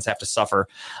as fans have to suffer.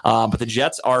 But the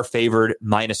Jets are favored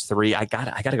 -3. I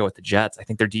gotta go with the Jets. I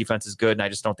think their defense is good, and I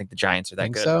just don't think the Giants are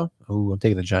that good. So? Ooh, I'm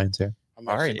taking the Giants here. I'm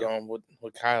actually going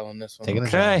with Kyle on this one. Taking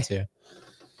the Giants here.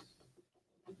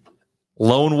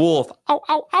 Lone Wolf. Ow,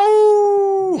 ow,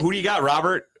 ow. Who do you got,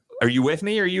 Robert? Are you with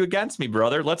me or are you against me,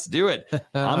 brother? Let's do it.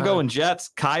 I'm going Jets.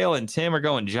 Kyle and Tim are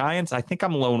going Giants. I think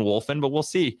I'm lone wolfing, but we'll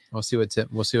see. We'll see what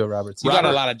Robert's. You got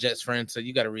a lot of Jets friends, so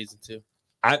you got a reason to.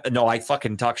 I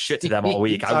fucking talk shit to them all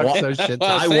week. I want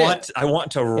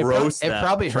to roast them. It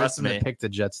probably hurts me to pick the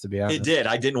Jets, to be honest. It did.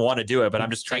 I didn't want to do it, but I'm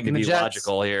just trying to be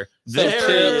logical here. There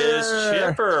he is,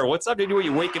 Chipper. What's up, dude? Are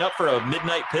you waking up for a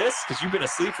midnight piss? Because you've been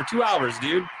asleep for 2 hours,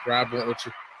 dude. Rob, what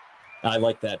you? I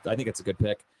like that. I think it's a good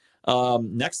pick.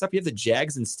 Next up, you have the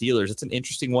Jags and Steelers. It's an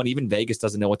interesting one. Even Vegas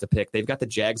doesn't know what to pick. They've got the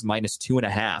Jags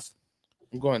 -2.5.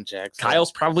 I'm going Jags. Kyle's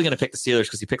probably going to pick the Steelers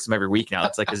because he picks them every week now.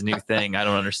 It's like his new thing. I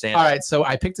don't understand. All right, so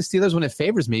I picked the Steelers when it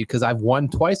favors me because I've won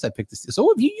twice. I picked the Steelers. So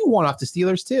have you won off the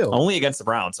Steelers too? Only against the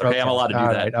Browns. Okay, I'm allowed to do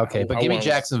that. Right, okay, but give me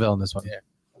Jacksonville in this one. Yeah.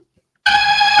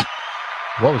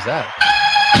 What was that?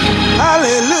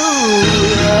 Hallelujah.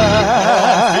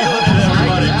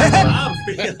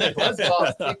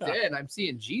 Buzzball's kicked in. I'm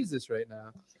seeing Jesus right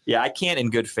now. Yeah, I can't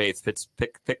in good faith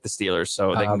pick the Steelers.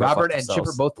 So they can Robert and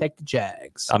Chipper both take the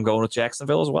Jags. I'm going with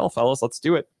Jacksonville as well, fellas. Let's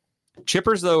do it.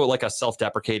 Chipper's though like a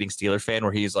self-deprecating Steeler fan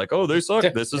where he's like, "Oh, they suck.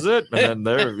 This is it," and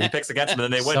then he picks against them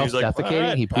and then they win. He's like,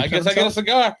 "Self-defecating." Right. I guess I get a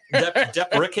cigar.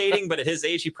 Deprecating, but at his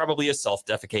age, he probably is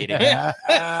self-defecating.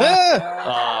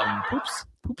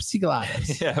 Poopsie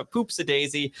glass. Yeah, poops a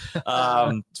daisy.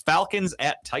 Falcons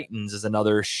at Titans is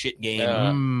another shit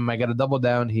game. I got to double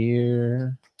down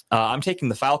here. I'm taking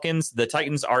the Falcons. The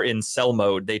Titans are in sell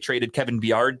mode. They traded Kevin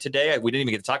Byard today. We didn't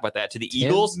even get to talk about that. To the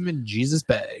Eagles. Jesus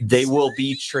bags. They will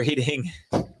be trading.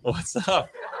 What's up?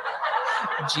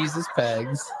 Jesus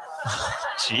bags.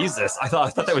 Jesus. I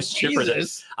thought that was Chipper.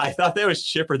 I thought that was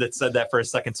Chipper that said that for a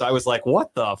second. So I was like,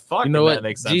 what the fuck? You know what? That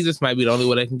makes sense. Jesus might be the only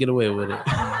way they can get away with it.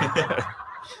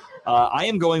 I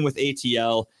am going with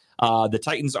ATL. The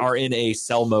Titans are in a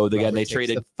sell mode again. They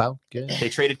traded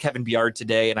Kevin Byard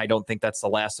today, and I don't think that's the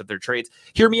last of their trades.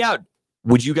 Hear me out.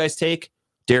 Would you guys take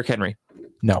Derrick Henry?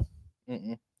 No.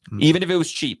 Even if it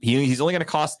was cheap, he's only going to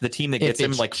cost the team that gets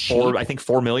him like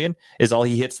 $4 million is all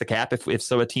he hits the cap. If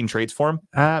so, a team trades for him.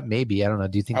 Maybe I don't know.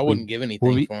 Do you think I wouldn't give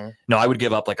anything for him? No, I would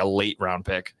give up like a late round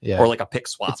pick or like a pick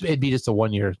swap. It'd be just a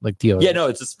 1 year like deal. Yeah, no,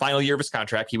 it's his final year of his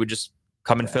contract. He would just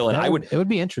come and fill in. It would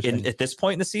be interesting. At this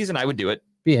point in the season, I would do it.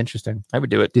 Be interesting. I would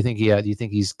do it. Do you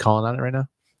think he's calling on it right now?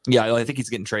 Yeah, I think he's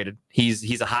getting traded.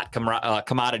 He's a hot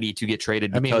commodity to get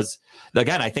traded because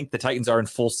again, I think the Titans are in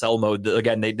full sell mode.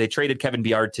 Again, they traded Kevin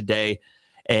Byard today,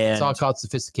 and it's all called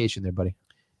sophistication, there, buddy.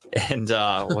 And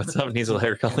what's up? Needs a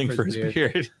hair culling for his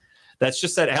beard. That's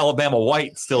just that Alabama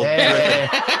white still.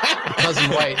 Cousin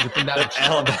White with the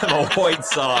Alabama white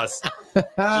sauce.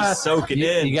 Just soaking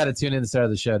in. You got to tune in the start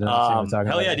of the show.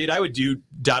 Hell yeah, dude! I would do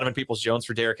Donovan Peoples-Jones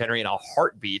for Derrick Henry in a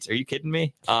heartbeat. Are you kidding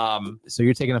me? So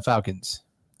you're taking the Falcons.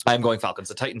 I'm going Falcons.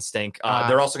 The Titans stink.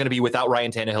 They're also going to be without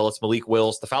Ryan Tannehill. It's Malik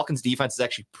Willis. The Falcons' defense is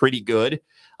actually pretty good.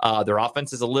 Their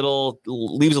offense is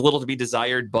leaves a little to be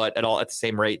desired, but at the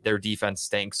same rate, their defense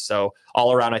stinks. So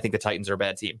all around, I think the Titans are a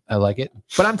bad team. I like it,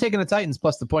 but I'm taking the Titans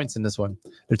plus the points in this one.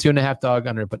 They're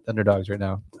 2.5 underdogs right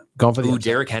now. Going for the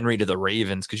Derrick Henry to the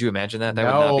Ravens. Could you imagine that? That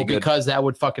would not be good. Because that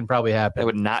would fucking probably happen. That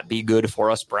would not be good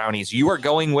for us Brownies. You are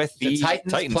going with the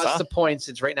Titans plus the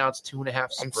points. Right now it's 2.5.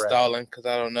 I'm stalling because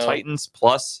I don't know. Titans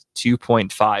plus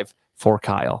 2.5 for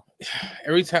Kyle. Not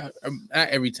every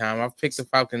time. I've picked the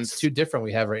Falcons. It's 2 different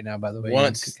we have right now, by the way.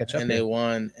 Once, they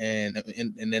won, and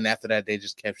then after that they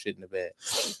just kept shit in the bed.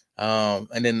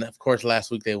 And then of course last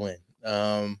week they win.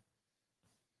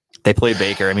 They play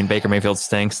Baker. I mean, Baker Mayfield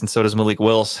stinks, and so does Malik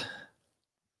Willis.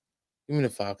 Give me the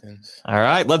Falcons. All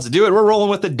right, let's do it. We're rolling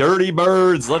with the Dirty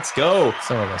Birds. Let's go.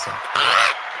 So listen.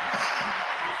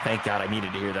 Thank God I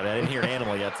needed to hear that. I didn't hear an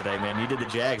animal yet today, man. You did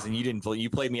the Jags, and you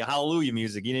played me a hallelujah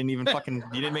music. You didn't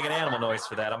make an animal noise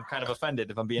for that. I'm kind of offended,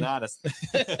 if I'm being honest.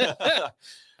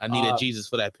 I needed Jesus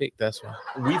for that pick. That's why.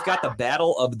 We've got the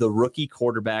battle of the rookie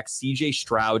quarterback, CJ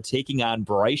Stroud, taking on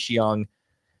Bryce Young.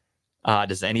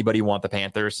 Does anybody want the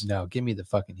Panthers? No, give me the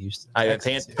fucking Houston.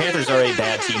 Panthers are a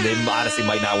bad team. They honestly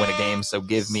might not win a game, so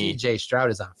give me. CJ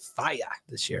Stroud is on fire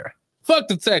this year. Fuck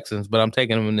the Texans, but I'm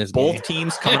taking them in this game. Both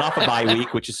teams coming off a bye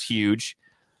week, which is huge.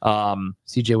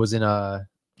 CJ was in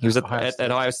he was at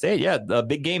Ohio State. Yeah, a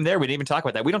big game there. We didn't even talk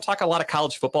about that. We don't talk a lot of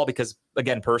college football because,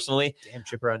 again, personally, damn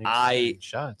Chipper on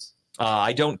shots.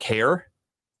 I don't care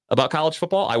about college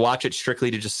football. I watch it strictly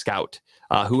to just scout.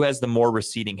 Who has the more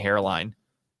receding hairline?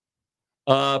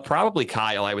 Probably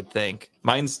Kyle, I would think.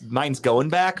 Mine's going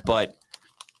back, but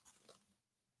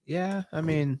yeah, I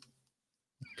mean,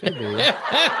 could be.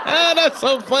 That's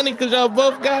so funny because y'all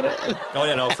both got it. Oh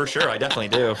yeah, no, for sure, I definitely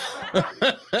do.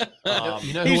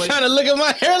 He's trying to look at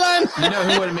my hairline. You know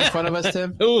who would have made fun of us,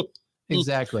 Tim? Who?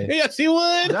 Exactly. Yes, he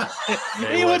would.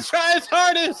 He would try his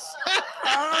hardest.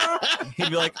 He'd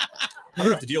be like, I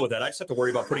don't have to deal with that. I just have to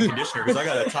worry about putting conditioner because I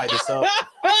got to tie this up.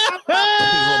 His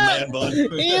little man bun.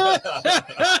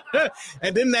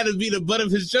 And then that'd be the butt of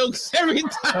his jokes every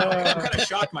time. I'm kind of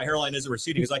shocked my hairline isn't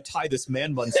receding because I tie this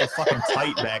man bun so fucking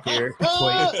tight back here.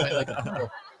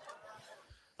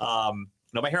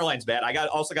 No, my hairline's bad. I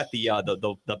also got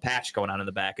the patch going on in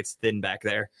the back. It's thin back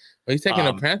there. Well, he's taking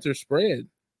a Panther spread.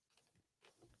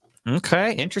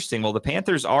 Okay, interesting. Well, the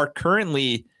Panthers are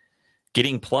currently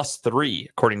getting +3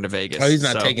 according to Vegas. Oh, he's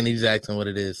not taking. He's asking what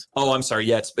it is. Oh, I'm sorry.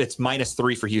 Yeah, it's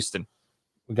 -3 for Houston.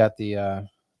 We got the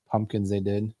pumpkins they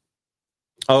did.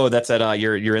 Oh, that's at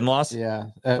your in-laws? Yeah.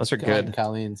 Those are good.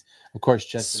 Colleen's. Of course,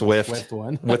 just Swift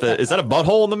one. Is that a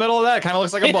butthole in the middle of that? It kind of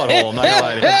looks like a butthole. I'm not gonna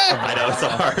lie to you. I know it's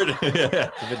hard.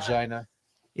 The vagina.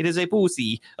 It is a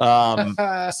pussy.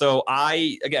 So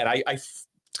I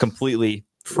completely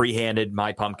free-handed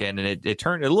my pumpkin, and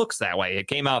it looks that way. It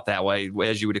came out that way,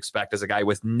 as you would expect as a guy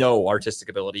with no artistic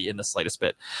ability in the slightest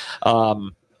bit.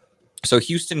 So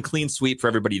Houston clean sweep for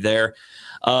everybody there.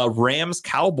 Rams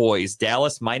Cowboys,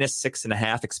 Dallas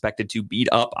 -6.5 expected to beat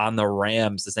up on the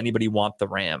Rams. Does anybody want the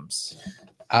Rams?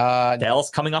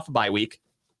 Dallas coming off a bye week.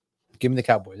 Give me the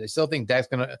Cowboys. I still think Dak's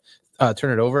gonna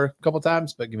turn it over a couple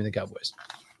times, but give me the Cowboys.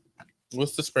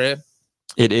 What's the spread?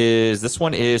 This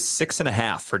one is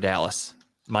 6.5 for Dallas,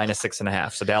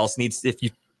 -6.5. So Dallas needs, if you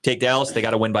take Dallas, they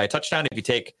got to win by a touchdown. If you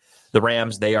take the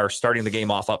Rams, they are starting the game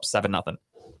off up 7-0.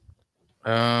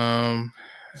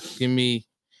 Give me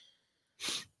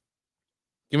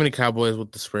the Cowboys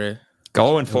with the spread.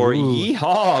 Going for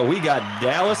yeehaw. We got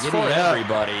Dallas for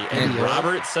everybody. And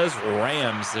Robert says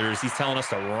Rams. He's telling us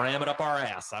to ram it up our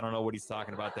ass. I don't know what he's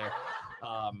talking about there.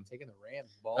 Taking the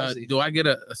Rams. Ballsy. Do I get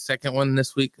a second one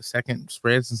this week? A second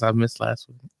spread since I missed last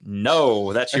week?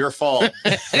 No, that's your fault.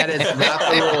 That is not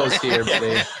the rules here,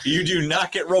 buddy. You do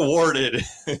not get rewarded.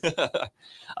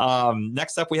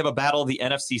 Next up, we have a battle of the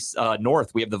NFC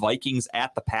North. We have the Vikings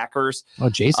at the Packers. Oh,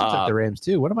 Jason took the Rams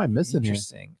too. What am I missing here?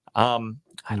 Interesting. I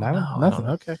don't know. Nothing.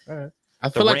 Okay. All right. I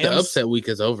feel like the upset week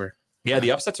is over. Yeah,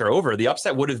 the upsets are over. The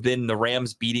upset would have been the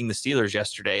Rams beating the Steelers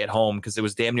yesterday at home because it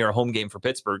was damn near a home game for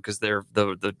Pittsburgh because they're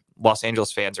the Los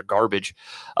Angeles fans are garbage.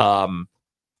 I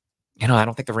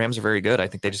don't think the Rams are very good. I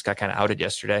think they just got kind of outed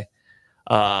yesterday.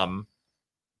 Cup,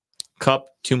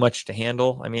 too much to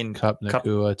handle. I mean, Cup,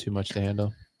 Nakua, too much to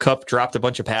handle. Cup dropped a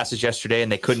bunch of passes yesterday,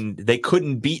 and they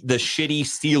couldn't beat the shitty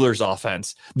Steelers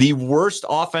offense. The worst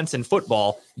offense in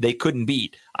football, they couldn't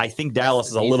beat. I think Dallas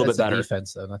is a little bit better.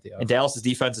 Defense, though, not the offense. And Dallas's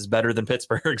defense is better than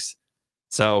Pittsburgh's.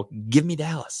 So give me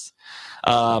Dallas.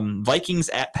 Vikings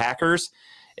at Packers,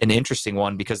 an interesting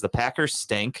one because the Packers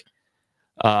stink.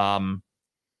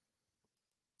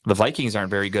 The Vikings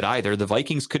aren't very good either. The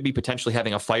Vikings could be potentially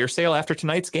having a fire sale after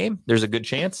tonight's game. There's a good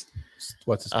chance.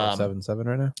 What's the score? 7-7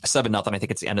 right now? 7-0. I think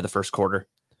it's the end of the first quarter.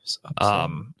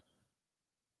 I'm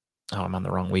on the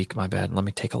wrong week. My bad. Let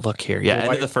me take a look here. Yeah,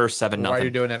 end of the first 7-0. Why are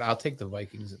you doing it? I'll take the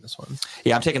Vikings in this one.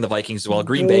 Yeah, I'm taking the Vikings as well.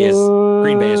 Green Bay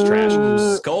is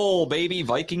trash. Skull, baby.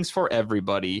 Vikings for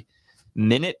everybody.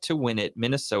 Minute to win it.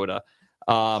 Minnesota.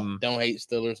 Don't hate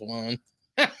Steelers won.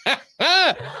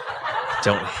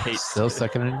 Don't hate. Still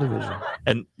second in the division.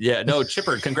 And yeah, no,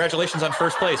 Chipper, congratulations on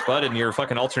first place, bud, in your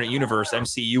fucking alternate universe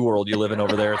MCU world you live in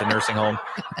over there at the nursing home.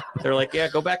 They're like, yeah,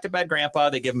 go back to bed, Grandpa.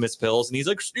 They give him his pills, and he's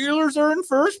like, Steelers are in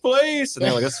first place. And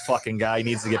they're like, this fucking guy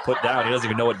needs to get put down. He doesn't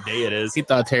even know what day it is. He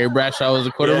thought Terry Bradshaw was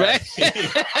a quarterback. Yeah.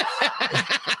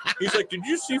 He's like, did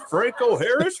you see Franco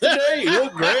Harris today? He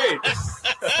looked great.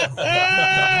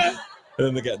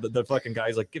 And then the fucking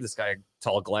guy's like, give this guy a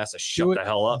tall glass of shut the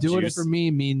hell up. Do it for me,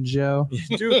 Mean Joe.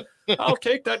 I'll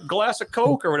take that glass of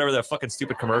Coke or whatever that fucking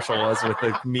stupid commercial was with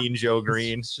the Mean Joe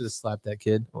Green. Should have slapped that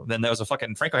kid. Then that was a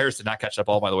fucking Franco Harris did not catch that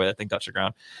ball, by the way. That thing touched the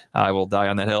ground. I will die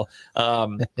on that hill.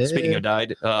 Speaking of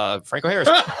died, Franco Harris.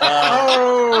 Fuck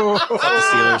the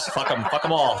Steelers. Fuck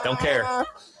them all. Don't care.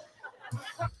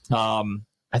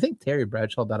 I think Terry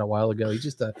Bradshaw died a while ago. He's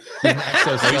just an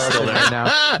exoskeleton right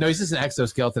now. No, he's just an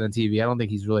exoskeleton on TV. I don't think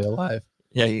he's really alive.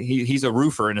 Yeah, he's a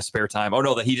roofer in his spare time. Oh,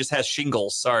 no, that he just has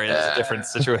shingles. Sorry, that's a different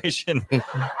situation.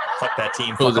 Fuck that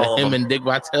team. Fuck all him of them. And Dick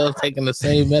Vitale taking the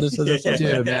same medicine.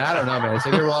 Dude, man, I don't know, man. It's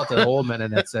like they're all at the old men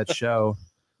in that show.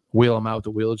 Wheel him out with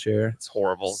the wheelchair. It's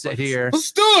horrible. Sit here.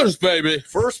 Steelers, baby.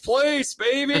 First place,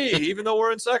 baby. Even though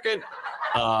we're in second.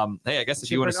 Hey, I guess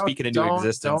if you want to speak it into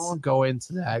existence. Don't go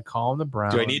into that. Call them the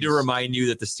Browns. Do I need to remind you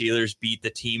that the Steelers beat the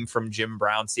team from Jim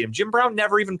Brown Stadium? Jim Brown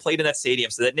never even played in that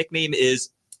stadium, so that nickname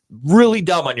is really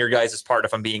dumb on your guys' part,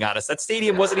 if I'm being honest. That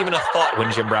stadium wasn't even a thought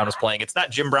when Jim Brown was playing. It's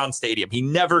not Jim Brown Stadium. He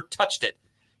never touched it.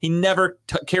 He never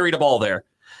carried a ball there.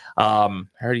 I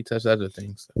heard he touched other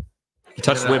things. He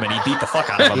touched women. He beat the fuck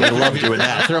out of them. They love doing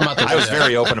that. I was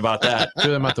very open about that.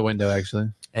 Threw them out the window, actually.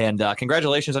 And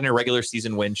congratulations on your regular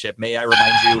season win, Chip. May I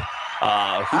remind you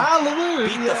who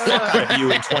beat the fuck out of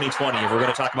you in 2020. We're going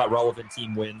to talk about relevant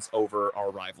team wins over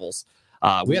our rivals.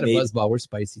 We had a buzzball. We're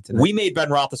spicy tonight. We made Ben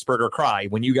Roethlisberger cry.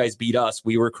 When you guys beat us,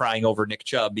 we were crying over Nick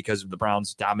Chubb because the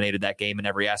Browns dominated that game in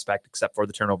every aspect except for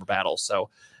the turnover battle. So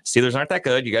Steelers aren't that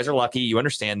good. You guys are lucky. You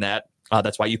understand that.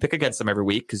 That's why you pick against them every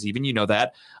week, because even you know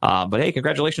that. But hey,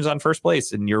 congratulations on first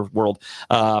place in your world.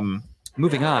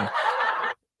 Moving on.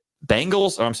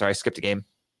 Bengals. Oh, I'm sorry. I skipped a game.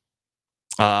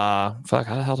 Fuck,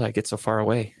 how the hell did I get so far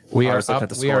away? We are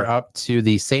up to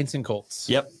the Saints and Colts.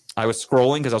 Yep. I was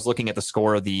scrolling because I was looking at the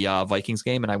score of the Vikings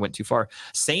game, and I went too far.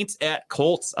 Saints at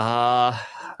Colts. The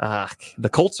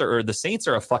Saints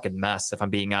are a fucking mess, if I'm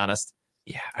being honest.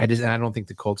 Yeah, I don't think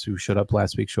the Colts who showed up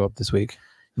last week show up this week.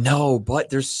 No, but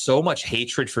there's so much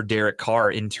hatred for Derek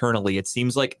Carr internally. It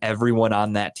seems like everyone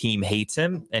on that team hates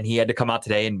him, and he had to come out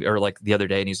today or like the other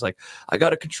day, and he's like, "I got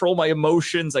to control my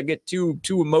emotions. I get too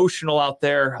emotional out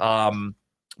there."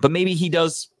 But maybe he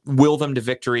does will them to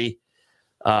victory.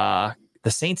 The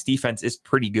Saints defense is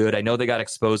pretty good. I know they got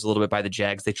exposed a little bit by the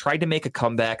Jags. They tried to make a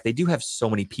comeback. They do have so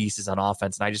many pieces on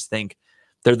offense, and I just think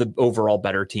they're the overall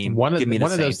better team. One of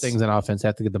those things in offense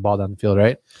have to get the ball down the field,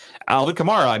 right? Alvin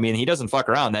Kamara, I mean, he doesn't fuck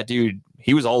around. That dude,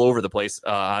 he was all over the place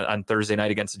on Thursday night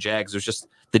against the Jags. It was just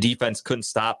the defense couldn't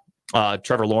stop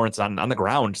Trevor Lawrence on the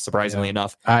ground, surprisingly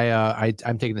enough.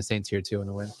 I'm taking the Saints here, too, in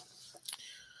the win.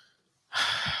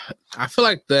 I feel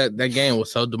like that game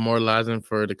was so demoralizing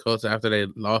for the Colts after they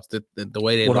lost it the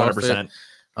way they 100%.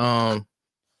 Lost it.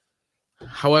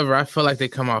 However, I feel like they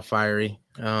come out fiery.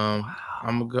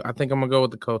 I think I'm gonna go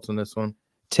with the Colts on this one.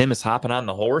 Tim is hopping on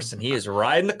the horse and he is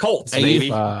riding the Colts,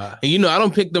 baby. I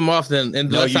don't pick them often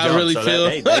unless I really feel.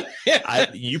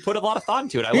 You put a lot of thought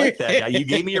into it. I like that. You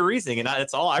gave me your reasoning, and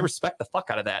that's all. I respect the fuck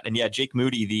out of that. And yeah, Jake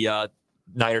Moody, the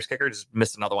Niners kicker, just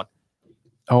missed another one.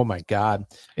 Oh my God,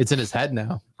 it's in his head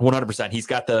now. 100%. He's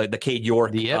got the Cade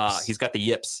York. He's got the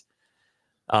yips.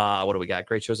 What do we got?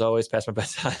 Great show as always. Past my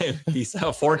bedtime. He's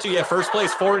 4-2. Yeah, first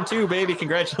place, 4-2, baby.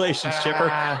 Congratulations,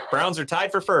 Chipper. Browns are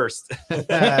tied for first. See you,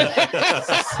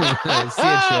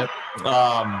 Chip.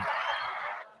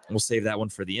 We'll save that one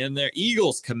for the end there.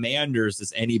 Eagles, Commanders.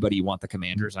 Does anybody want the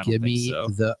Commanders? I don't think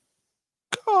so.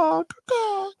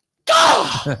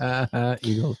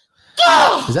 Eagles.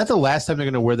 Is that the last time they're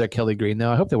going to wear their Kelly green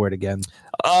now? I hope they wear it again.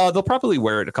 They'll probably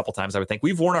wear it a couple times, I would think.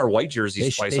 We've worn our white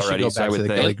jerseys twice already. So I would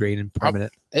think Kelly green and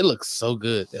permanent. It looks so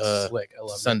good. Slick. I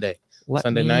love Sunday.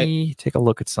 Sunday night. Take a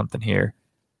look at something here.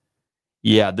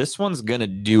 Yeah, this one's going to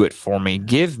do it for me.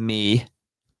 Give me.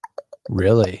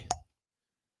 Really?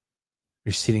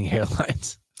 Receding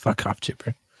hairlines. Fuck off,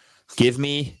 Chipper. Give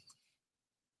me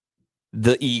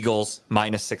the Eagles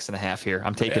 -6.5 here.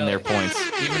 I'm taking their points.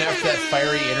 Even after that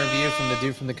fiery interview from the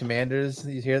dude from the Commanders,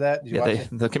 did you hear that?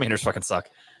 The Commanders fucking suck.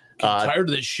 Tired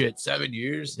of this shit. 7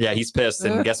 years. Yeah, he's pissed.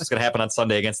 And guess what's going to happen on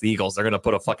Sunday against the Eagles? They're going to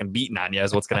put a fucking beating on you.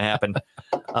 Is what's going to happen.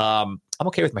 I'm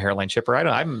okay with my hairline, Chipper.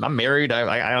 I'm married.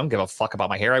 I don't give a fuck about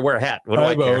my hair. I wear a hat. What do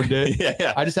I care?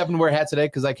 Yeah. I just happened to wear a hat today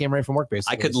because I came right from work.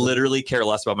 Basically, I could literally care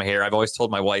less about my hair. I've always told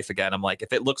my wife again. I'm like,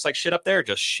 if it looks like shit up there,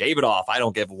 just shave it off. I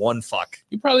don't give one fuck.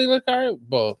 You probably look all right.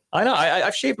 Well, I know.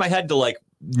 I've shaved my head to like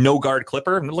no guard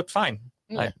clipper, and it looked fine.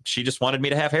 Yeah. She just wanted me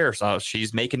to have hair, so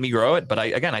she's making me grow it. But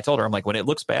I told her, I'm like, when it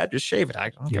looks bad, just shave it.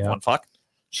 I don't give one fuck.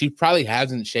 She probably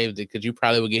hasn't shaved it because you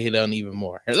probably would get hit on even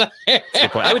more.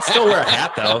 I would still wear a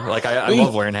hat though. Like I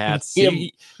love wearing hats.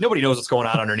 Nobody knows what's going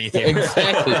on underneath here.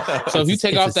 Exactly. So if you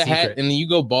take off the hat and then you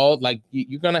go bald, like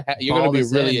you're gonna be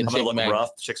really a chick. I'm gonna look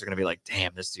rough. Chicks are gonna be like,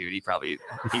 damn, this dude. He's probably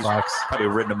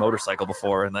ridden a motorcycle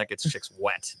before, and that gets chicks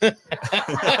wet. Is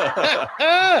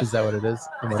that what it is?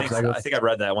 I think I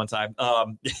read that one time.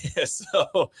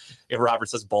 So if Robert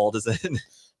says bald is in.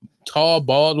 Tall,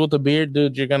 bald with a beard,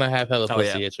 dude, you're gonna have hella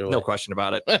pussy at your way. No question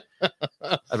about it. I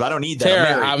don't need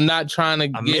that. Tara, I'm not trying to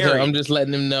get her. I'm just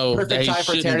letting him know that he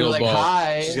shouldn't go bald.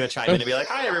 Hi. She's gonna chime in and be like,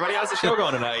 "Hi, everybody, how's the show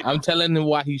going tonight?" I'm telling him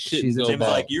why he shouldn't go Jim's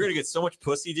bald. Like, you're gonna get so much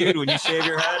pussy, dude, when you shave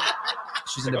your head.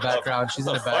 She's in the background. She's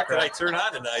in the background. What did I turn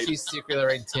on tonight? She's secretly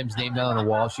writing Tim's name down on the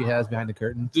wall she has behind the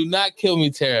curtain. Do not kill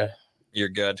me, Tara. You're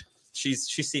good. She's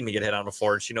seen me get hit on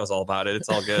before, and she knows all about it. It's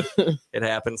all good. It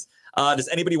happens. Does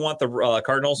anybody want the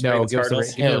Cardinals? No,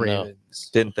 Cardinals. Ravens.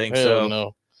 Didn't think so.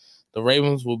 No, the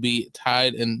Ravens will be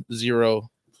tied in 0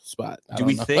 spot. Do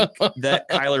we think that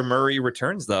Kyler Murray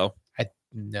returns though?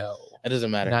 No, it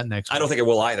doesn't matter. Not next week. I don't think it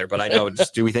will either. But I know.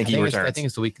 Do we think he returns? I think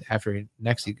it's the week after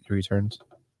next week he returns.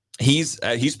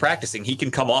 He's practicing. He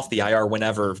can come off the IR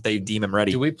whenever they deem him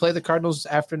ready. Do we play the Cardinals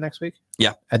after next week?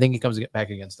 Yeah. I think he comes back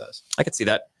against us. I could see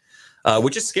that,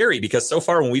 which is scary because so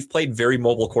far when we've played very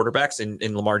mobile quarterbacks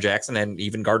in Lamar Jackson and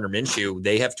even Gardner Minshew,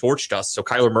 they have torched us. So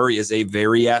Kyler Murray is a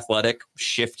very athletic,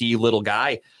 shifty little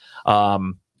guy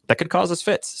that could cause us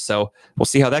fits. So we'll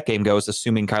see how that game goes,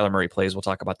 assuming Kyler Murray plays. We'll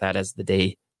talk about that as the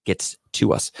day gets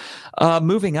to us.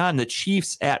 Moving on, the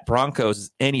Chiefs at Broncos.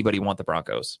 Does anybody want the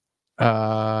Broncos?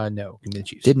 No, give me the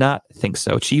Chiefs. Did not think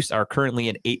so. Chiefs are currently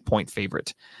an 8-point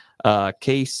favorite.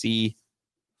 KC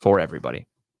for everybody.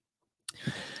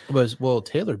 Will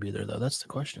Taylor be there though? That's the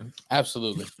question.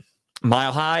 Absolutely.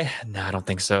 Mile High? No, I don't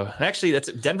think so. Actually,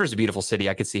 Denver's a beautiful city.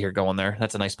 I could see her going there.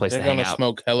 That's a nice place to hang out. They're gonna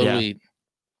smoke hella weed.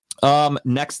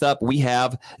 Next up, we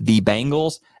have the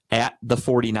Bengals at the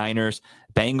 49ers.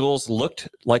 Bengals looked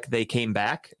like they came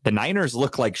back. The Niners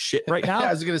look like shit right now.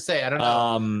 I was going to say, I don't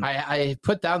know. I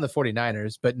put down the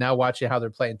 49ers, but now watching how they're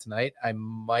playing tonight, I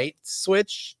might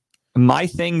switch. My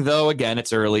thing, though, again,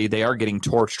 it's early. They are getting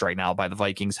torched right now by the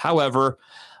Vikings. However,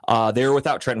 they're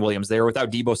without Trent Williams. They're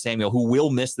without Deebo Samuel, who will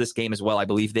miss this game as well. I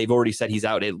believe they've already said he's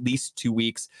out at least 2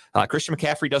 weeks. Christian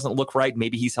McCaffrey doesn't look right.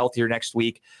 Maybe he's healthier next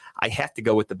week. I have to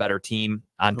go with the better team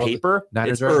on paper.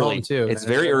 Niners it's are early home too. It's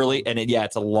very early, and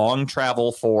it's a long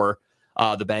travel for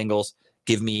the Bengals.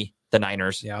 Give me the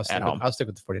Niners at home. I'll stick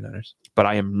with the 49ers. But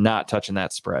I am not touching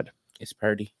that spread. It's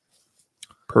Purdy.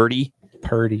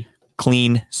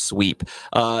 Clean sweep.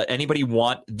 Anybody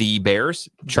want the Bears?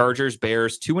 Chargers,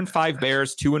 Bears, 2-5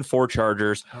 Bears, 2-4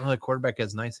 Chargers. I don't know. The quarterback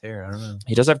has nice hair. I don't know.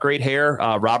 He does have great hair.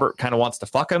 Robert kind of wants to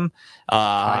fuck him.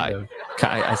 Kind of.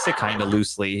 I say kind of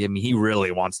loosely. I mean, he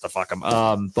really wants to fuck him.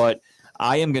 But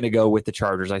I am going to go with the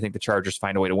Chargers. I think the Chargers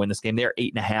find a way to win this game. They're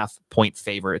 8.5-point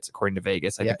favorites according to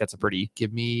Vegas. I think that's a pretty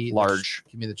large.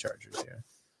 Give me the Chargers here.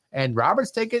 And Robert's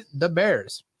taking the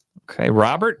Bears. Okay,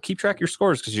 Robert, keep track of your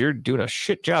scores because you're doing a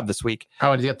shit job this week. I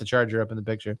want to get the Charger up in the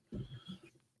picture.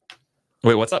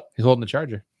 Wait, what's up? He's holding the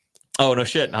Charger. Oh, no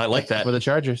shit. I like that. For the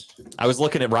Chargers. I was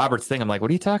looking at Robert's thing. I'm like, what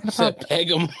are you talking about? Peg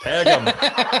him.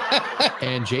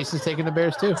 And Jason's taking the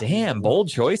Bears too. Damn, bold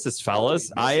choices,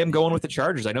 fellas. I am going with the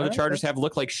Chargers. I know the Chargers have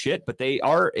looked like shit, but they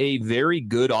are a very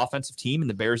good offensive team, and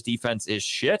the Bears defense is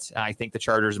shit. I think the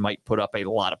Chargers might put up a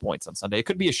lot of points on Sunday. It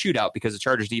could be a shootout because the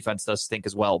Chargers defense does stink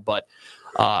as well, but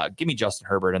give me Justin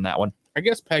Herbert in that one. I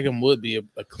guess Pegum would be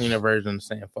a cleaner version of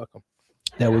saying fuck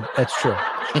him. That's true.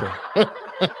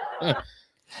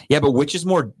 Yeah, but which is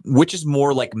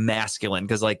more like masculine?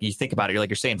 Because like you think about it,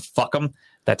 you're saying fuck them.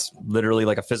 That's literally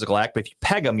like a physical act. But if you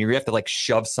peg them, you have to like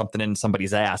shove something in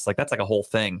somebody's ass. Like that's like a whole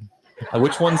thing.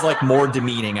 Which one's like more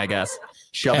demeaning? I guess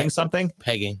shoving something,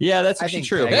 pegging. Yeah, that's actually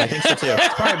true. I think so too.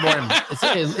 It's probably more.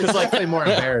 It's likely more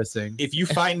embarrassing. If you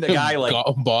find the guy like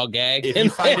ball gag, if you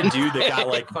find a dude that got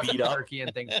like beat up turkey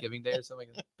on Thanksgiving Day or something,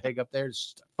 peg up there.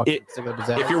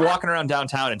 If you're walking around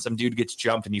downtown and some dude gets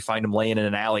jumped and you find him laying in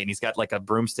an alley and he's got like a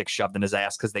broomstick shoved in his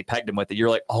ass because they pegged him with it, you're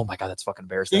like, oh my god, that's fucking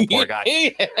embarrassing, that poor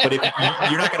guy. But if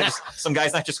you're not gonna some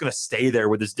guy's not just gonna stay there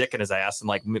with his dick in his ass and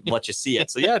like let you see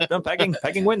it. So yeah, no,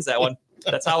 pegging wins that one.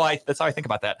 That's how I think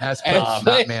about that.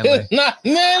 Not manly. Not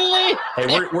manly. Hey,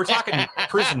 we're talking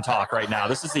prison talk right now.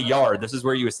 This is the yard. This is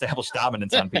where you establish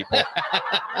dominance on people.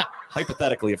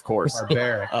 Hypothetically, of course.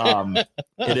 Barbaric.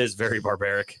 It is very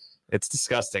barbaric. It's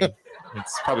disgusting. It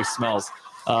probably smells.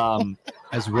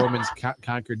 As Romans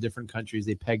conquered different countries,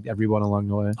 they pegged everyone along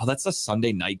the way. Oh, that's a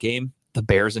Sunday night game. The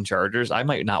Bears and Chargers. I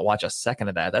might not watch a second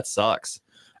of that. That sucks.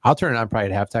 I'll turn it on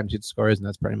probably at halftime to see the scores, and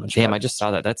that's pretty much Damn, I just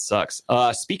saw that. That sucks.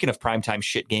 Speaking of primetime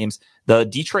shit games, the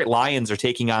Detroit Lions are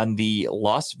taking on the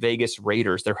Las Vegas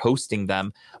Raiders. They're hosting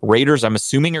them. Raiders, I'm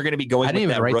assuming, are going to be going I didn't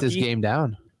with even that write rookie. This game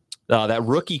down. That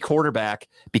rookie quarterback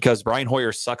because Brian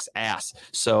Hoyer sucks ass.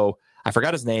 So I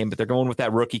forgot his name, but they're going with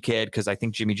that rookie kid because I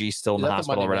think Jimmy G's still in the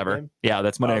hospital or whatever. Yeah,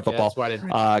 that's Monday Night Football.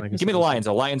 Give me the Lions.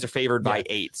 The Lions are favored by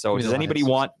 8. So does anybody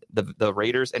want the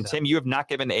Raiders? And Tim, you have not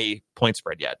given a point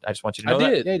spread yet. I just want you to know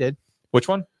that. Yeah, he did. Which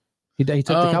one? He took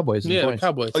the Cowboys. Yeah, the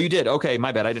Cowboys. Oh, you did? Okay,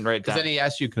 my bad. I didn't write it down. Then he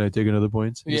asked you, can I take another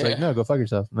points? He's like, no, go fuck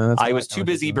yourself. No, I was too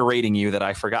busy berating you that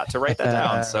I forgot to write that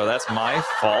down. So that's my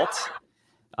fault.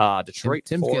 Detroit.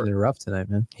 Tim's getting it rough tonight,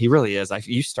 man. He really is.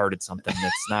 You started something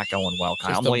that's not going well,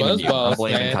 Kyle. I'm blaming you. I'm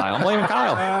blaming Kyle.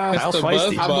 Kyle's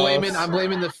feisty. I'm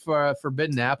blaming the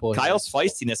forbidden apple. Kyle's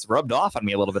feistiness rubbed off on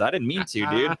me a little bit. I didn't mean to,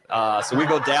 dude. So we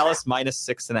go Dallas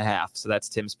 -6.5. So that's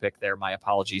Tim's pick there. My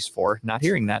apologies for not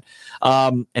hearing that.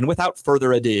 And without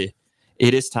further ado,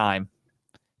 it is time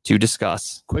to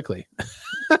discuss quickly.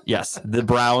 Yes, the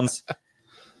Browns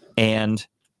and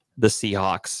the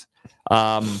Seahawks.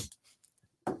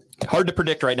 Hard to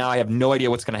predict right now. I have no idea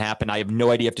what's going to happen. I have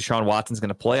no idea if Deshaun Watson's going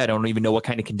to play. I don't even know what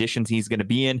kind of conditions he's going to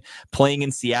be in. Playing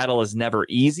in Seattle is never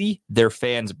easy. Their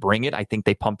fans bring it. I think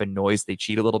they pump in noise. They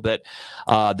cheat a little bit.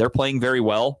 They're playing very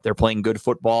well. They're playing good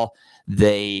football.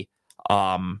 They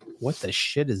what the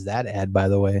shit is that ad, by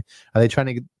the way? Are they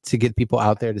trying to get people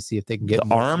out there to see if they can get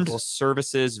the Armed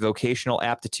Services Vocational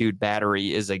Aptitude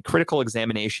Battery is a critical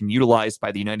examination utilized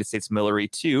by the United States military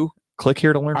to click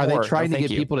here to learn more. Are they trying to get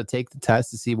people to take the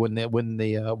test to see when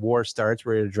the war starts,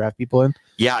 ready to draft people in?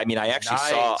 Yeah, I mean, I actually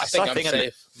saw a thing on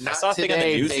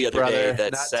the news the other day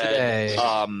that said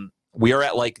we are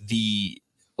at like the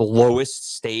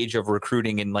lowest stage of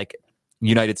recruiting in like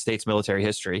United States military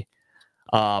history.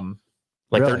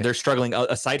 They're struggling,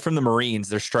 aside from the Marines,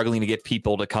 they're struggling to get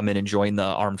people to come in and join the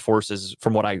armed forces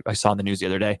from what I saw in the news the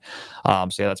other day. So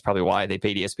yeah, that's probably why they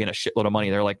paid ESPN a shitload of money.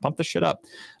 They're like, pump this shit up.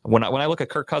 When I look at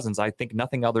Kirk Cousins, I think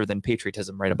nothing other than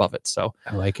patriotism right above it. So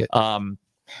I like it.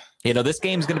 This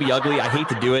game's going to be ugly. I hate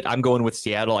to do it. I'm going with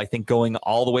Seattle. I think going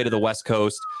all the way to the West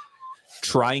Coast,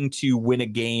 trying to win a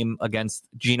game against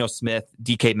Geno Smith,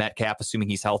 DK Metcalf, assuming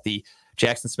he's healthy,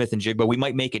 Jackson Smith and Jigba, we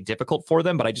might make it difficult for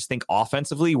them, but I just think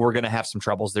offensively, we're going to have some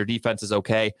troubles. Their defense is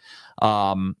okay.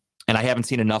 And I haven't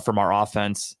seen enough from our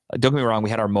offense. Don't get me wrong. We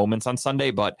had our moments on Sunday,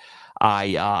 but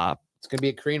it's going to be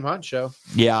a Kareem Hunt show.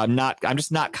 Yeah. I'm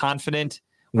just not confident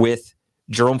with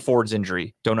Jerome Ford's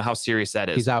injury. Don't know how serious that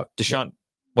is. He's out. Deshaun,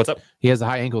 what's up? He has a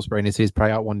high ankle sprain. He's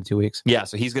probably out 1 to 2 weeks. Yeah.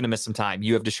 So he's going to miss some time.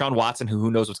 You have Deshaun Watson, who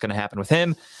knows what's going to happen with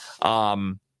him.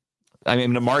 I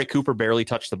mean, Amari Cooper barely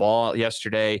touched the ball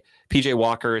yesterday. PJ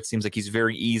Walker, it seems like he's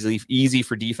very easy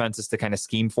for defenses to kind of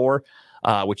scheme for,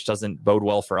 which doesn't bode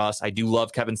well for us. I do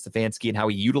love Kevin Stefanski and how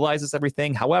he utilizes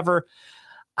everything. However,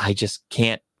 I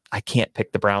can't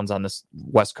pick the Browns on this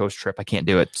West Coast trip. I can't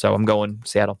do it. So I'm going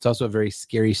Seattle. It's also a very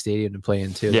scary stadium to play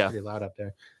in too. Yeah. It's pretty loud up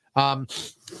there. I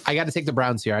got to take the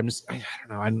Browns here. I don't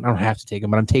know. I don't have to take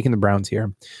them, but I'm taking the Browns here.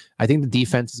 I think the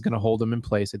defense is going to hold them in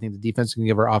place. I think the defense can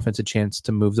give our offense a chance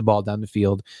to move the ball down the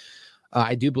field.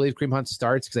 I do believe Kareem Hunt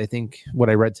starts because I think what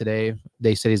I read today,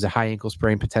 they said he's a high ankle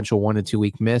sprain, potential 1 to 2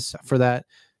 week miss for that.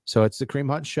 So it's the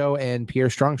Kareem Hunt show and Pierre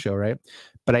Strong show, right?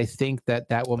 But I think that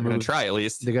will move. Going to try at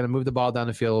least. They're going to move the ball down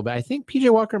the field a little bit. I think PJ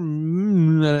Walker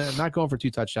not going for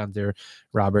 2 touchdowns there,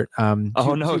 Robert.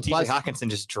 TJ Hawkinson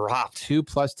just dropped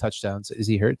 2+ touchdowns. Is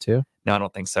he hurt too? No, I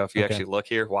don't think so. If you actually look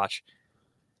here, watch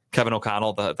Kevin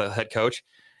O'Connell, the head coach.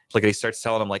 Look, he starts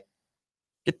telling him like,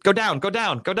 "Go down."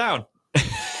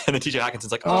 And then TJ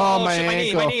Hawkinson's like, my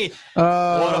knee.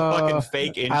 What a fucking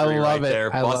fake injury right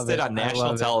there. Busted on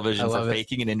national television for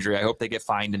faking an injury. I hope they get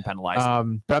fined and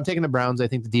penalized. But I'm taking the Browns. I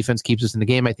think the defense keeps us in the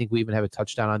game. I think we even have a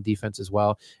touchdown on defense as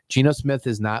well. Geno Smith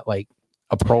is not like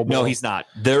a Pro Bowl. No, he's not.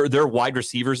 Their wide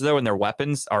receivers, though, and their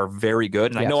weapons are very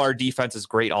good. And I know our defense is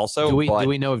great also. Do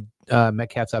we know if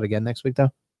Metcalf's out again next week,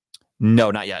 though? No,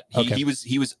 not yet. He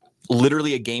was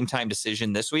literally a game time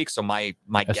decision this week. So my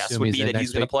guess would be that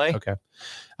he's going to play. Okay.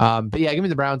 But yeah, give me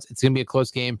the Browns. It's going to be a close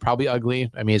game, probably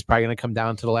ugly. I mean, it's probably going to come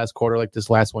down to the last quarter like this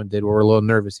last one did where we're a little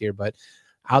nervous here, but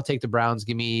I'll take the Browns.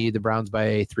 Give me the Browns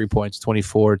by 3 points,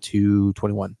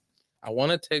 24-21. I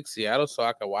want to take Seattle so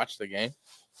I can watch the game.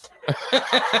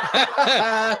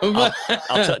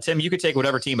 I'll tell Tim, you could take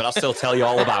whatever team, but I'll still tell you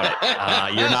all about it.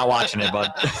 You're not watching it,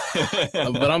 bud.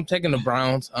 But I'm taking the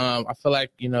Browns. I feel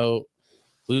like,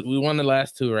 we won the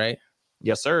last 2, right?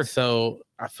 Yes, sir. So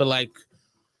I feel like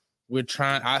we're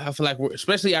trying. I feel like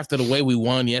especially after the way we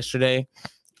won yesterday,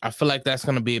 I feel like that's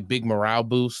going to be a big morale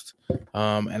boost.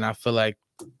 And I feel like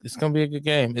it's going to be a good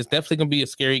game. It's definitely going to be a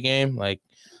scary game. Like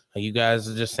you guys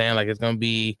are just saying, like it's going to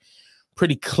be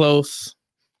pretty close.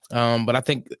 But I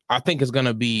think it's going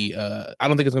to be. I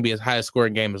don't think it's going to be as high a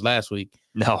scoring game as last week.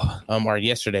 No. Or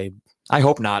yesterday. I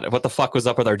hope not. What the fuck was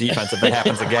up with our defense? If that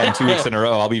happens again 2 weeks in a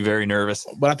row, I'll be very nervous.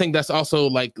 But I think that's also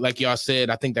like y'all said.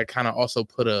 I think that kind of also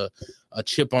put a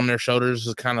chip on their shoulders.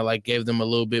 Just kind of like gave them a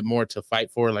little bit more to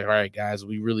fight for. Like, all right, guys,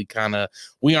 we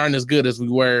aren't as good as we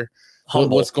were.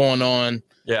 What's going on?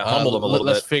 Yeah, humble them a little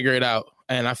bit. Let's figure it out.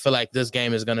 And I feel like this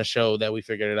game is going to show that we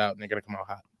figured it out, and they're going to come out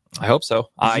hot. I hope so.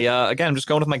 I'm just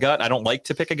going with my gut. I don't like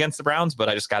to pick against the Browns, but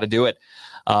I just got to do it.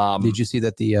 Did you see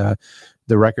that the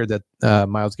record that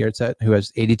Myles Garrett set, who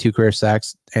has 82 career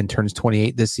sacks and turns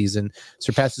 28 this season,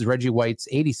 surpasses Reggie White's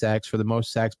 80 sacks for the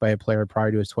most sacks by a player prior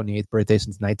to his 28th birthday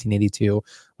since 1982,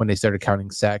 when they started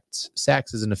counting sacks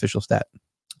as an official stat.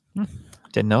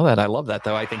 Didn't know that. I love that,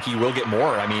 though. I think he will get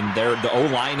more. I mean, the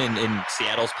O-line in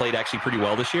Seattle's played actually pretty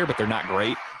well this year, but they're not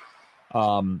great.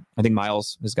 I think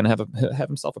Miles is going to have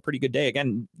himself a pretty good day.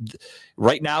 Again,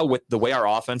 right now with the way our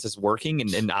offense is working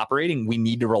and operating, we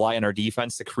need to rely on our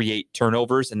defense to create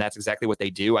turnovers, and that's exactly what they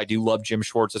do. I do love Jim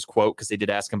Schwartz's quote because they did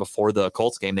ask him before the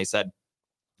Colts game. They said,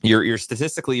 You're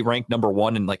statistically ranked number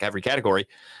one in like every category,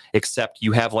 except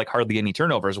you have like hardly any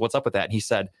turnovers. What's up with that? And he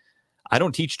said, I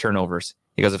don't teach turnovers.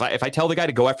 He goes, if I tell the guy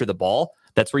to go after the ball,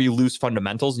 that's where you lose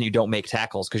fundamentals and you don't make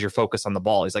tackles because you're focused on the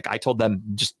ball. He's like, I told them,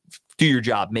 just do your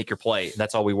job, make your play.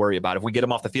 That's all we worry about. If we get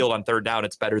him off the field on third down,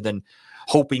 it's better than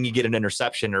hoping you get an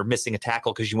interception or missing a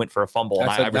tackle because you went for a fumble.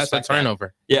 That's a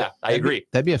turnover. That. Yeah, I agree.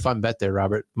 That'd be a fun bet there,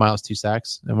 Robert. Miles 2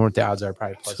 sacks. And what the odds are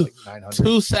probably plus like 900.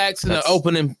 2 sacks in the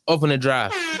opening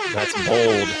drive. That's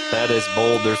bold. That is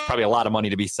bold. There's probably a lot of money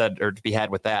to be said or to be had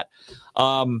with that.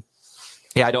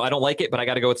 Yeah, I don't like it, but I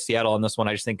got to go with Seattle on this one.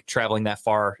 I just think traveling that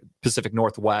far, Pacific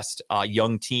Northwest,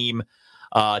 young team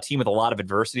with a lot of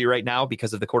adversity right now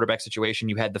because of the quarterback situation.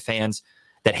 You had the fans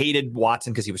that hated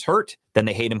Watson because he was hurt. Then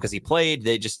they hate him because he played.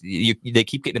 They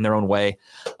keep getting in their own way.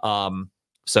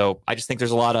 So I just think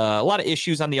there's a lot of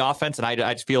issues on the offense, and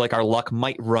I just feel like our luck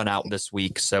might run out this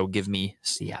week. So give me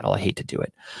Seattle. I hate to do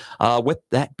it. With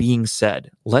that being said,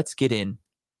 let's get in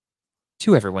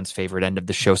to everyone's favorite end of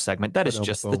the show segment. That is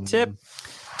just the tip.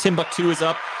 Timbuktu is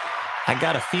up. I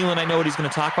got a feeling I know what he's going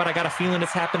to talk about. I got a feeling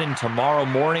it's happening tomorrow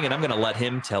morning, and I'm going to let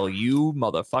him tell you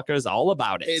motherfuckers all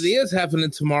about it. It is happening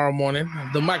tomorrow morning.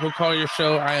 The Michael Collier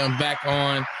Show. I am back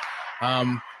on.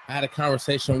 I had a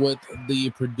conversation with the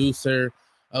producer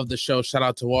of the show. Shout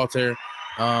out to Walter.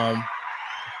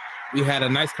 We had a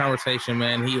nice conversation,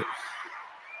 man. I'm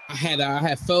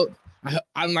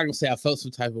not going to say I felt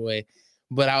some type of way,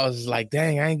 but I was like,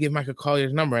 dang, I ain't get Michael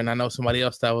Collier's number. And I know somebody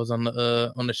else that was on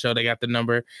the show, they got the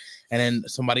number. And then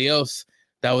somebody else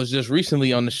that was just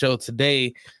recently on the show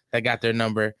today that got their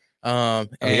number. And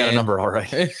we got a number, all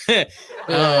right.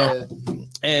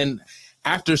 And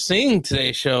after seeing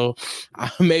today's show, I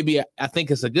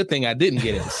think it's a good thing I didn't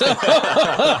get it. So,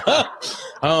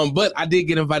 but I did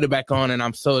get invited back on, and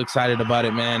I'm so excited about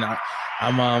it, man.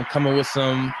 I'm coming with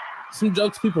some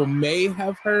jokes people may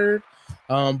have heard.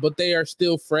 But they are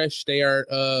still fresh. They are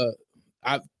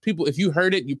people. If you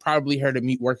heard it, you probably heard it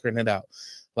me working it out.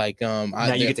 Like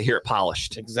now you get to hear it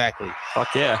polished. Exactly.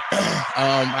 Fuck yeah.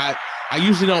 I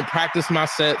usually don't practice my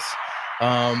sets,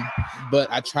 but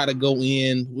I try to go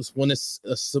in when it's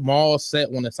a small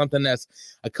set, when it's something that's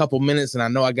a couple minutes, and I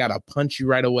know I gotta punch you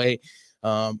right away.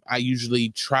 I usually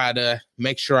try to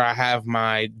make sure I have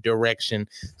my direction.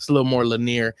 It's a little more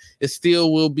linear. It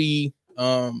still will be.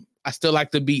 I still like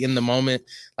to be in the moment,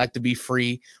 like to be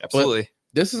free. Absolutely.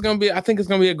 But I think it's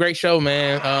going to be a great show,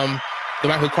 man. The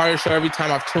Michael Collier Show, every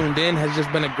time I've tuned in, has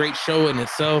just been a great show in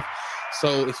itself.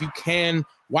 So if you can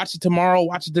watch it tomorrow,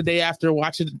 watch it the day after,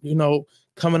 watch it,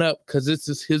 coming up, because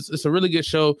it's a really good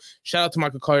show. Shout out to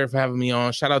Michael Collier for having me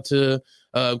on. Shout out to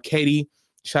Katie.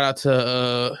 Shout out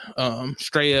to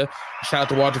Straya. Shout out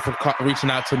to Walter for reaching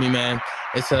out to me, man.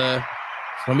 It's going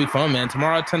to be fun, man.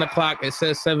 Tomorrow at 10 o'clock, it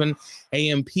says 7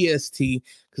 a.m. PST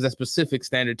because that's Pacific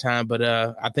Standard Time, but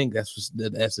I think that's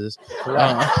what the S is.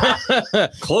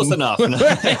 Close enough.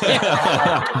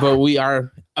 But we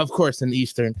are, of course, in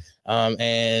Eastern,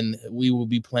 and we will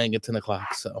be playing at 10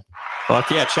 o'clock. So, fuck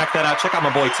yeah, check that out. Check out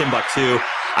my boy Timbuktu.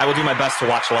 I will do my best to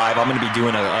watch live. I'm going to be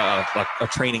doing a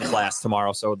training class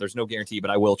tomorrow, so there's no guarantee,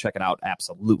 but I will check it out.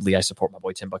 Absolutely. I support my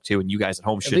boy Timbuktu, and you guys at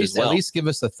home should as well. At least give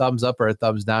us a thumbs up or a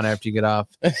thumbs down after you get off.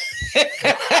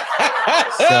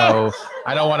 So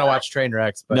I don't want to watch train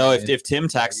wrecks. But no, if Tim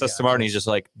texts us tomorrow and he's just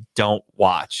like, don't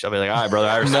watch, I'll be like, all right, brother,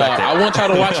 I respect it. I want y'all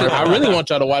to watch it. I really want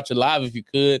y'all to watch it live if you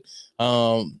could.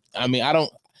 I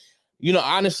don't,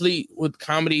 honestly, with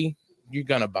comedy, you're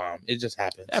going to bomb. It just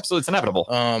happens. Absolutely. It's inevitable.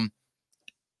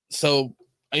 So,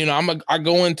 I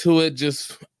go into it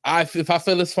just, if I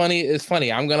feel it's funny, it's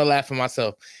funny. I'm going to laugh at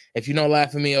myself. If you don't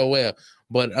laugh at me, oh well.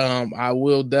 But I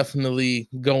will definitely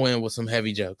go in with some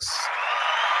heavy jokes.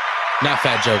 Not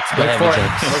fat jokes, but heavy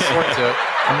jokes. Look forward to it.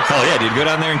 Hell yeah, dude. Go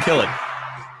down there and kill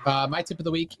it. My tip of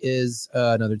the week is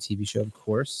another TV show, of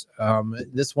course.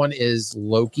 This one is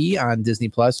Loki on Disney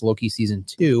Plus, Loki Season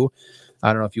 2.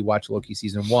 I don't know if you watched Loki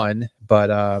Season 1,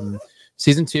 but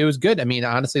Season 2 is good. I mean,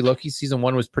 honestly, Loki Season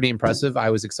 1 was pretty impressive.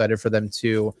 I was excited for them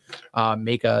to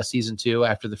make a Season 2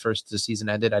 after the season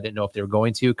ended. I didn't know if they were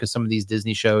going to, because some of these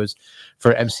Disney shows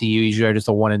for MCU usually are just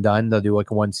a one and done. They'll do like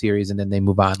one series and then they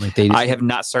move on. I have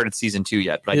not started Season 2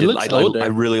 yet, but I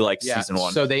really liked Season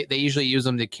 1. So they usually use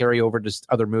them to carry over to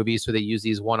other movies. So they use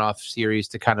these one-off series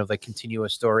to kind of like continue a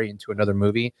story into another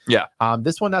movie. Yeah.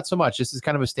 This one, not so much. This is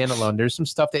kind of a standalone. There's some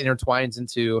stuff that intertwines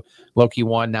into Loki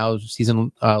 1, now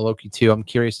season Loki 2. too. I'm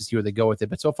curious to see where they go with it.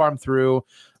 But so far I'm through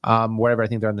wherever. I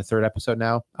think they're on the 3rd episode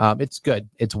now. It's good.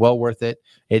 It's well worth it.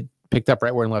 It picked up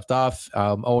right where it left off.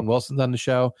 Owen Wilson's on the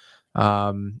show.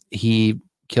 He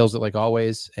kills it like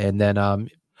always. And then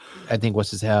I think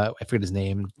what's his I forget his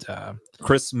name.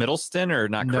 Chris Middleton or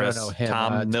not Chris? No, him,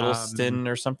 Tom Middleton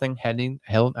or something. I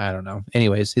don't know.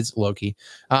 Anyways, it's Loki.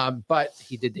 But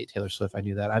he did date Taylor Swift. I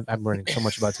knew that. I'm learning so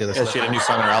much about Taylor Swift. She had a new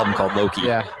song on her album called Loki.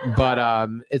 Yeah, but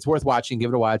it's worth watching.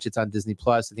 Give it a watch. It's on Disney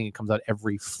Plus. I think it comes out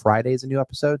every Friday as a new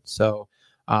episode. So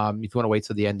if you want to wait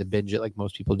till the end to binge it, like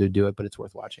most people do it, but it's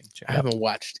worth watching. I haven't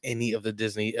watched any of the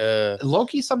Disney.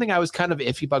 Loki's something I was kind of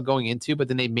iffy about going into, but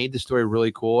then they made the story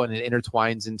really cool, and it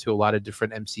intertwines into a lot of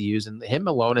different MCUs. And him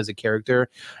alone as a character,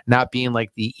 not being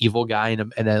like the evil guy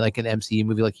in like an MCU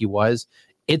movie like he was,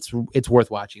 it's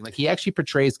worth watching. Like he actually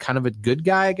portrays kind of a good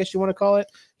guy, I guess you want to call it.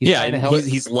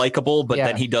 He's likable, but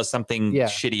then he does something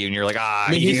shitty, and you're like,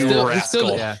 he's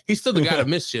still the god of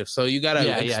mischief. So you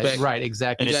gotta expect, right,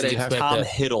 exactly. And it's Tom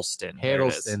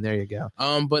Hiddleston. There you go.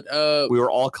 But we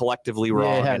were all collectively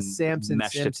wrong and Samson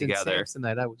meshed it together.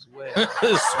 Samsonite, I was way.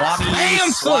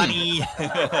 Swami.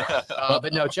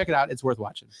 But no, check it out. It's worth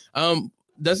watching.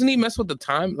 Doesn't he mess with the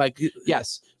time? Like,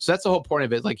 yes. So that's the whole point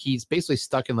of it. Like he's basically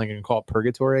stuck in, like, you can call it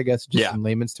purgatory, I guess, just in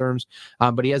layman's terms.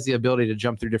 But he has the ability to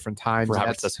jump through different times.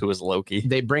 That's who is Loki.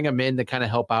 They bring him in to kind of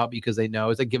help out because they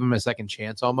know it's like give him a second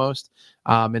chance almost.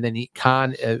 And then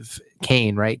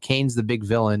Kane, right? Kane's the big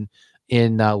villain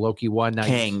in Loki 1. Now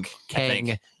Kang.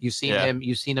 You've seen him.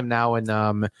 You've seen him now in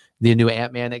the new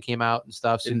Ant-Man that came out and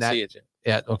stuff. Didn't see it yet.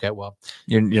 Yeah. Okay. Well,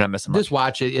 you're not missing much. Just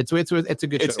watch it. It's a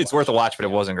good. It's worth a watch, but it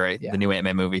wasn't great. Yeah. The new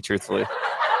Ant-Man movie, truthfully.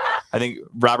 I think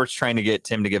Robert's trying to get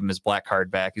Tim to give him his black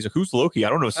card back. He's like, "Who's Loki? I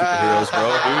don't know superheroes,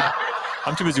 bro, dude.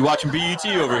 I'm too busy watching BET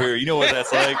over here. You know what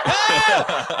that's like."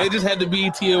 They just had the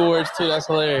BET awards too. That's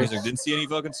hilarious. He's like, "Didn't see any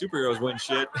fucking superheroes win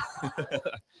shit."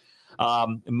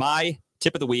 My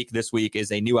tip of the week this week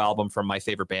is a new album from my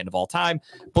favorite band of all time,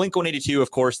 Blink-182. Of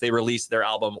course, they released their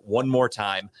album One More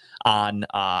Time on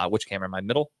which camera am I?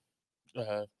 Middle?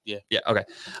 Yeah. Okay.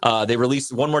 They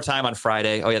released One More Time on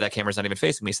Friday. Oh yeah, that camera's not even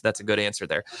facing me, so that's a good answer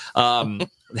there.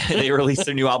 They released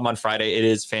their new album on Friday. It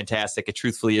is fantastic. It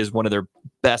truthfully is one of their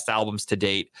best albums to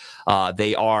date.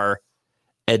 They are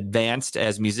advanced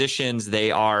as musicians.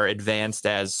 They are advanced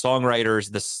as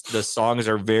songwriters. The songs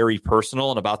are very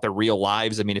personal and about their real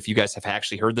lives. I mean, if you guys have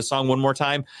actually heard the song One More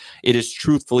Time, it is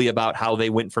truthfully about how they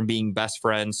went from being best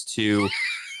friends to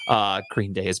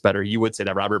Green Day is better. You would say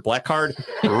that, Robert. Black card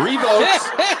revoked.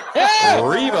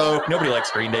 Revoke. Nobody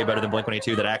likes Green Day better than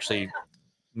Blink-182. That actually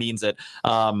means it.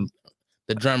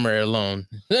 The drummer alone.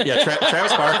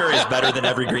 Travis Barker is better than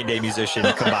every Green Day musician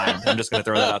combined. I'm just going to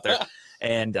throw that out there.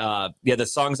 And the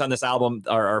songs on this album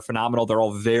are phenomenal. They're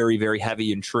all very, very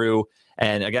heavy and true.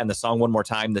 And again, the song One More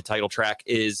Time, the title track,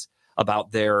 is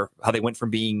about how they went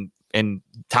from being in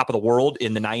top of the world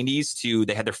in the 90s to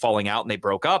they had their falling out and they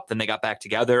broke up. Then they got back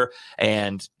together.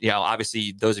 And,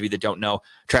 obviously, those of you that don't know,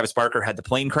 Travis Barker had the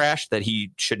plane crash that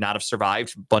he should not have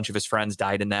survived. A bunch of his friends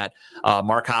died in that.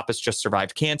 Mark Hoppus just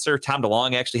survived cancer. Tom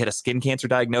DeLonge actually had a skin cancer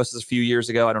diagnosis a few years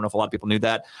ago. I don't know if a lot of people knew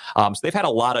that. So they've had a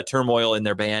lot of turmoil in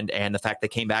their band, and the fact they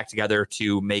came back together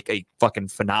to make a fucking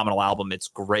phenomenal album. It's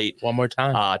great. One More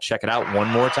Time. Check it out. One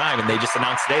More Time. And they just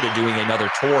announced today they're doing another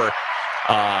tour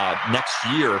next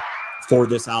year for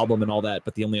this album and all that.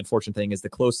 But the only unfortunate thing is the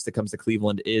closest it comes to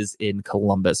Cleveland is in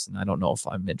Columbus. And I don't know if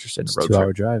I'm interested in a road trip.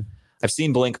 2-hour drive. I've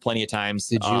seen Blink plenty of times.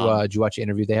 Did you watch the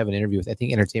interview? They have an interview with, I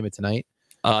think, Entertainment Tonight.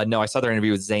 No, I saw their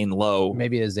interview with Zane Lowe.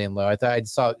 Maybe it's Zane Lowe. I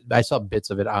saw bits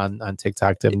of it on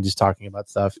TikTok. Them just talking about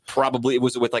stuff. Probably it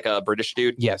was with like a British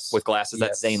dude. Yes, with glasses.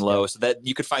 That's Zane Lowe. So that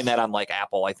you could find that on like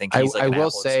Apple. I think. I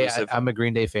will say I'm a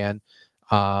Green Day fan.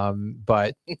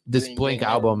 But this Blink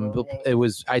album,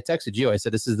 I texted you. I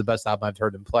said this is the best album I've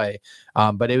heard him play.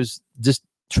 But it was just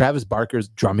Travis Barker's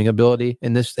drumming ability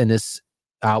in this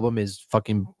album is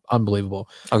fucking unbelievable.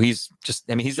 Oh, he's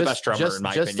the best drummer in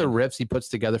my opinion. Just the riffs he puts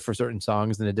together for certain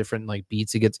songs and the different like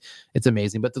beats it's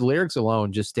amazing. But the lyrics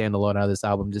alone just stand alone out of this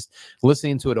album. Just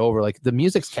listening to it over, like the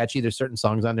music's catchy. There's certain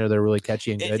songs on there that are really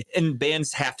catchy and good. And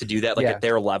bands have to do that, like at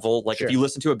their level. Like if you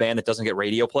listen to a band that doesn't get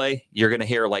radio play, you're gonna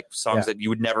hear like songs that you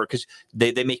would never, because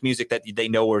they make music that they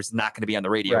know is not going to be on the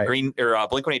radio. Right.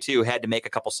 Blink-182 had to make a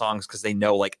couple songs because they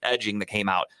know, like Edging that came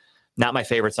out. Not my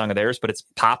favorite song of theirs, but it's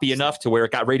poppy enough to where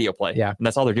it got radio play. Yeah. And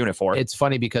that's all they're doing it for. It's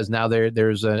funny because now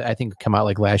there's I think come out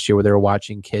like last year where they were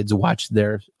watching kids watch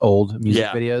their old music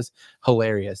videos.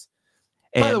 Hilarious.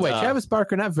 And, by the way, Travis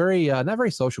Barker, not very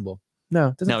sociable.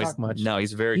 No, doesn't talk much. No,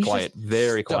 he's very quiet.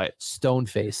 Very quiet.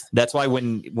 Stone-faced. That's why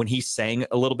when he sang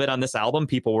a little bit on this album,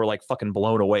 people were like fucking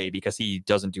blown away because he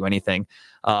doesn't do anything.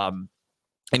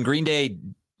 And Green Day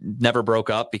never broke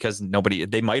up because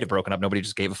they might have broken up. Nobody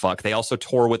just gave a fuck. They also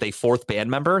tour with a fourth band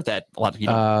member that a lot of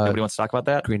nobody wants to talk about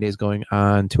that. Green Day's going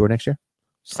on tour next year.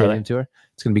 Stadium tour.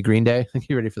 It's going to be Green Day.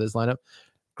 You ready for this lineup?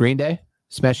 Green Day,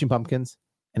 Smashing Pumpkins,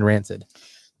 and Rancid.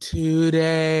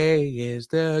 Today is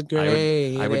the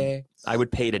great day. I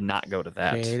would pay to not go to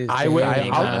that.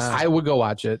 I would go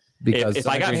watch it because if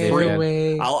I got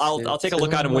free, I'll take a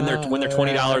look on it when they're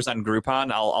 $20 on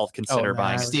Groupon. I'll consider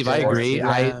buying. Steve, I agree.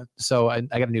 I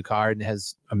got a new car and it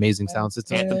has amazing sound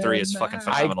system. Anthem 3 is fucking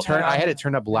phenomenal. I had it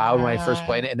turned up loud when I first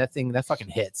played it, and that fucking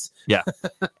hits. Yeah,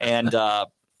 and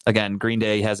again, Green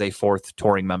Day has a fourth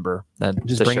touring member.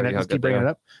 Just keep bringing it up.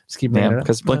 Just keep bringing it up.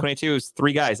 Because Blink-182 is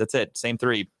 3 guys. That's it. Same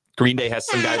 3. Green Day has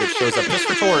some guy that shows up just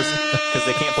for tours because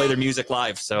they can't play their music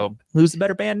live. So who's the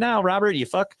better band now, Robert? You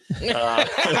fuck. That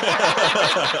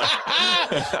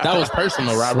was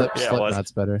personal, Robert.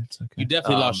 Slipknot's better. It's okay. You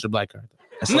definitely lost your black card.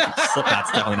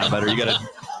 Slipknot's definitely not better. You got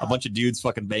a bunch of dudes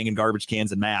fucking banging garbage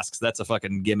cans and masks. That's a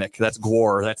fucking gimmick. That's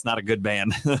Gore. That's not a good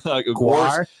band.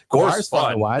 Gore's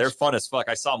fun. They're fun as fuck.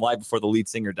 I saw them live before the lead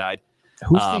singer died.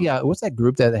 Who's what's that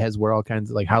group that has wear all kinds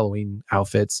of like Halloween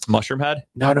outfits? Mushroomhead?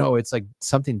 No, it's like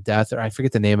something Death, or I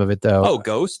forget the name of it though. Oh,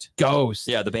 Ghost.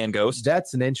 Yeah, the band Ghost.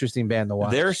 That's an interesting band to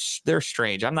watch. They're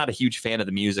strange. I'm not a huge fan of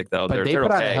the music though. But they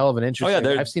put on a hell of an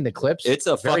interesting. I've seen the clips. It's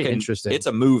a very fucking interesting. It's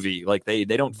a movie. Like they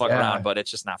don't fuck around, but it's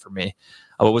just not for me.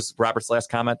 What was Robert's last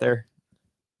comment there?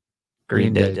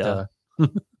 Green Day.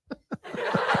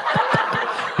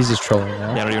 He's just trolling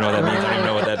now. Yeah, I don't even know what that means. I don't even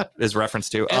know what that is reference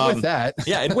to. And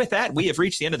with that, we have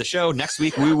reached the end of the show. Next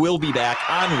week, we will be back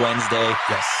on Wednesday.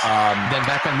 Yes. Then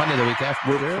back on Monday the week after.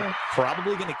 We're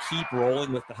probably going to keep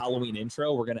rolling with the Halloween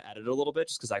intro. We're going to edit it a little bit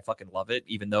just because I fucking love it,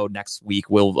 even though next week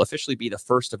will officially be the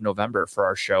 1st of November for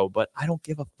our show. But I don't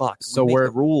give a fuck. So we're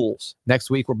the rules.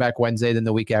 Next week, we're back Wednesday. Then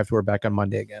the week after, we're back on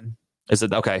Monday again. Is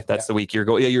it okay? That's the week you're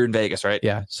going. Yeah, you're in Vegas, right?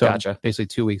 Yeah. So gotcha. Basically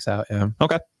 2 weeks out. Yeah.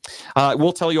 Okay.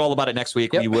 We'll tell you all about it next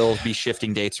week. Yep. We will be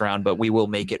shifting dates around, but we will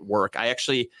make it work. I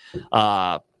actually,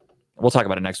 we'll talk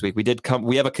about it next week.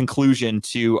 We have a conclusion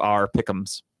to our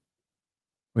pick'ems.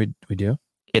 We do.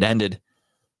 It ended.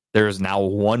 There is now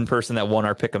one person that won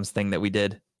our pick'ems thing that we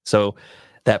did. So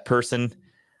that person,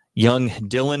 young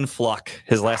Dylan Fluck,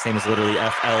 his last name is literally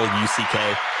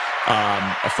Fluck.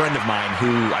 A friend of mine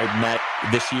who I met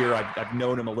this year. I've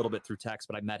known him a little bit through text,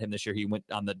 but I met him this year. He went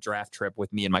on the draft trip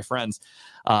with me and my friends.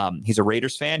 He's a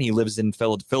Raiders fan. He lives in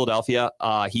Philadelphia.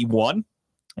 He won,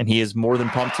 and he is more than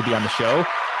pumped to be on the show,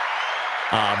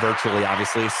 virtually,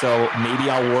 obviously. So maybe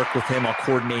I'll work with him. I'll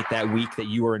coordinate that week that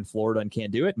you are in Florida and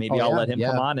can't do it. Maybe I'll let him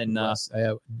come on and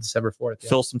December 4th.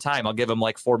 Fill some time. I'll give him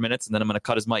like 4 minutes, and then I'm going to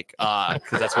cut his mic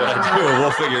because that's what I do.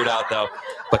 We'll figure it out, though.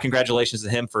 But congratulations to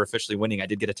him for officially winning. I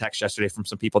did get a text yesterday from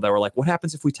some people that were like, what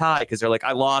happens if we tie? Because they're like,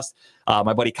 I lost.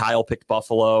 My buddy Kyle picked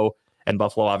Buffalo, and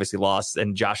Buffalo obviously lost.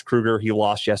 And Josh Kruger, he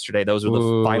lost yesterday. Those are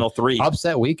the final 3.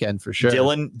 Upset weekend for sure.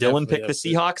 Dylan picked the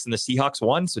Seahawks, and the Seahawks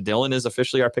won. So Dylan is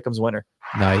officially our pick'ems winner.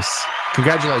 Nice.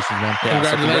 Congratulations, man. Yeah,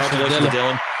 congratulations to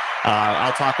Dylan.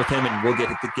 I'll talk with him, and we'll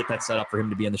get that set up for him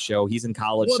to be on the show. He's in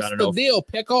college. What's so I don't know the deal,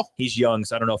 Pickle? He's young,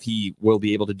 so I don't know if he will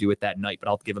be able to do it that night, but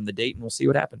I'll give him the date, and we'll see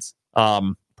what happens.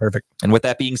 Perfect. And with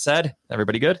that being said,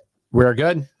 everybody good? We're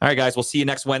good. All right, guys. We'll see you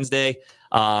next Wednesday.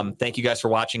 Thank you guys for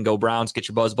watching. Go Browns. Get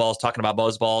your buzz balls. Talking about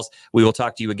buzz balls. We will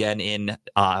talk to you again in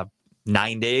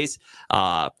 9 days.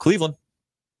 Cleveland,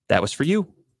 that was for you.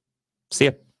 See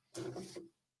ya.